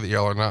officially that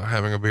y'all are not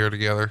having a beer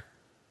together?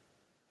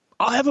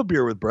 I'll have a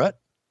beer with Bret.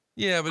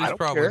 Yeah, but he's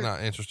probably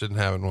not interested in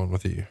having one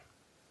with you.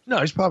 No,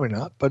 he's probably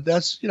not, but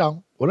that's,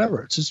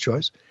 whatever. It's his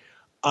choice.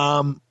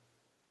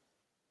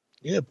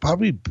 Yeah,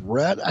 probably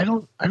Bret. I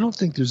don't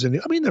think there's any,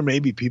 there may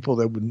be people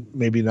that would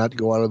maybe not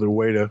go out of their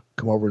way to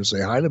come over and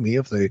say hi to me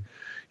if they,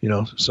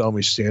 saw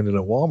me standing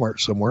at Walmart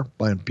somewhere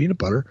buying peanut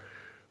butter,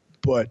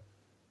 but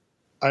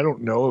I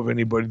don't know of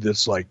anybody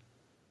that's like,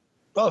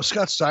 oh,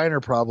 Scott Steiner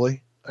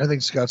probably. I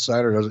think Scott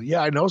Steiner doesn't.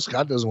 Yeah, I know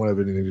Scott doesn't want to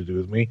have anything to do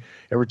with me.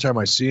 Every time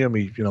I see him,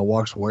 he,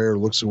 walks away or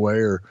looks away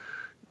or,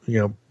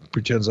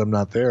 pretends I'm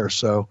not there.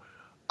 So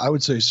I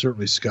would say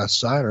certainly Scott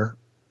Steiner,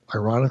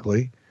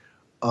 ironically.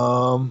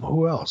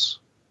 Who else?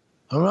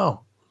 I don't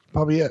know.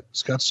 Probably it.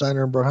 Scott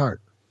Steiner and Bret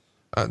Hart.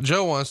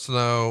 Joe wants to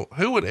know,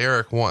 who would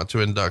Eric want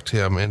to induct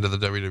him into the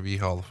WWE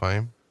Hall of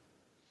Fame?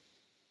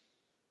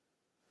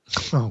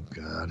 Oh,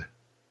 God.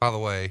 By the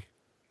way,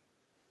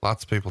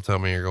 lots of people tell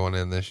me you're going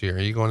in this year.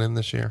 Are you going in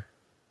this year?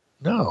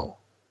 No.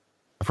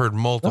 I've heard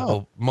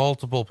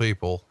multiple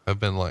people have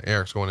been like,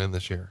 Eric's going in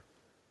this year.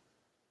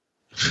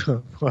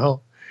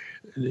 Well,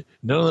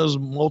 none of those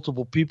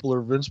multiple people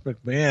are Vince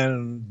McMahon,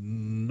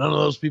 and none of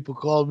those people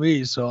called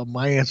me. So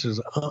my answer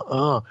is,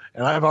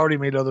 and I've already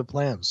made other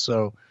plans.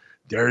 So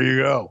there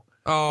you go.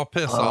 Oh,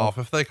 piss off.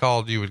 If they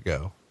called, you would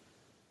go.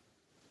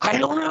 I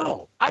don't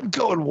know. I'd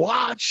go and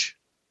watch.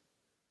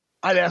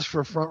 I'd ask for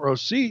a front row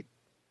seat.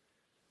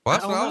 Well,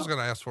 that's what I was going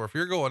to ask for. If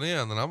you're going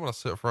in, then I'm going to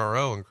sit front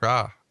row and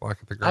cry like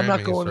at the Grammys. I'm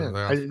not going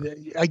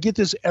in. I get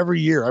this every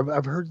year.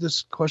 I've heard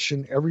this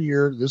question every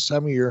year, this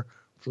time of year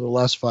for the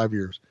last 5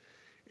 years.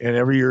 And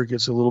every year it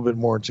gets a little bit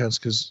more intense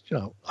because,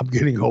 I'm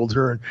getting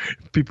older and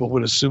people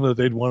would assume that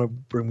they'd want to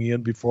bring me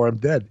in before I'm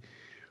dead.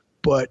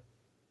 But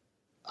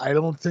I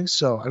don't think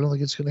so. I don't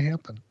think it's going to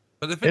happen.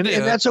 But if it did,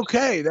 and that's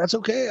okay. That's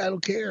okay. I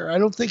don't care. I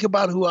don't think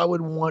about who I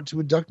would want to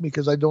induct me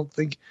because I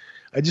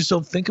just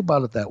don't think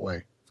about it that way.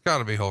 It's got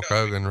to be Hulk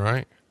Hogan,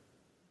 right?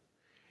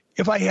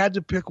 If I had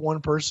to pick one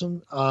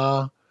person,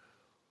 and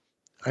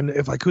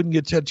if I couldn't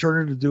get Ted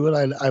Turner to do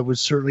it, I would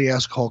certainly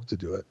ask Hulk to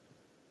do it.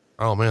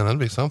 Oh man, that'd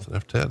be something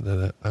if Ted did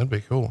it. That'd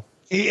be cool.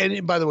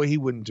 And by the way, he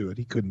wouldn't do it.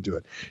 He couldn't do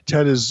it.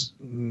 Ted's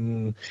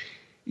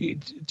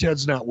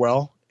not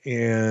well,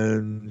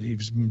 and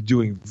he's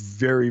doing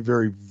very,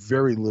 very,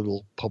 very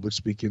little public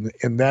speaking.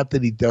 And that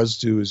he does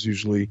do is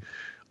usually,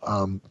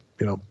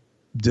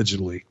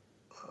 digitally.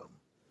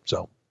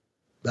 So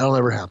that'll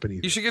never happen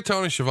either. You should get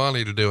Tony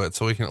Schiavone to do it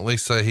so we can at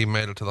least say he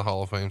made it to the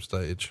Hall of Fame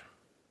stage.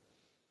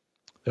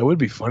 That would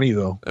be funny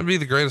though. That'd be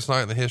the greatest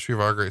night in the history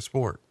of our great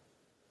sport.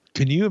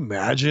 Can you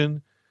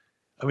imagine?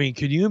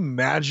 Can you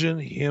imagine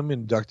him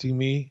inducting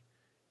me?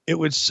 It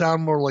would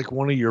sound more like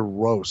one of your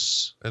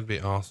roasts. That'd be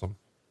awesome.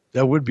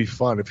 That would be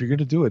fun. If you're going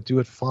to do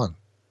it fun.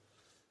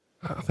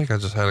 I think I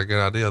just had a good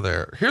idea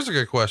there. Here's a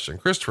good question.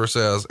 Christopher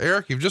says,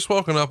 Eric, you've just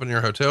woken up in your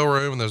hotel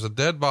room and there's a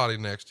dead body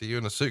next to you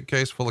and a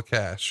suitcase full of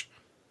cash.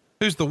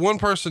 Who's the one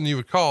person you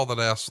would call that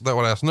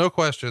would ask no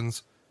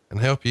questions and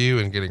help you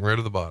in getting rid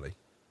of the body?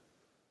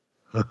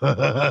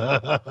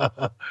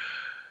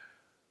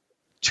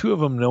 Two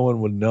of them, no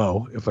one would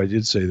know if I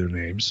did say their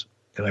names,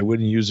 and I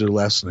wouldn't use their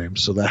last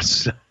names. So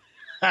that's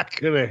not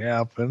going to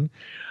happen.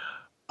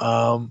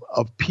 Of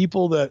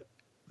people that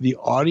the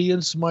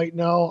audience might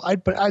know,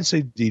 I'd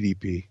say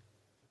DDP.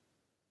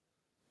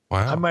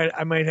 Wow.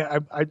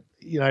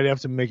 I'd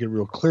have to make it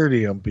real clear to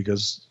him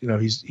because,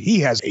 he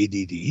has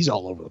ADD. He's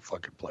all over the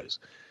fucking place.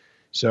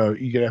 So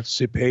you're going to have to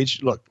say,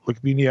 Paige, look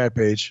me in the eye,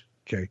 Paige.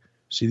 Okay.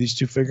 See these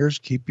two fingers?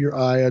 Keep your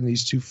eye on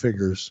these two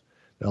fingers.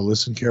 Now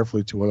listen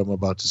carefully to what I'm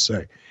about to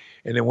say.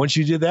 And then once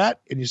you did that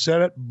and you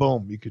said it,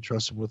 boom, you could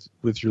trust him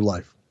with your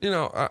life.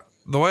 The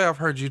way I've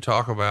heard you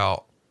talk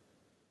about,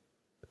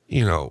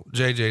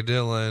 JJ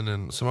Dillon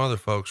and some other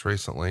folks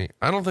recently,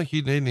 I don't think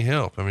you'd need any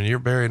help. You're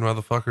burying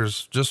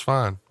motherfuckers just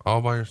fine,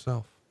 all by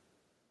yourself.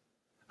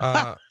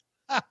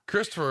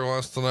 Christopher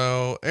wants to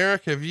know,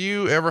 Eric, have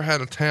you ever had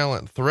a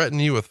talent threaten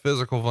you with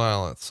physical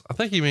violence? I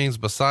think he means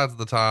besides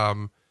the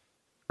time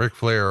Ric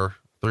Flair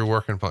threw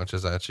working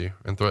punches at you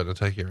and threatened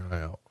to take your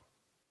eye out.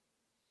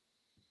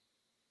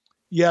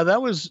 Yeah,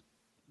 that was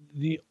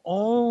the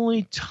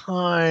only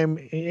time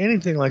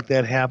anything like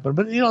that happened.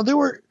 But,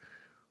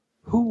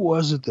 who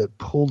was it that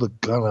pulled a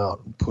gun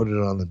out and put it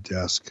on the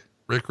desk?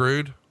 Rick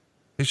Rude?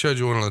 He showed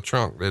you one in the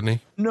trunk, didn't he?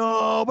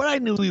 No, but I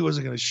knew he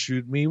wasn't going to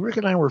shoot me. Rick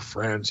and I were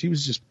friends. He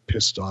was just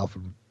pissed off.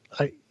 And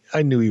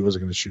I knew he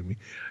wasn't going to shoot me.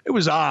 It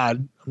was odd.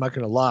 I'm not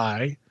going to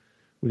lie.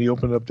 When he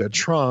opened up that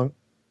trunk,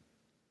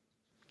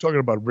 talking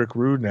about Rick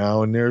Rude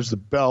now, and there's the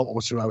belt,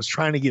 which I was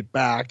trying to get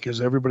back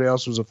because everybody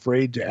else was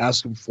afraid to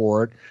ask him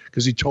for it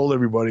because he told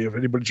everybody if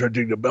anybody tried to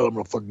take the belt, I'm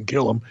going to fucking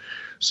kill him.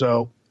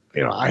 So,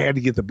 I had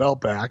to get the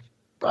belt back.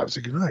 But I was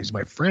thinking, no, he's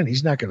my friend.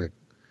 He's not going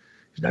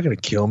to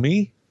kill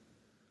me.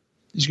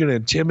 He's going to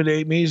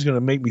intimidate me. He's going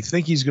to make me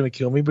think he's going to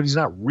kill me, but he's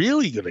not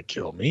really going to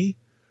kill me.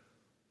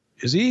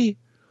 Is he?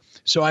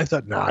 So I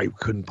thought, he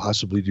couldn't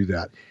possibly do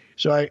that.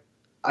 So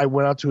I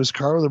went out to his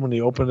car with him and he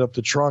opened up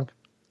the trunk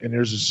and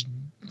there's this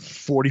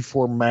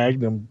 44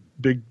 Magnum,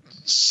 big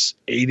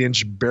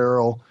 8-inch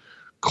barrel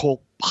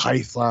Colt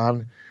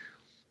Python.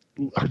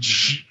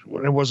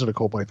 It wasn't a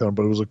Colt Python,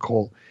 but it was a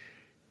Colt.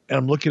 And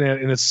I'm looking at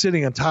it and it's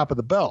sitting on top of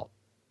the belt.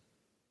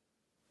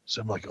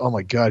 So I'm like, oh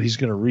my God, he's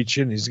going to reach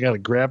in. He's got to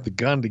grab the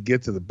gun to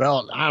get to the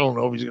belt. I don't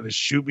know if he's going to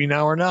shoot me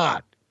now or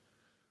not.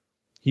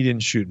 He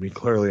didn't shoot me.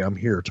 Clearly, I'm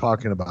here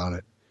talking about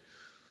it.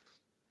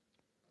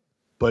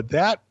 But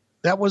that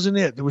wasn't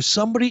it. There was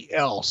somebody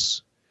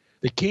else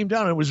that came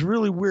down. It was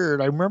really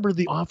weird. I remember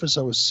the office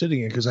I was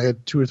sitting in because I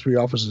had 2 or 3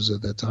 offices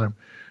at that time.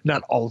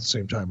 Not all at the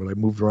same time, but I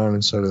moved around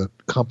inside of the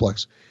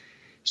complex.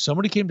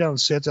 Somebody came down and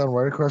sat down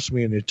right across from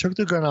me, and they took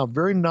the gun out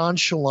very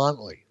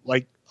nonchalantly,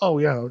 like, oh,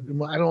 yeah,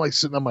 I don't like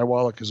sitting on my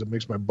wallet because it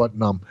makes my butt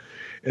numb.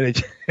 And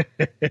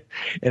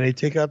they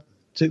took out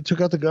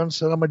the gun,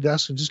 sat on my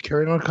desk, and just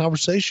carried on a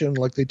conversation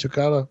like they took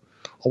out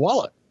a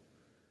wallet.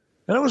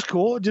 And it was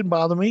cool. It didn't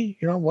bother me,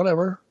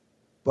 whatever.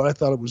 But I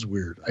thought it was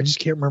weird. I just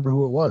can't remember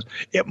who it was.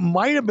 It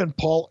might have been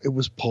Paul. It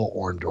was Paul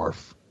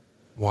Orndorff.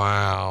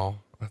 Wow.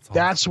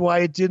 That's why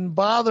it didn't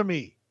bother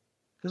me,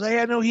 because I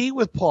had no heat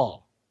with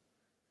Paul.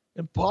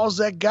 And Paul's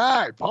that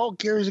guy. Paul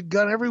carries a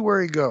gun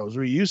everywhere he goes,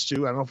 or he used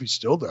to. I don't know if he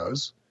still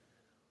does.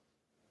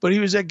 But he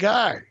was that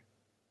guy.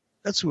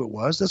 That's who it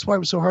was. That's why it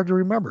was so hard to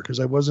remember, because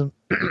I wasn't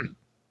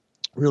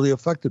really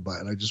affected by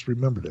it. I just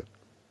remembered it.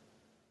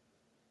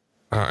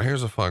 All right,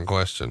 here's a fun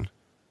question.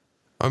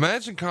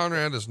 Imagine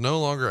Conrad is no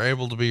longer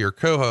able to be your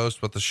co-host,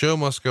 but the show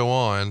must go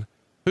on.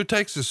 Who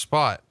takes his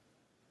spot?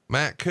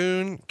 Matt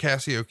Coon,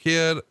 Cassio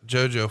Kid,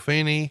 JoJo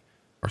Feeney,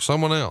 or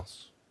someone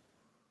else?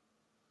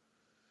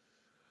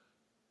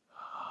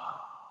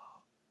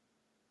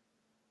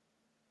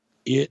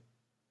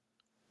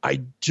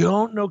 I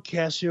don't know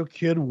Cassio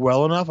Kid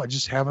well enough. I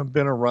just haven't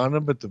been around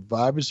him, but the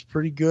vibe is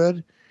pretty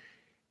good.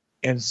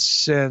 And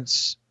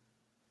since,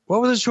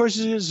 what were the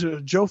choices?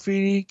 Joe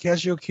Feeney,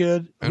 Cassio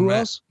Kid, and who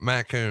else?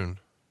 Matt Coon.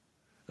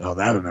 Oh,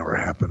 that'll never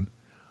happen.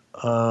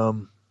 I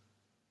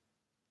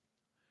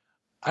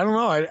don't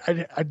know. I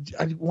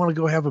want to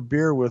go have a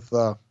beer with.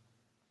 I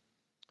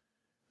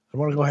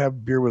want to go have a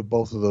beer with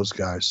both of those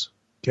guys,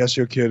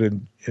 Cassio Kid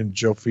and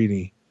Joe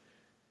Feeney,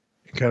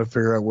 and kind of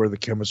figure out where the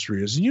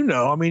chemistry is.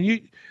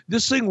 And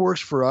this thing works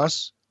for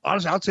us.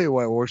 Honestly, I'll tell you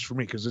why it works for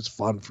me, because it's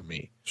fun for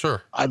me.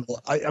 Sure. I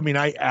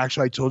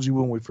told you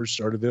when we first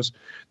started this,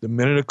 the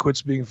minute it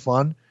quits being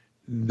fun,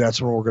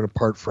 that's when we're going to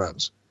part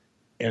friends.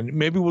 And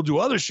maybe we'll do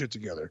other shit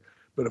together.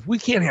 But if we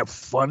can't have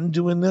fun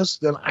doing this,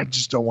 then I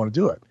just don't want to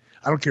do it.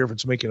 I don't care if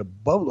it's making a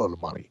boatload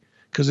of money,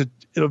 because it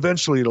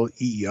eventually it'll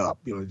eat you up.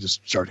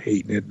 Just start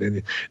hating it.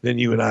 And then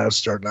you and I will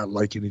start not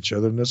liking each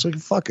other. And it's like,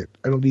 fuck it.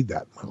 I don't need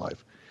that in my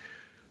life.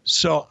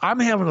 So I'm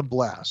having a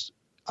blast.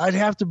 I'd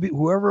have to be,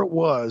 whoever it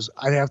was,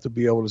 I'd have to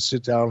be able to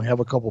sit down and have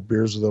a couple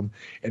beers with them.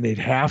 And they'd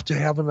have to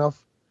have enough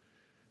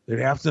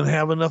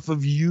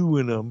of you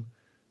in them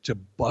to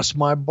bust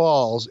my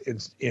balls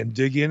and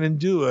dig in and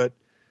do it,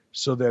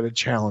 so that it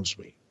challenged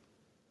me.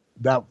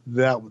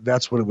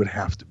 That's what it would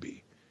have to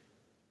be.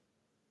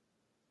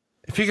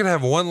 If you could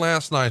have one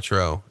last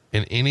Nitro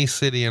in any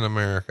city in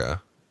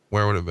America,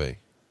 where would it be?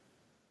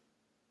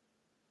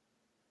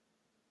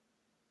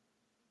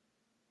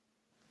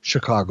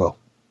 Chicago.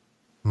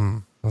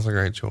 That's a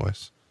great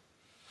choice.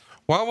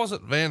 Why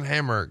wasn't Van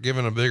Hammer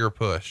given a bigger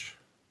push?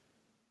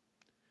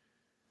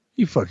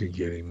 You fucking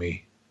kidding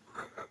me?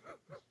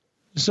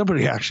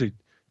 Somebody actually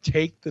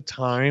take the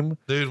time.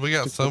 Dude, we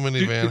got so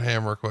many Van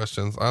Hammer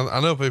questions. I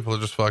know people are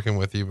just fucking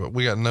with you, but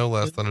we got no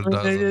less than a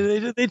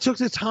dozen. They took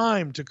the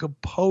time to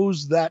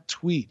compose that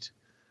tweet.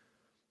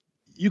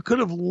 You could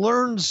have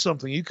learned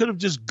something. You could have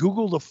just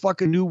Googled a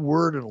fucking new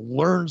word and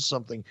learned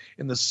something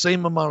in the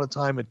same amount of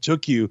time it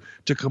took you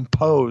to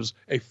compose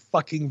a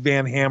fucking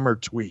Van Hammer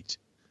tweet.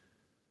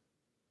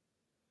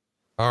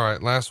 All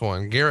right, last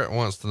one. Garrett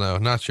wants to know,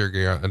 not your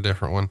Garrett, a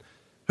different one.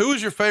 Who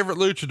was your favorite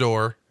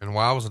luchador and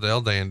why was it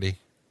El Dandy?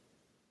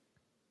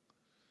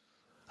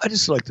 I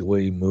just liked the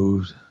way he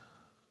moved.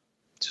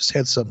 Just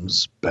had something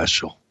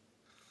special.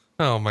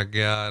 Oh my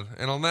God.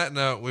 And on that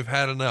note, we've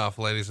had enough,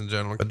 ladies and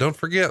gentlemen. But don't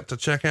forget to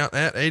check out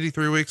at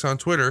 83 Weeks on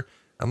Twitter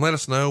and let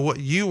us know what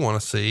you want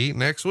to see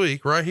next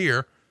week right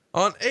here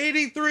on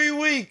 83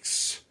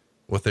 Weeks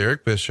with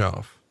Eric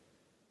Bischoff.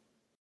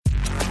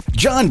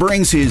 John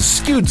brings his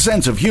skewed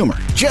sense of humor.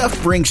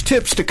 Jeff brings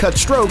tips to cut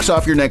strokes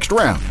off your next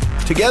round.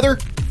 Together,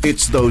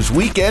 It's those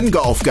weekend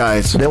golf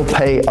guys. They'll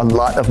pay a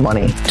lot of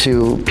money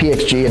to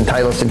PXG and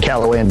Titleist and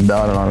Callaway and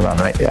on and on and on,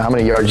 right? How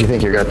many yards do you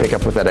think you're going to pick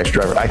up with that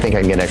extra driver? I think I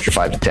can get an extra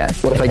 5 to 10.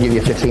 What if I give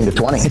you 15 to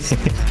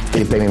 20?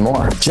 You pay me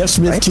more. Jeff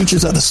Smith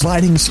teaches on the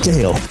sliding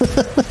scale.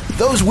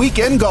 Those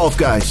Weekend Golf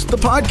Guys, the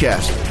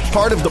podcast,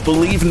 part of the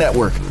Believe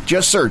Network.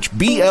 Just search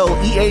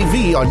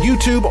BLEAV on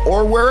YouTube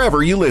or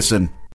wherever you listen.